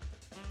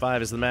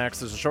 5 is the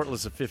max. There's a short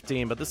list of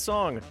 15, but this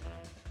song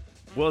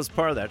was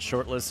part of that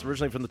shortlist,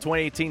 originally from the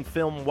 2018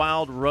 film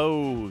Wild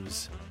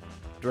Rose,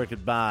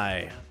 directed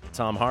by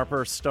Tom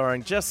Harper,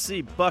 starring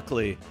Jessie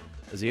Buckley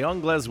as a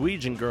young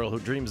Glaswegian girl who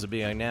dreams of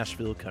being a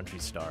Nashville country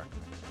star.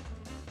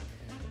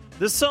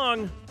 This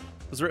song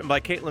was written by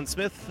Caitlin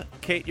Smith,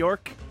 Kate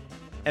York,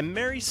 and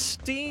Mary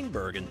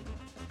Steenburgen,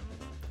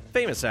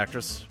 famous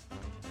actress,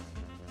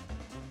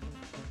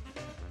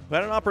 who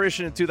had an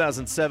operation in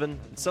 2007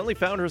 and suddenly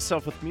found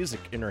herself with music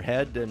in her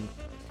head and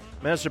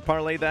managed to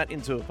parlay that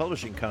into a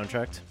publishing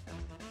contract.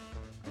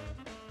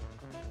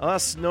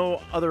 Alas,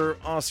 no other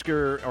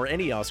Oscar or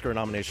any Oscar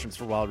nominations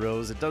for Wild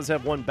Rose. It does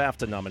have one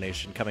BAFTA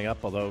nomination coming up,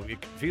 although it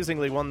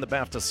confusingly won the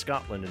BAFTA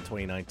Scotland in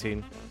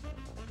 2019.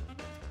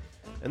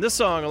 And this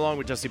song, along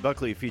with Jessie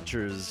Buckley,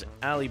 features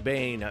Ali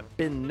Bain,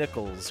 Ben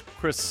Nichols,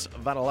 Chris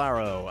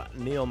Vadalaro,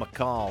 Neil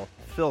McCall,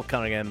 Phil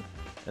Cunningham,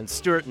 and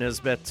Stuart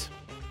Nisbet.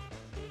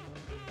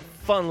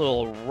 Fun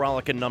little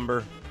rollicking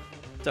number.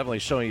 Definitely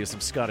showing you some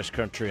Scottish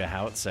country of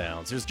how it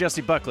sounds. Here's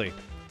Jessie Buckley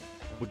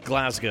with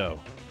Glasgow.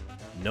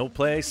 No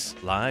place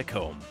like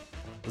home.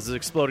 This is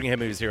Exploding Head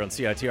Movies here on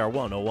CITR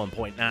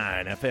 101.9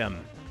 FM.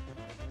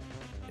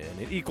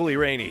 And equally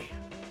rainy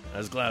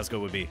as Glasgow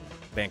would be,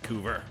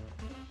 Vancouver.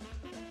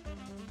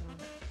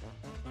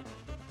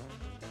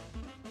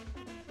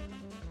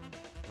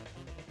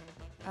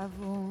 I've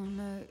worn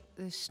out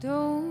the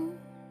stones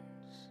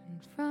in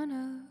front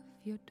of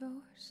your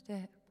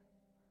doorstep,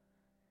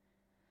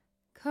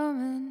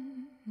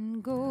 coming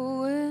and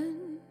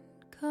going,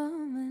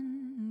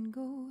 coming and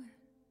going.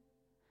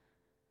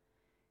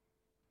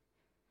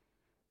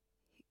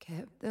 You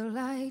kept the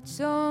lights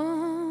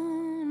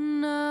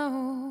on, I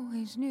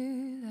always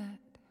knew that.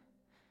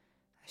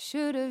 I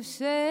should have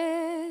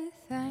said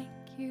thank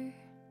you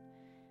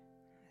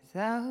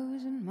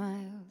 1,000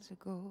 miles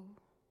ago.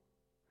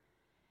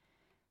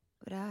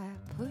 But I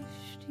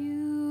pushed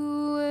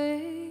you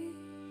away,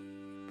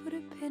 put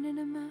a pin in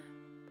a map.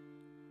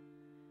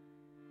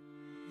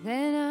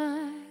 Then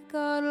I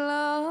got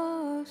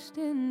lost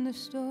in the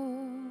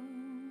storm.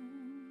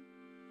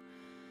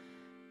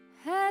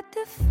 Had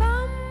to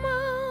find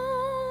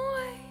my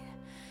way,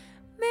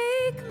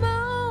 make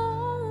my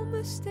own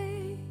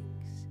mistakes.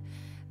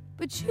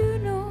 But you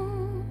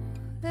know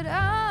that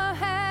I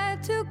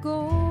had to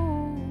go.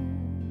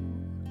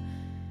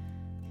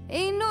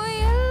 Ain't no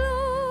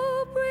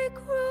yellow brick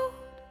road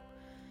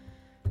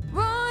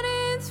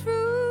running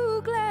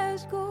through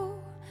Glasgow,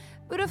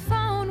 but I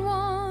found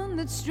one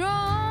that's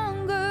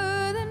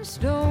stronger than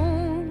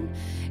stone.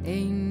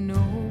 Ain't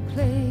no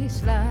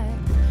place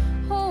like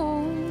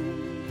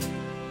home.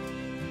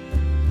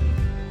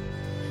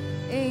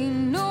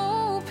 Ain't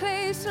no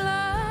place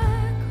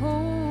like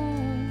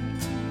home.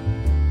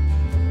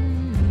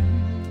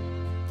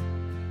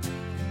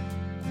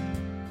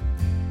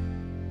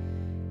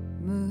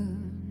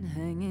 Moon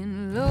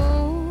hanging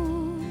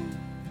low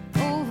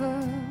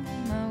over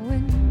my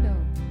window,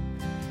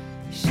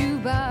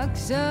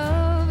 shoebox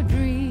of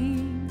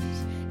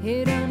dreams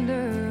hid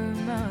under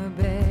my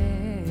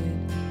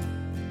bed.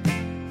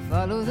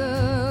 Follow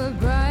the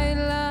bright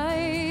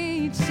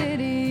light,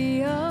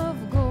 city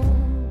of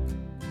gold.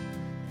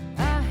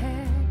 I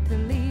had to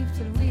leave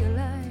to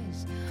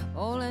realize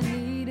all I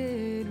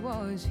needed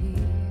was here.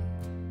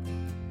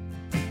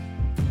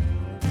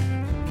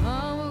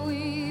 Mama,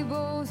 we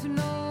both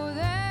know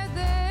that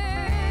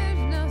there's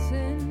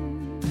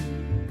nothing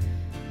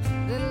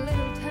that a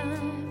little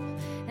time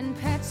and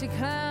Patsy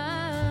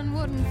Cline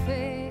wouldn't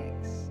fix.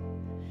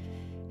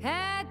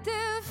 Had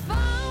to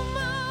find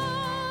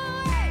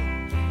my way,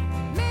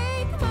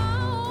 make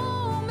my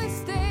own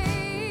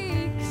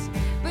mistakes,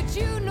 but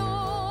you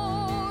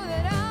know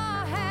that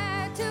I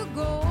had to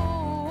go.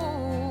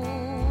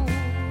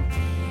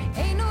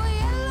 Ain't no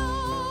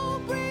yellow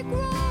brick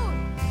road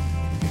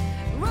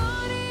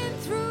running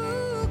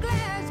through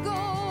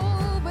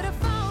Glasgow, but I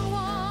found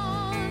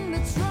one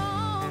that's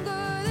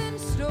stronger than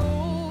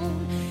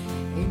stone.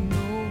 Ain't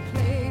no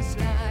place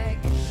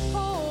like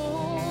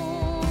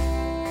home.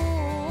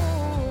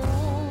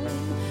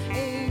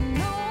 Ain't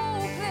no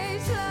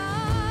place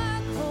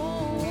like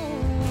home.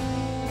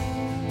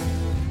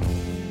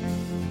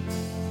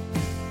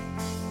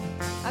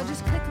 I'll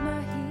just click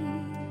my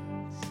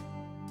heels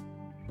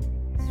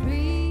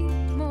 3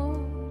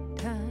 more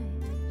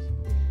times.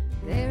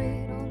 There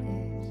it all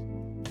is,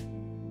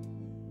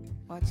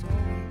 what's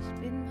always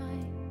been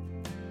mine.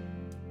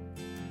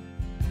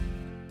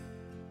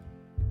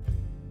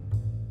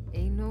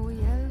 Ain't no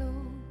yellow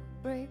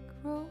brick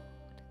road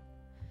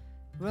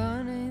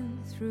running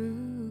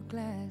through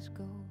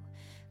Glasgow,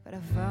 but I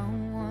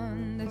found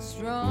one that's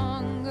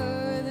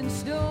stronger than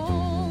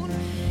stone.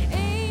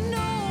 Ain't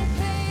no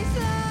place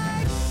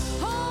like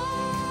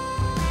home.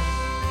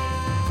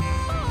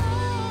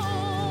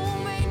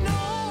 Ain't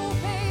no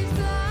place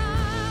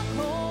like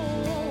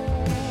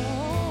home.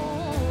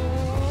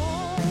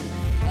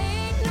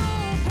 Ain't no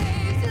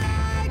place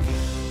like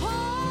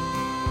home.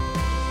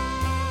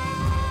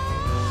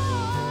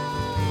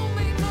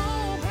 Ain't no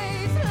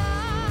place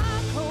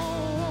like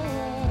home.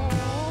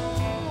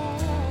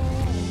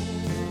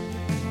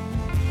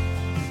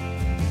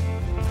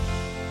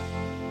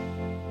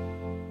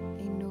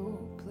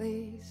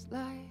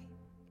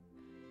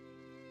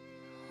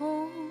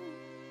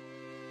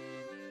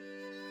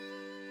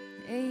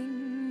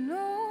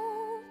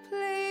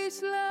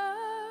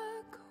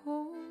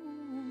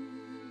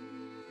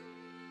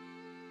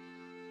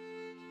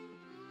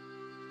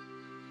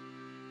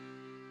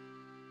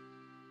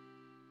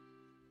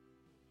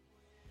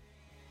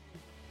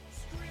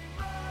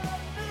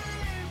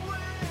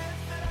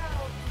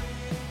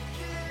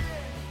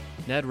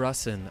 Ned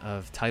Russin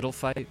of Title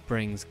Fight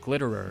brings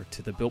Glitterer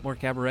to the Biltmore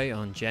Cabaret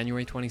on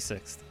January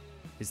 26th.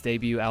 His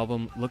debut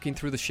album, Looking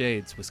Through the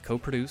Shades, was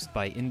co-produced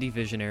by indie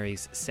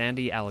visionaries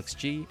Sandy Alex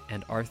G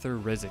and Arthur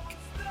Rizek.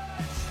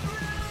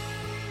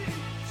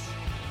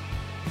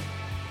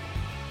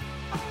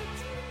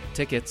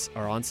 Tickets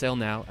are on sale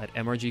now at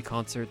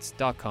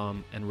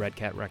mrgconcerts.com and Red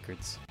Cat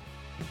Records.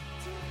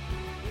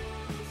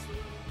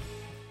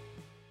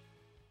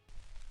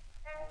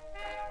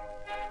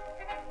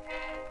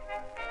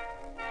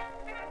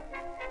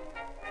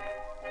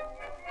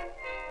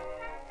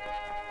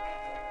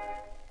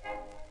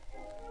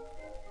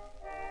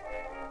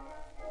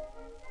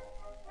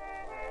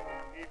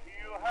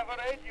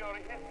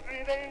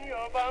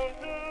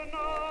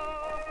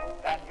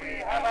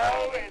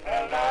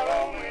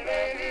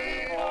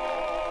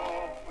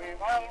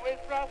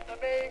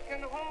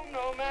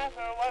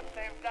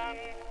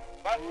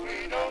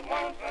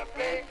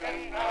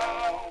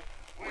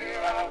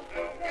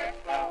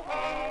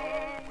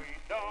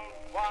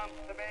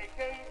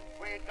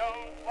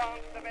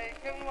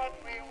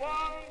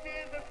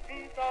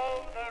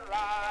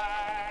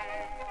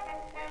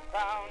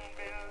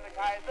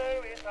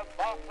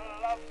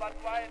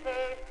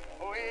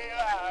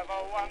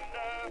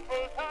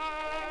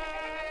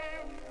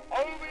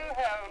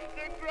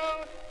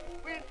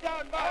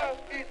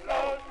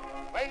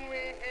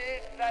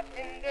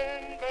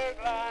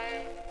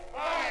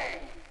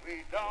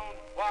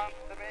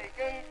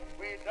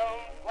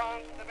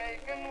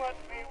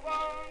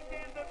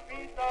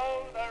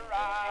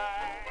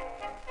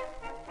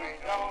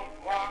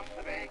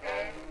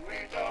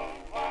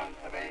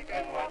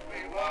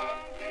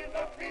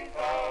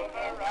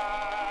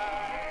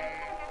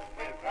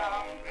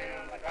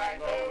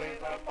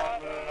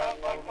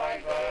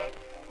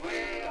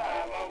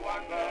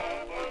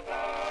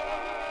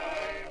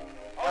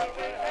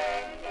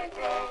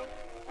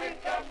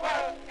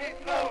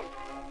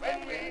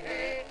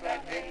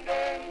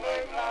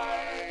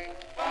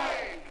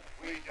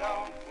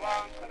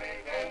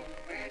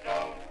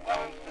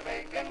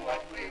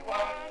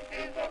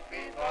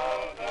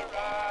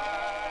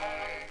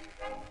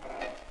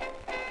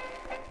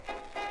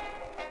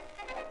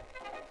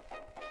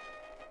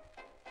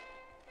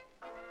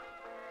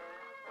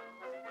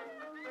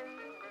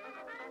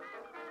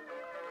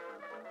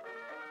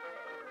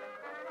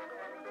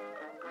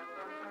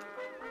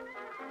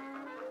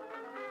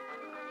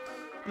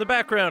 In the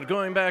background,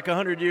 going back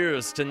 100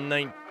 years to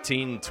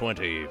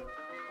 1920.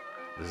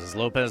 This is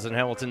Lopez and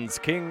Hamilton's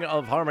King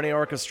of Harmony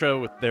Orchestra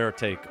with their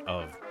take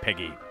of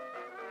Peggy.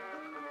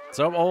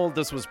 So old,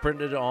 this was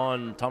printed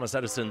on Thomas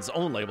Edison's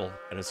own label,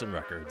 Edison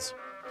Records.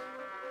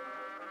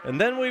 And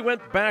then we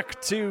went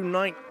back to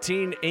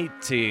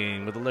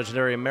 1918 with the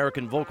legendary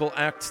American vocal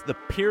act, the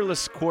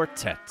Peerless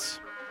Quartet.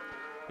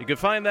 You can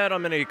find that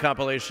on many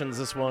compilations.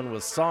 This one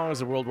was Songs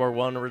of World War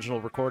I,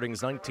 original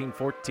recordings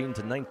 1914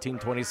 to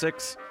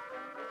 1926.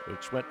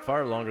 Which went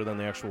far longer than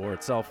the actual war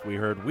itself. We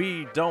heard,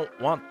 "We don't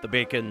want the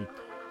bacon.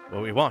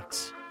 What we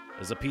want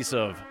is a piece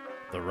of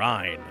the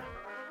Rhine."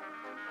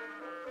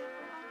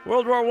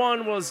 World War I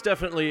was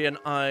definitely an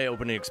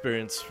eye-opening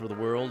experience for the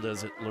world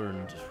as it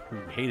learned who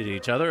hated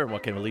each other and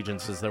what kind of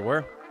allegiances there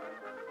were.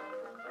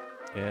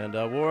 And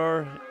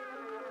war,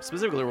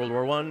 specifically World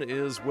War I,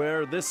 is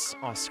where this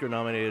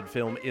Oscar-nominated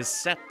film is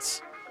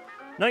set.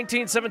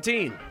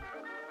 1917.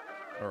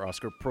 Our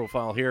Oscar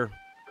profile here.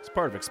 It's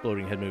part of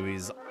Exploding Head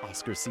Movies'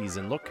 Oscar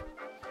season look.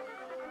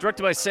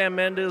 Directed by Sam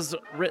Mendes,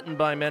 written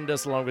by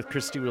Mendes along with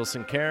Christy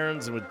Wilson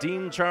Cairns, and with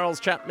Dean Charles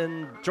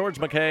Chapman, George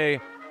McKay,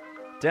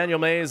 Daniel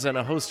Mays, and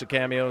a host of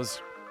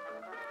cameos.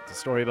 It's a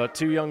story about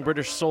two young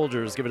British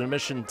soldiers given a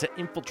mission to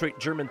infiltrate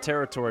German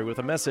territory with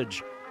a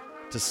message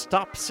to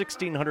stop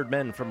 1,600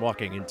 men from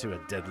walking into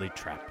a deadly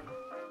trap.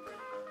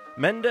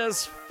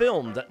 Mendes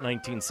filmed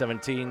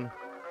 1917,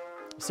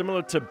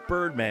 similar to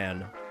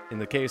Birdman. In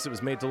the case, it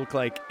was made to look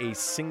like a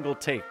single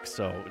take,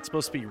 so it's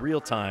supposed to be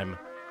real-time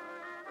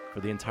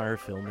for the entire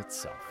film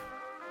itself.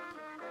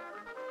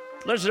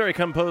 Legendary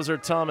composer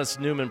Thomas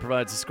Newman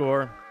provides the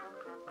score.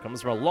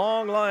 Comes from a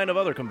long line of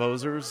other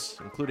composers,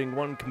 including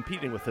one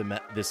competing with him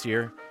this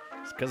year,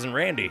 his cousin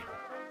Randy.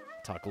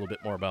 Talk a little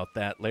bit more about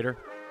that later.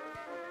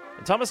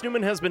 And Thomas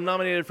Newman has been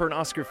nominated for an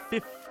Oscar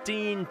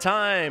 15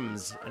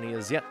 times, and he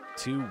has yet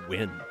to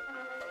win.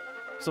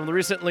 Some of the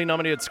recently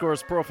nominated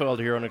scores profiled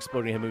here on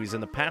Exploding Head Movies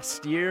in the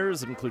past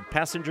years include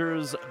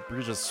Passengers,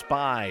 Bridge of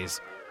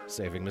Spies,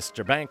 Saving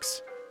Mr.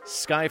 Banks,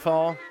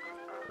 Skyfall,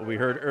 what we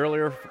heard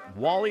earlier,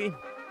 WALL-E,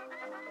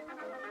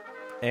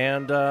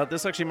 and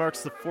this actually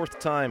marks the fourth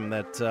time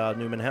that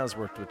Newman has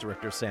worked with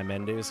director Sam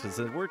Mendes, because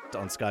he worked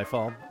on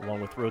Skyfall, along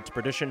with Road to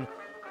Perdition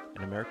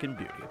and American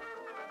Beauty.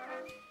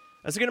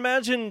 As you can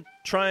imagine,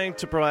 trying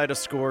to provide a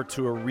score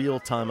to a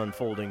real-time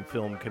unfolding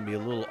film can be a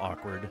little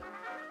awkward,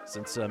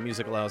 since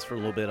music allows for a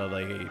little bit of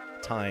a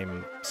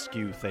time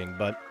skew thing,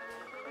 but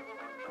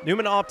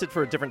Newman opted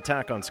for a different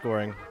tack on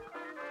scoring,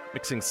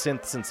 mixing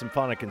synths and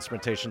symphonic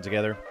instrumentation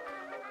together,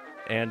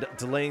 and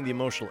delaying the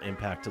emotional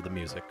impact of the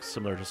music,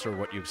 similar to sort of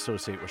what you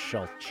associate with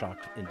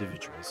shell-shocked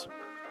individuals.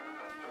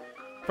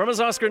 From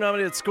his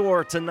Oscar-nominated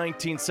score to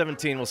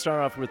 1917, we'll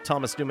start off with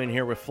Thomas Newman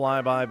here with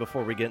Flyby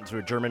before we get into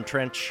a German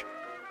Trench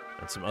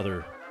and some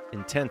other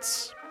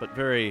intense but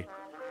very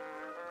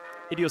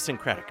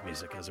idiosyncratic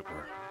music, as it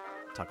were.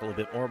 Talk a little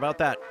bit more about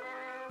that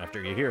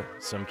after you hear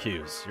some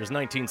cues. Here's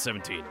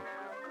 1917.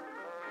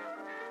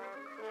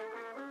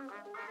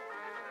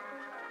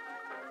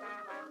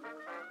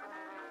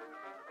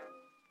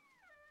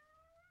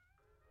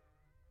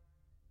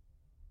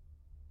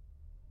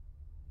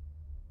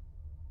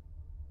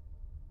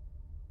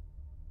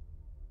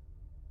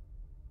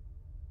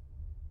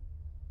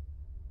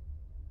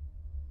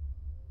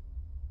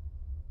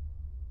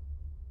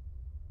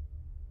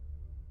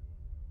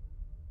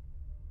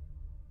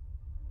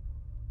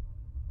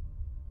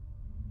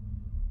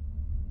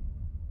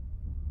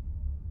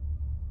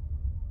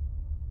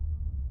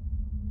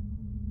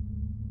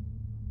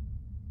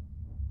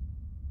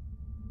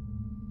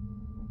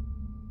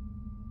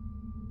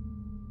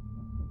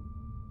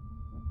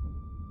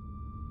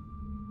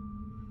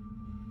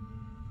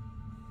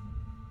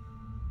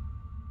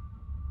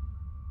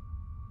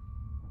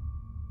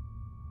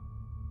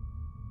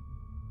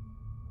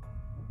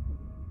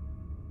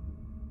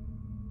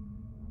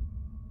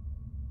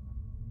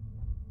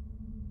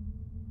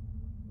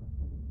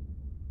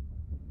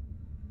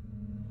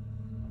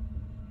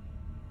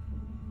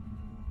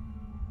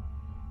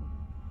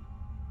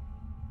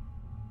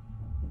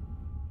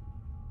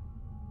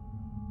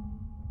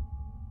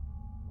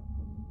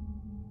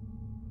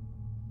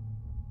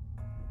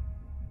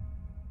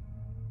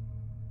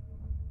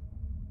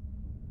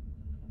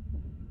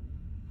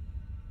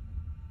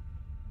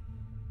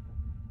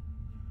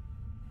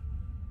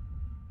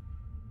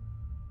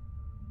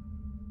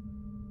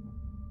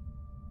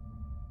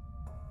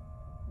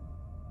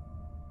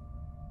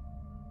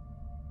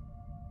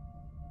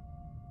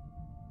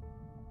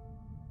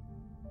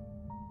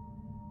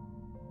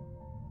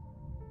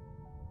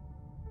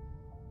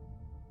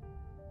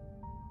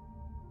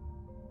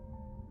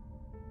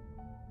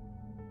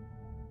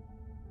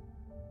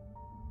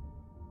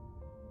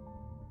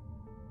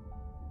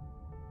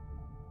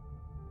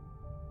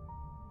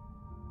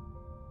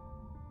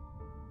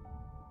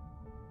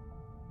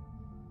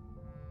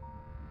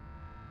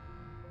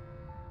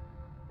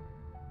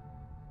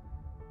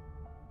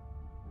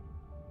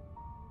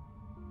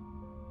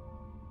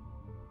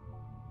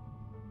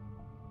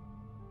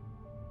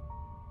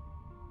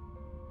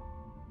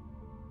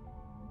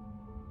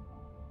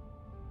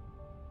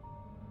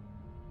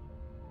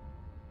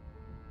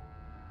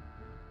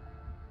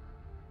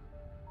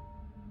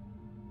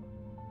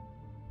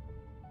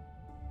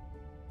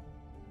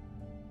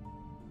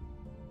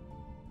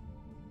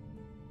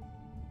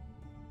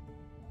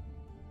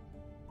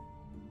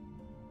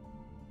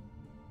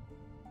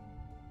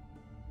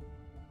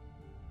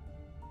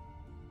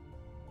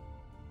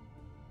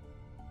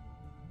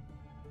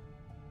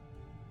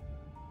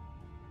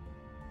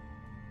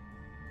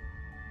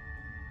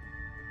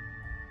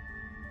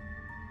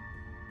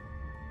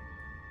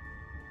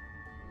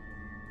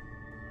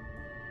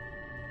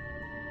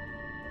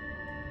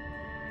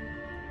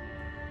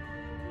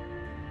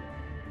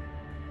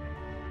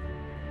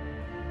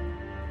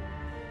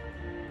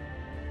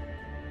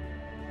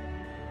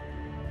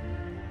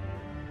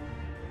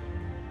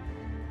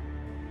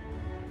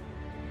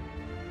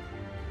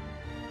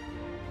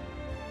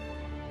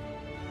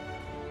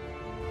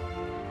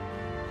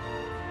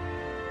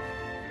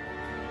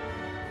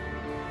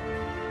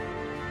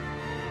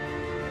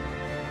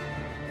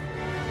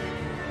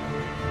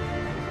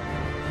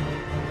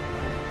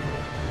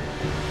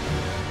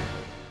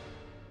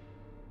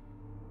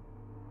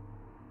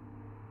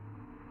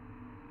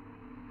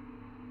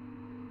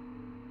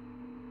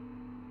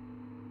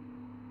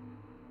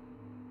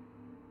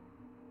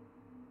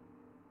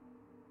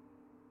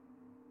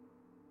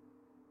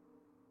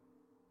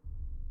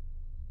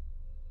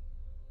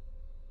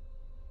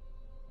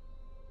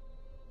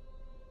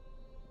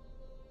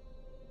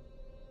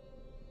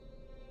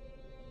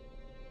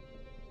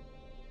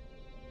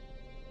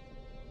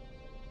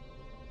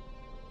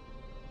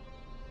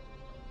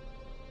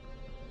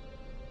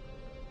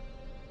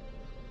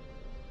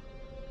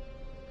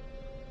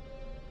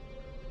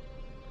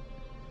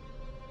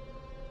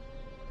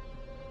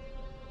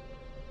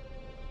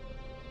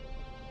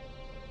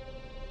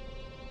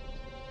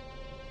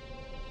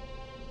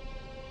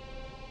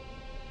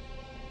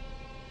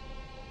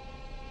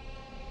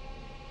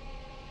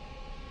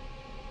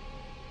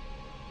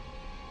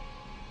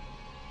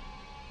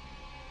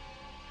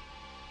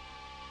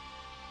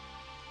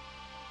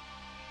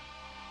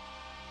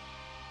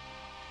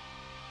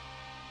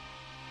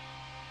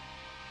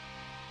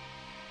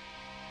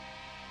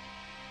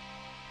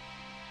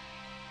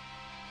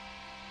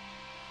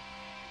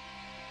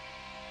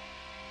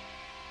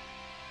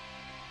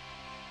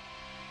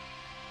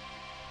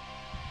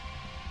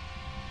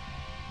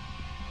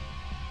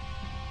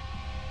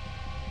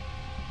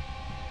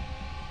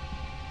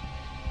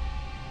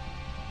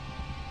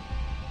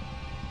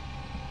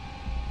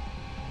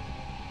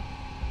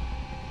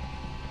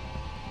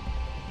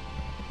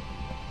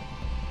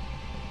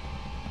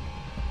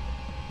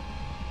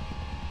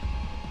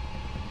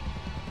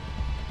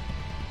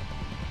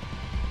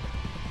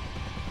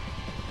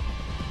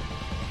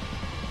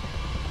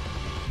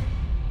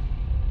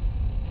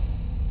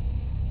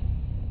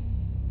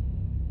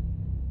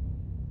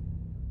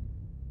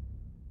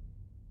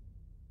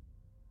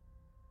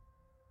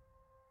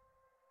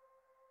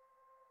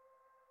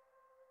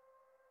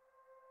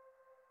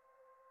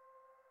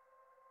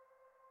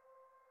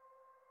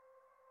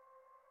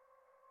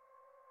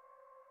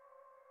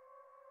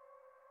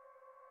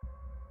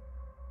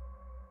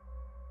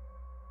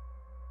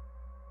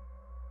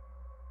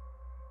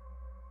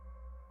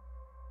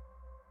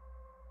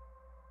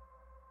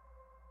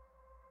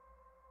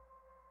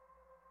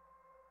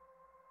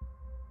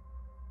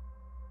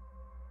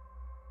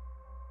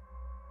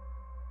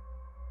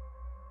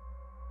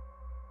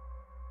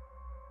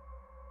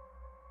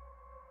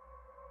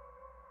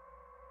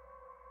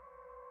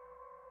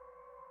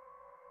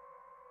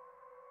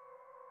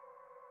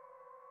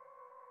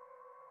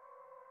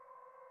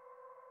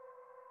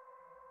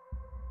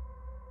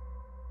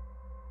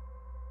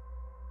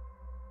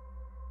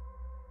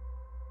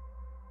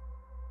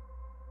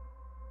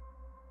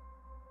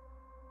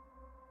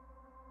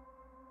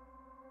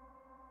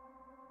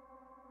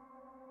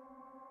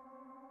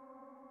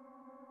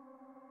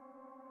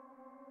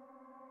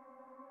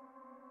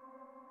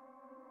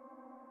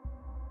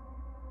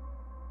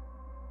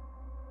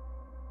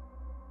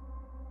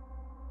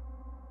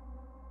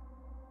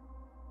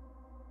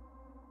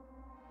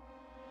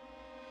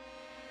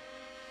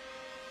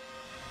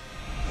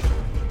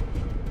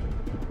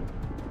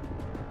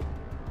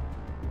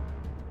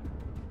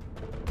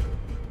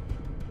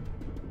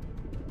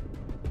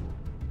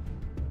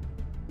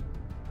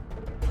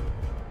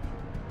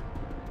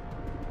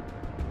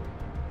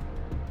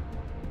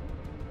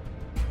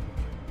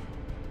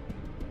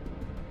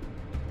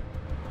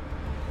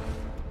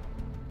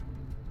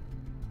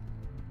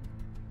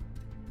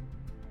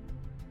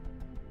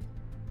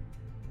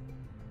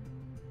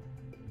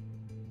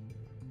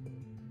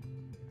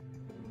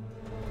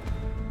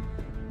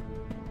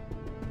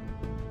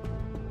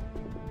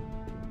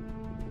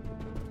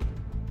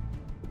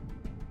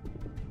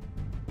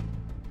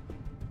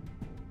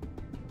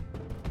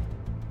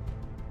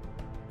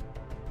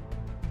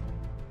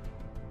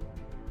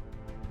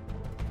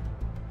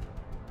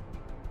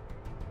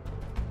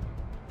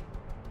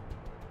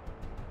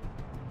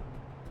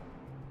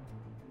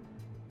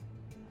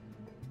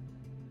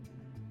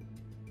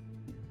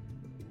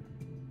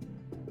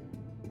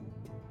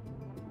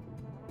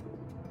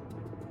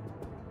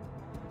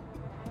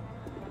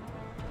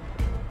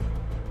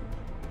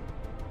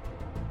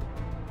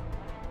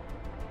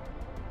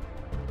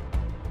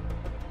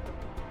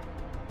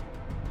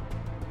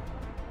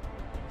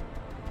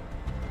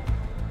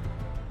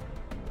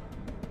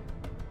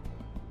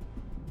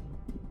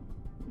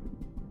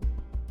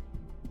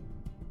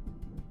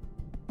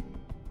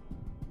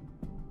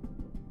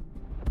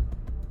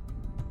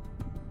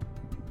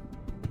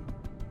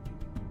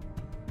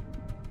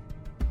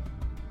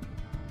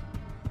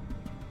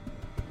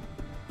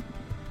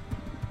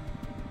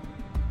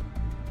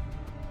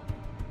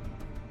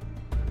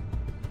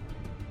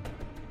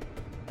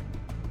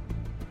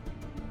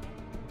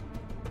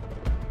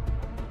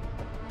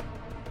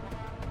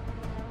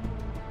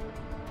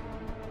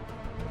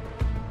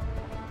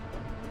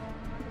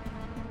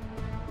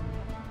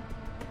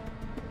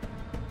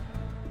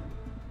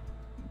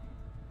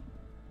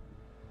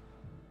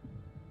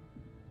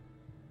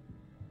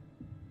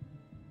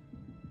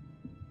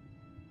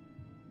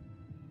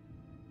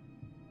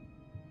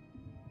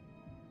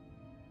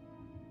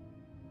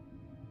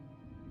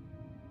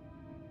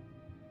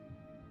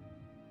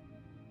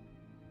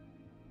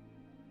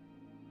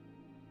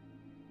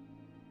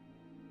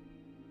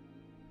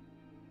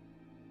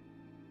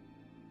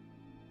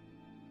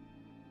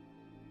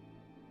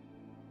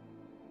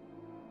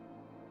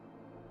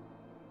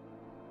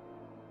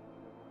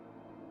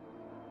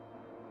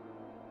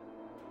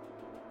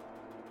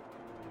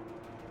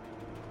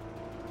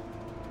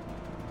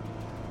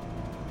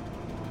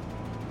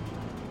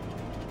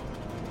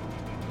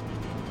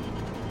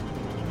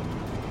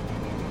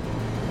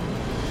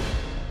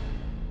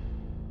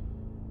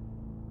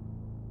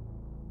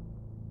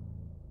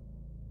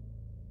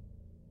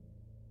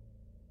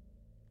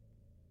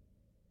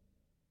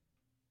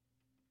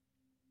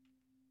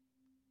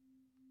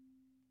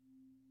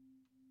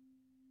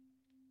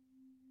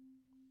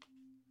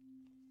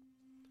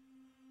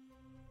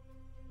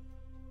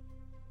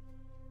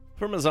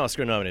 From his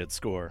Oscar-nominated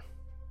score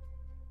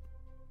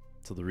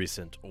to the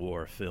recent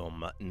war film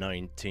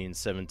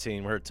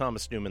 1917, we heard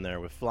Thomas Newman there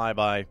with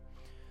Flyby.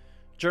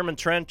 German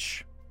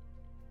Trench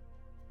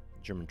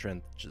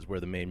is where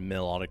the main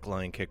melodic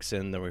line kicks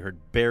in. Then we heard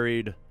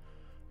Buried,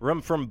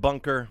 Rum from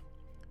Bunker,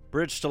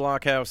 Bridge to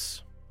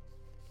Lockhouse,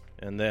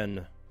 and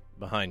then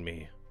behind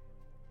me,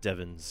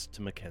 Devons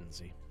to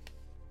Mackenzie.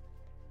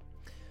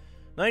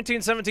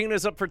 1917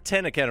 is up for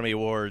 10 Academy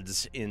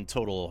Awards in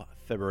total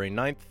February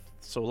 9th.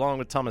 So along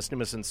with Thomas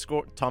Newman's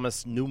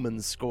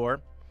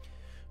score,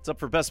 it's up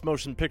for Best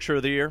Motion Picture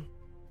of the Year,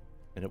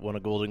 and it won a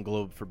Golden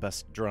Globe for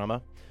Best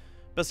Drama.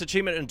 Best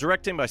Achievement in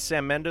Directing by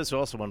Sam Mendes, who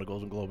also won a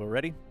Golden Globe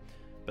already.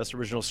 Best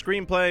Original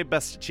Screenplay,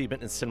 Best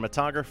Achievement in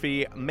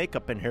Cinematography,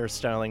 Makeup and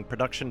Hairstyling,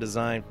 Production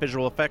Design,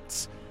 Visual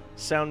Effects,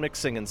 Sound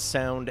Mixing, and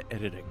Sound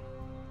Editing.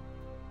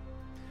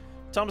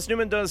 Thomas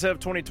Newman does have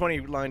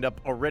 2020 lined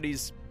up already.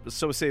 He's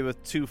associated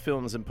with 2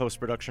 films in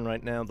post-production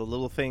right now, The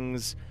Little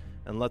Things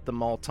and Let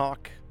Them All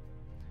Talk.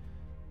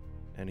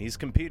 And he's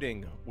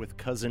competing with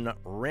cousin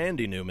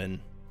Randy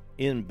Newman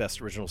in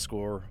Best Original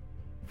Score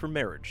for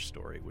Marriage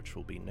Story, which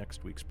will be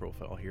next week's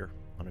profile here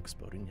on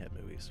Exploding Head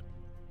Movies.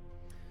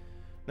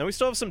 Now, we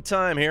still have some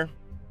time here,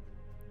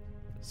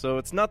 so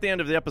it's not the end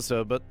of the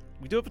episode, but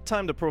we do have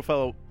time to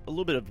profile a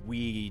little bit of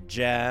wee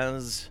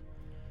jazz,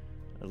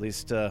 at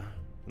least in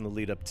the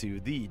lead-up to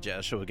the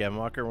Jazz Show with Gavin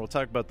Walker, and we'll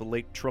talk about the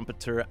late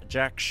trumpeter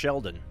Jack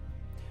Sheldon.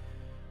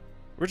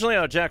 Originally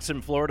out of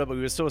Jackson, Florida, but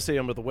we associate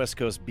him with the West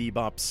Coast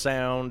bebop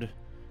sound.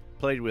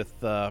 Played with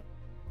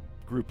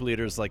group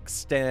leaders like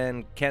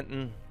Stan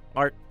Kenton,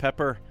 Art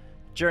Pepper,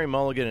 Jerry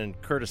Mulligan,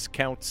 and Curtis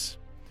Counts.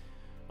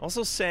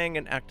 Also sang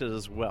and acted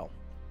as well.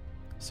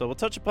 So we'll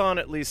touch upon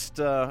at least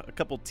a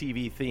couple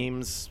TV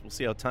themes. We'll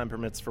see how time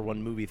permits for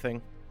one movie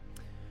thing.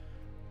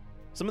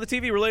 Some of the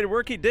TV-related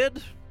work he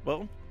did,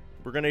 well,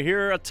 we're going to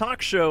hear a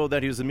talk show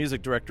that he was the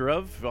music director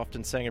of,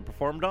 often sang and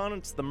performed on.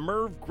 It's the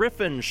Merv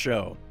Griffin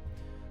Show.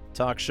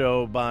 Talk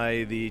show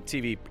by the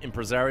TV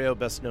impresario,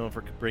 best known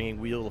for bringing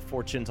Wheel of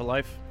Fortune to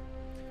life.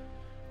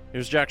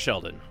 Here's Jack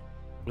Sheldon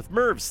with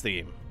Merv's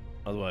theme,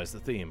 otherwise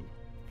the theme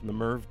from the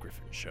Merv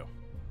Griffin Show.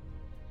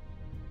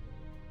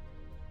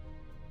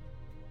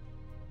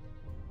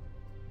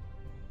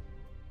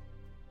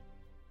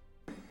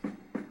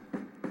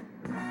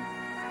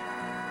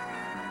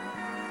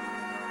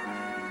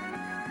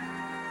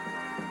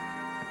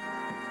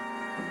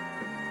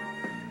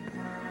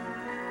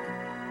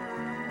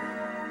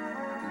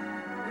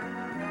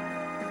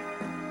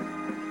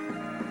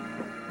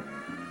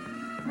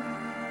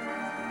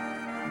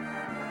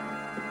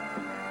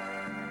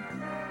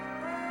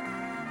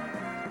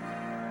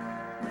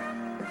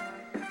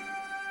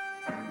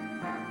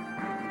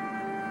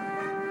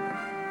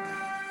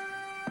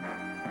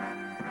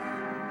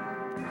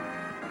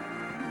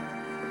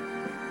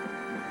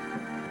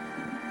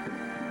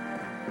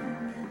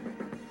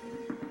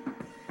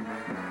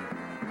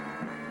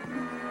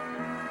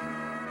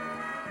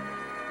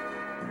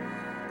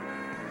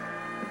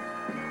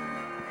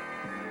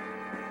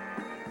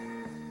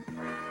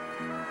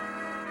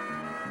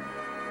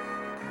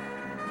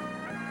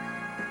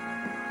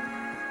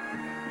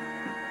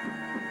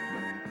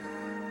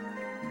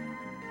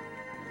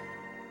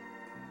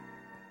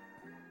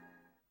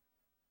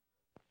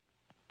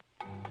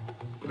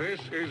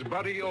 This is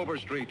Buddy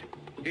Overstreet.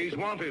 He's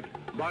wanted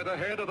by the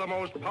head of the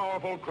most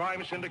powerful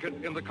crime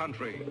syndicate in the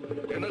country.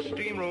 In the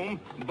steam room,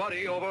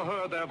 Buddy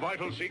overheard their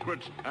vital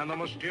secrets and the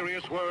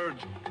mysterious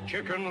words,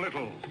 Chicken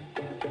Little.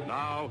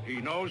 Now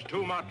he knows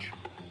too much.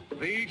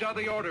 These are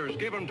the orders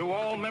given to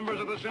all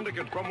members of the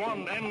syndicate from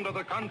one end of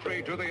the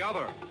country to the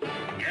other.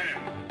 Get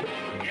him!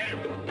 Get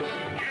him! Get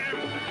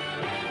him!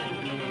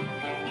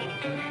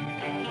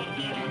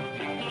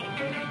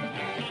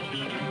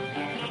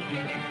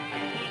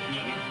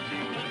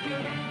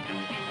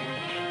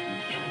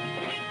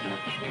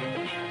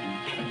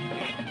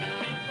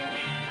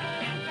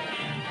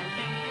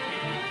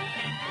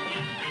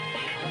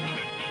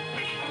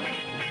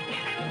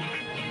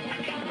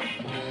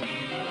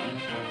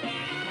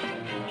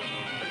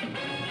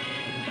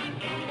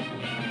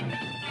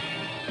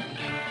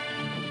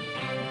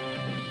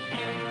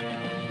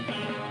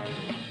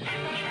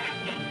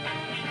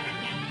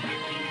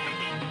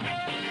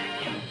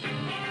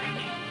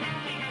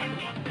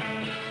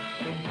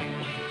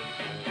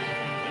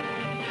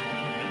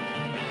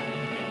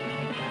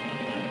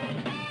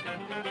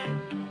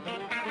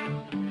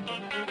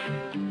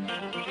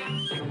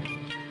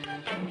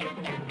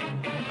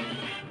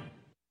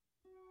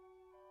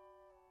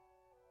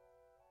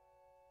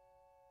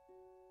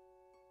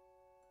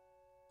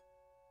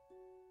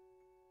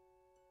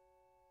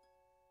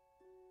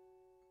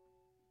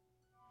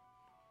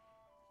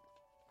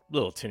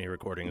 Little tinny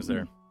recordings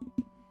there,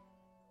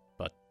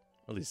 but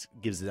at least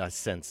gives it a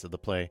sense of the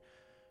play.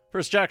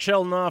 First, Jack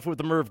Sheldon off with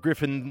the Merv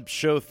Griffin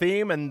Show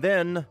theme, and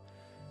then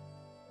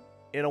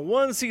in a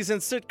one-season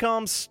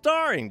sitcom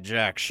starring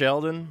Jack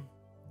Sheldon,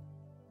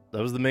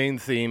 that was the main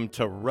theme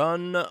to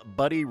Run,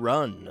 Buddy,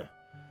 Run.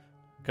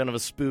 Kind of a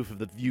spoof of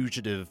the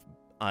fugitive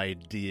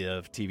idea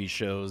of TV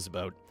shows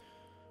about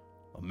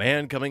A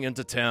man coming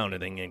into town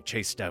and then getting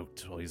chased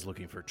out while he's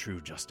looking for true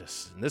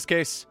justice. In this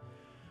case,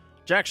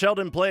 Jack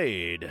Sheldon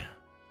played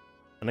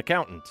an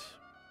accountant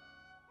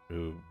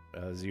who,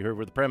 as you heard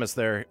with the premise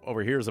there,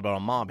 overhears about a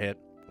mob hit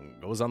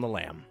and goes on the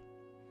lam.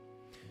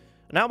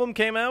 An album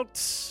came out.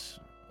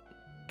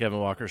 Kevin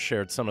Walker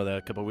shared some of that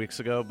a couple weeks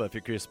ago, but if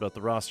you're curious about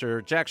the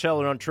roster, Jack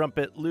Sheldon on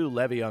trumpet, Lou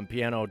Levy on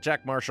piano,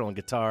 Jack Marshall on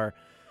guitar,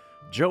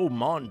 Joe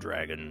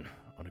Mondragon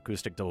on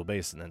acoustic double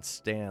bass, and then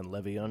Stan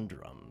Levy on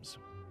drums.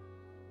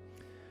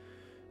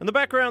 In the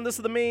background, this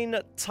is the main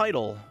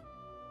title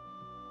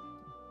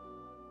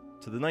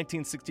to the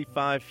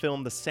 1965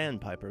 film The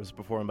Sandpipers,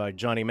 performed by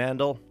Johnny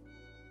Mandel.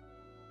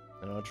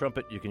 And on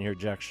trumpet, you can hear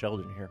Jack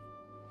Sheldon here.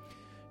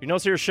 You can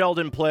also hear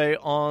Sheldon play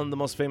on the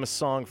most famous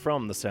song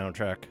from the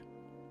soundtrack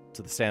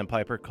to The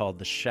Sandpiper, called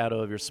The Shadow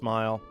of Your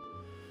Smile,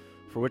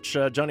 for which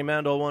Johnny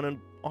Mandel won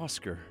an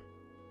Oscar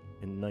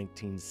in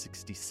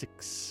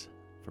 1966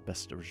 for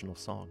Best Original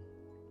Song.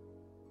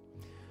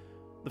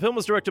 The film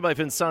was directed by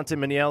Vincente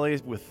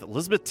Minnelli, with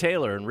Elizabeth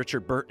Taylor and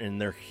Richard Burton in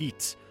their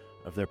heat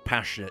of their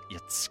passionate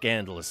yet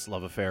scandalous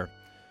love affair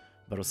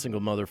about a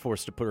single mother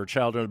forced to put her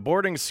child in a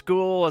boarding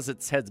school as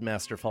its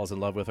headmaster falls in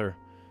love with her.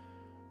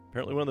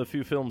 Apparently one of the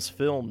few films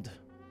filmed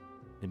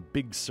in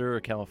Big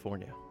Sur,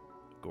 California,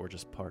 a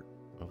gorgeous part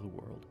of the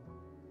world.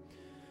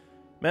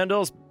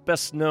 Mandel's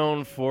best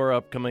known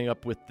for coming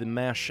up with the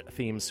MASH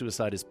theme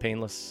Suicide is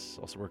Painless.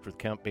 Also worked with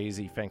Count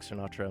Basie, Frank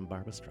Sinatra, and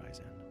Barbra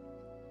Streisand.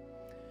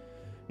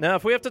 Now,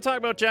 if we have to talk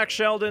about Jack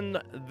Sheldon,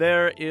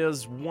 there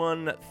is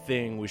one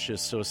thing we should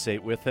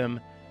associate with him.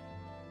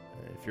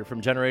 If you're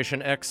from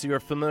Generation X, you're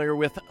familiar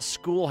with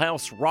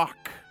Schoolhouse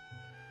Rock.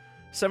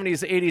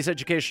 70s, 80s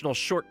educational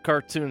short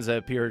cartoons that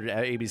appeared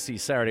at ABC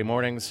Saturday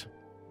mornings.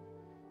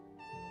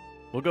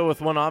 We'll go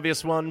with one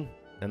obvious one,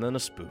 and then a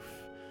spoof.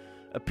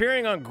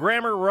 Appearing on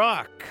Grammar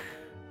Rock,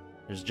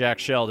 there's Jack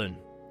Sheldon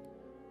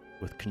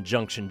with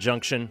Conjunction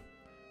Junction.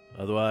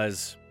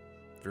 Otherwise,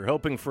 if you're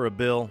hoping for a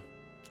bill,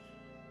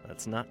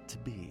 that's not to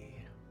be.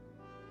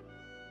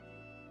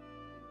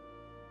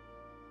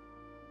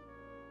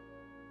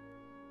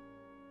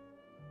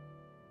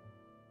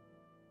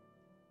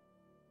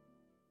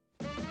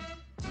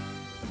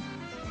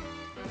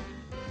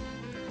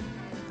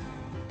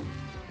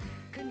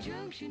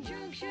 Conjunction,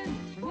 junction,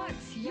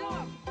 what's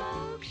your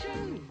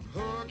function?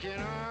 Hooking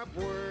up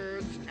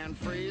words and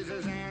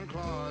phrases and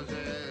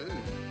clauses.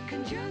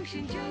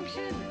 Conjunction,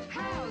 junction,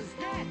 how's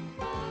that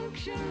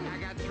function? I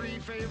got 3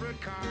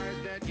 favorite cars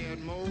that get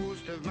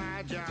most of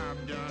my job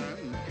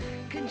done.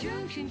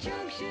 Conjunction,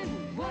 junction,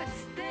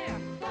 what's their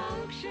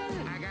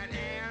function? I got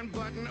and,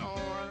 but, and,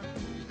 or,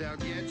 they'll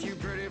get you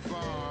pretty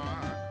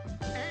far.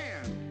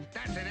 And,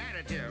 that's an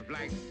additive,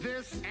 like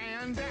this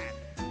and that.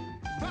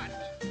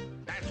 But,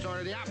 that's sort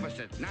of the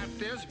opposite. Not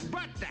this,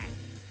 but that.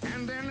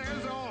 And then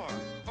there's or,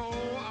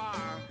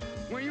 O-R.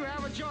 When you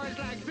have a choice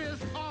like this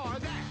or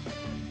that.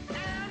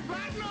 And, but,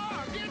 and,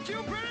 or, get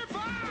you pretty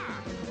far.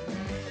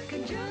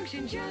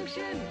 Conjunction,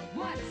 junction,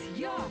 what's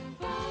your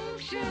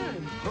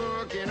function?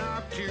 Hooking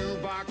up 2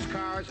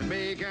 boxcars and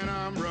making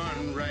them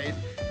run right.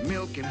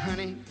 Milk and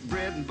honey,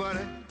 bread and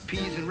butter,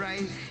 peas and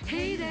rice.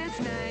 Hey, that's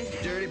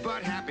nice. Dirty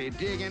but happy,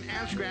 digging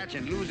and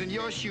scratching, losing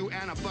your shoe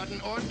and a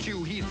button or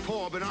 2. He's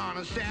poor but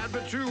honest, sad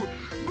but true.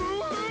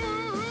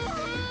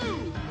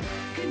 Boo-hoo!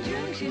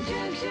 Conjunction,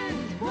 junction,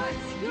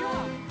 what's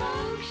your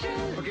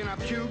function? Hooking up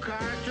 2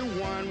 cars to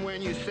 1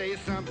 when you say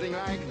something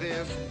like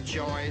this.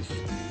 Choice,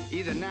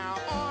 either now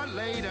or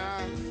later,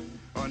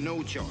 or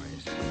no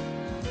choice.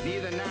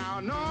 Neither now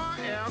nor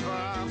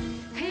ever.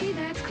 Hey,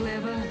 that's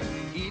clever.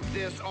 Eat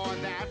this or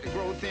that,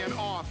 grow thin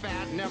or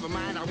fat. Never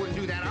mind, I wouldn't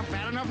do that, I'm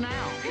fat enough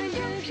now.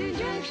 Conjunction,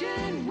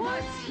 junction,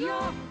 what's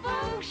your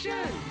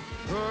function?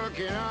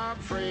 Hooking up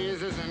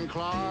phrases and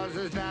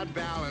clauses that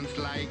balance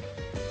like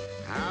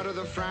out of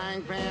the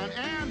frying pan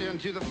and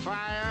into the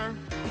fire.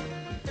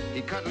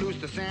 He cut loose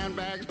the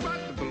sandbags,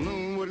 but the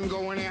balloon wouldn't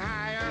go any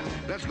higher.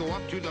 Let's go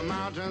up to the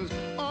mountains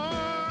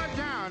or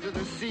down to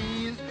the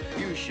seas.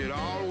 You should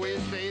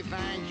always say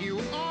thank you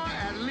or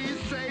at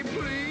least say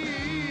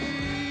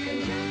please.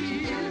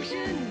 Conjunction,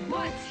 junction,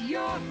 what's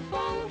your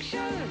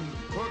function?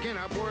 Hooking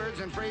up words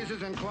and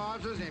phrases and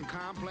clauses in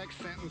complex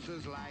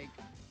sentences like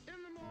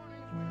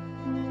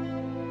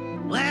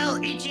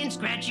Well, Itchy and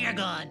Scratchy are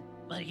gone,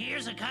 but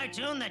here's a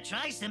cartoon that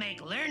tries to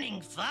make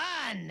learning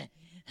fun.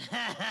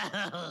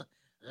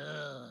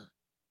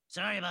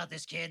 Sorry about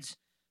this, kids,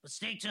 but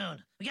stay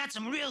tuned. We got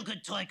some real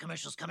good toy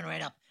commercials coming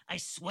right up, I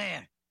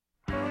swear.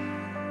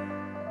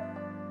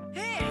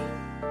 Hey,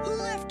 who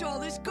left all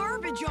this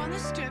garbage on the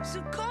steps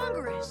of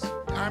Congress?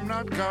 I'm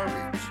not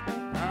garbage.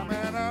 I'm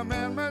an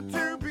amendment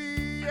to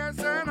be. Yes,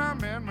 an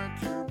amendment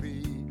to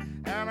be.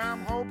 And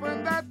I'm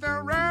hoping that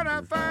they'll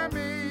ratify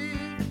me.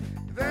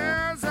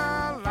 There's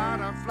a lot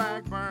of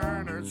flag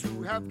burners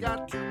who have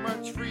got too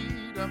much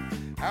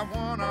freedom. I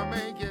wanna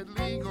make it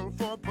legal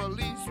for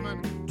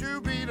policemen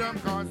to beat them,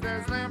 'cause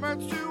there's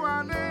limits to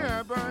our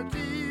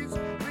liberties.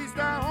 At least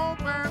I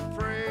hope and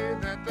pray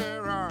that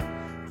there are,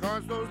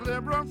 'cause those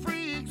liberal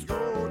freaks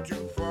go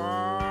too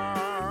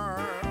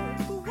far.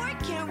 But why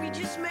can't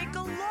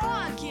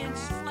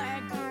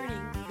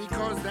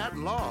because that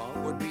law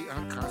would be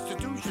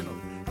unconstitutional.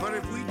 But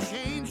if we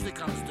change the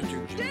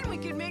Constitution... Then we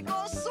can make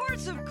all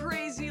sorts of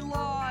crazy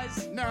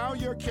laws. Now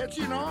you're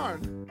catching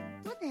on.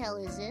 What the hell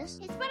is this?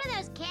 It's one of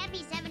those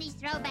campy 70s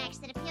throwbacks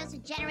that appeals to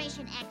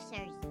Generation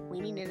Xers. We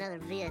need another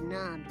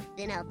Vietnam to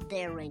thin out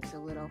their ranks a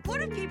little.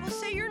 What if people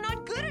say you're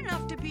not good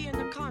enough to be in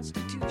the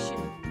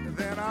Constitution?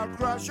 Then I'll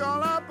crush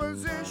all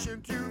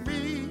opposition to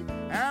me,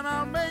 and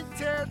I'll make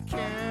Ted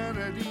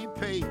Kennedy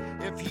pay.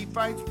 If he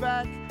fights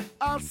back,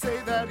 I'll say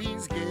that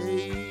he's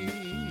gay.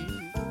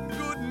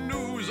 Good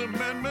news,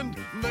 Amendment.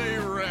 They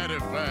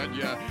ratified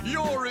ya.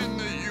 You're in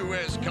the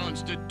U.S.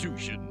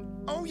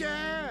 Constitution. Oh,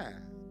 yeah.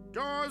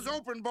 Doors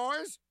open,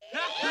 boys. So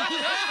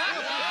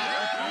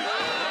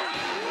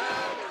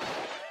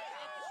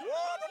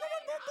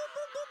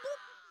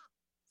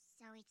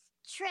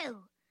it's true.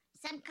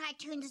 Some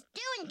cartoons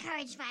do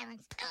encourage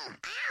violence. Ugh.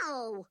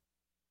 Ow!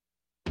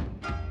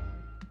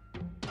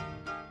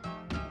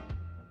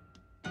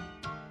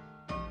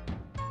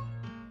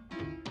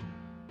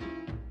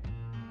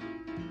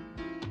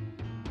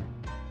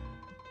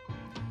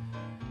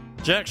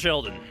 Jack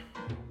Sheldon,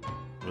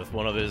 with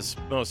one of his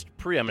most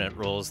preeminent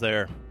roles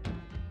there.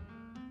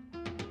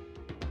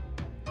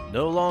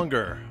 No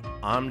longer,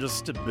 I'm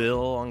just a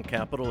bill on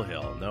Capitol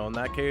Hill. No, in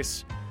that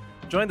case,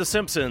 join The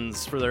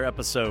Simpsons for their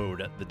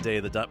episode, The Day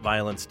the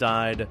Violence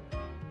Died,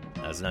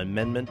 as an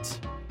amendment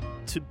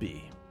to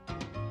be.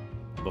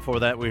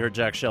 Before that, we heard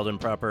Jack Sheldon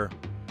proper,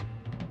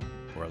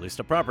 or at least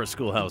a proper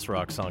Schoolhouse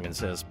Rock song, and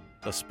says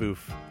a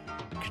spoof,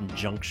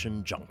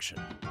 Conjunction Junction.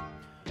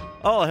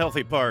 All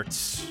healthy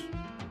parts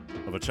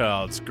of a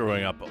child's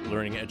growing up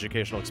learning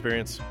educational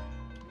experience.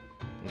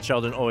 And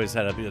Sheldon always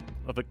had a bit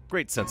of a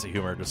great sense of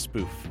humor to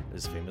spoof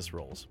his famous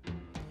roles.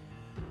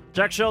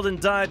 Jack Sheldon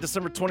died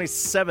December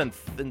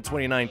 27th in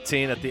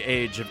 2019 at the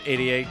age of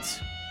 88.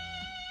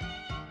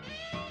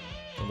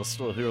 And we'll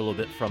still hear a little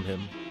bit from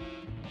him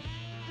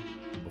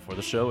before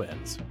the show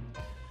ends.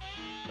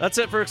 That's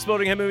it for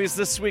Exploding Head Movies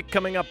this week.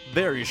 Coming up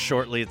very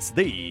shortly, it's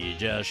the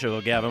Jazz Show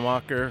with Gavin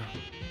Walker.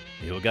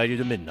 He will guide you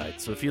to midnight.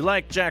 So if you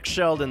like Jack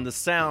Sheldon, the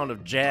sound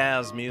of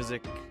jazz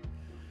music,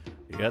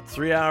 you got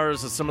 3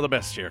 hours of some of the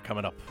best here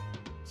coming up.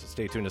 So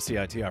stay tuned to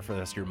CITR for the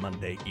rest of your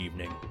Monday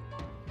evening.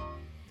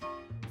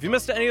 If you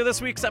missed any of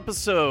this week's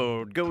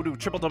episode, go to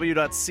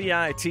www.citr.ca.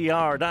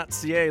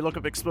 Look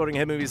up Exploding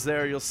Head Movies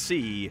there. You'll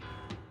see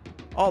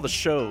all the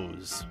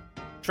shows,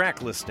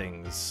 track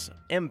listings,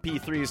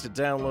 MP3s to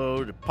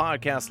download, a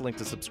podcast link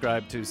to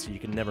subscribe to so you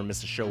can never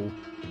miss a show.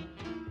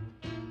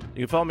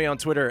 You can follow me on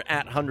Twitter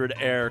at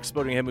 100air.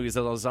 Exploding Head Movies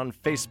is on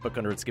Facebook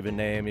under its given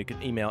name. You can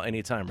email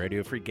anytime,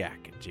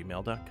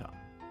 radiofreegack@gmail.com.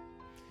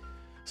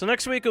 So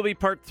next week will be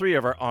part 3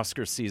 of our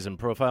Oscar season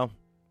profile.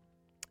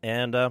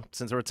 And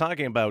since we're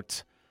talking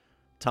about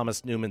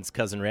Thomas Newman's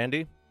cousin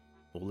Randy,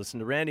 we'll listen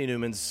to Randy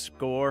Newman's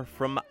score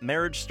from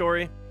Marriage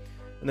Story.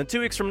 And then 2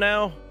 weeks from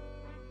now,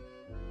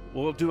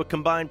 we'll do a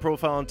combined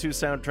profile on 2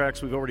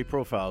 soundtracks we've already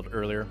profiled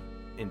earlier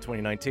in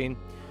 2019.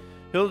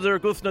 Hildur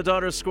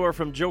Gudnadottir's score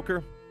from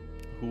Joker,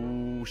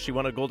 who she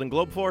won a Golden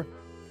Globe for,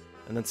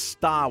 and then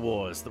Star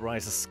Wars, The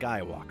Rise of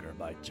Skywalker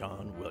by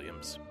John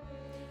Williams.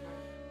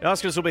 The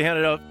Oscars will be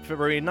handed out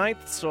February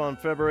 9th, so on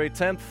February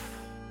 10th,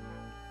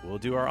 we'll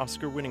do our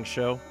Oscar-winning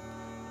show,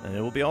 and it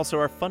will be also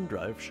our Fun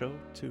Drive show,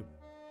 too.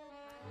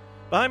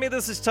 Behind me,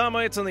 this is Tom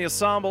Waits and the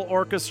Ensemble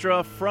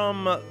Orchestra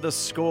from the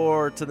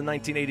score to the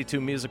 1982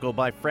 musical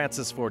by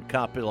Francis Ford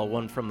Coppola,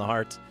 One from the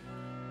Heart.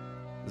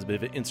 There's a bit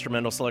of an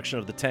instrumental selection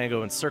of the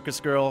Tango and Circus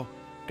Girl,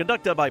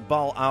 conducted by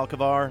Bal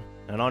Alcavar,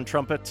 and on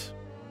trumpet,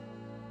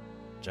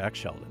 Jack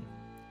Sheldon.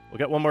 We'll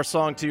get one more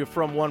song to you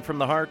from One from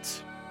the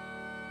Heart.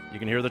 You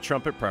can hear the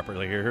trumpet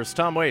properly here. Here's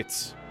Tom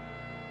Waits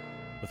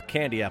with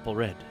Candy Apple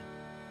Red.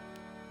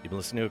 You've been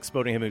listening to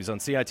Exploding Head Movies on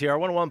CITR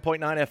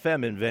 101.9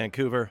 FM in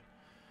Vancouver.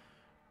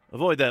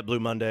 Avoid that Blue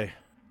Monday.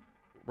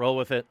 Roll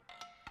with it.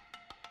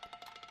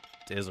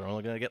 Days are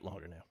only going to get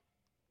longer now.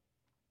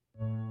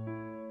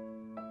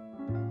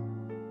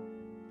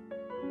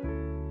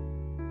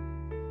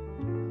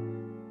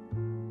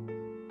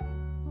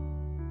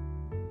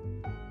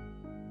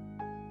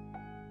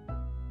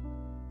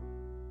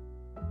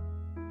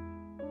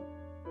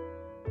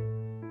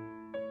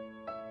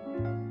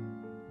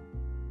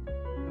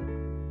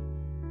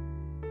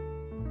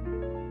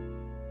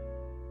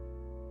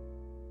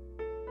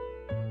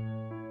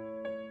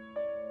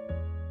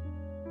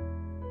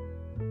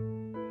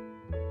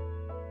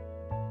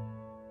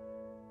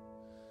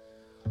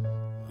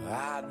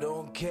 I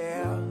don't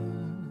care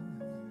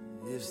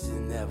if she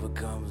never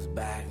comes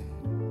back.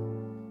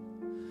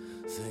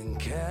 Sing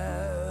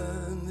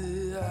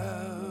Candy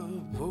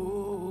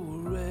Apple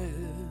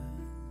Red.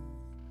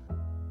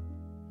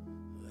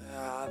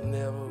 I'll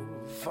never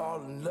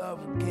fall in love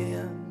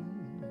again,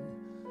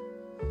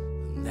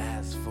 and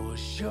that's for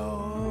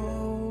sure.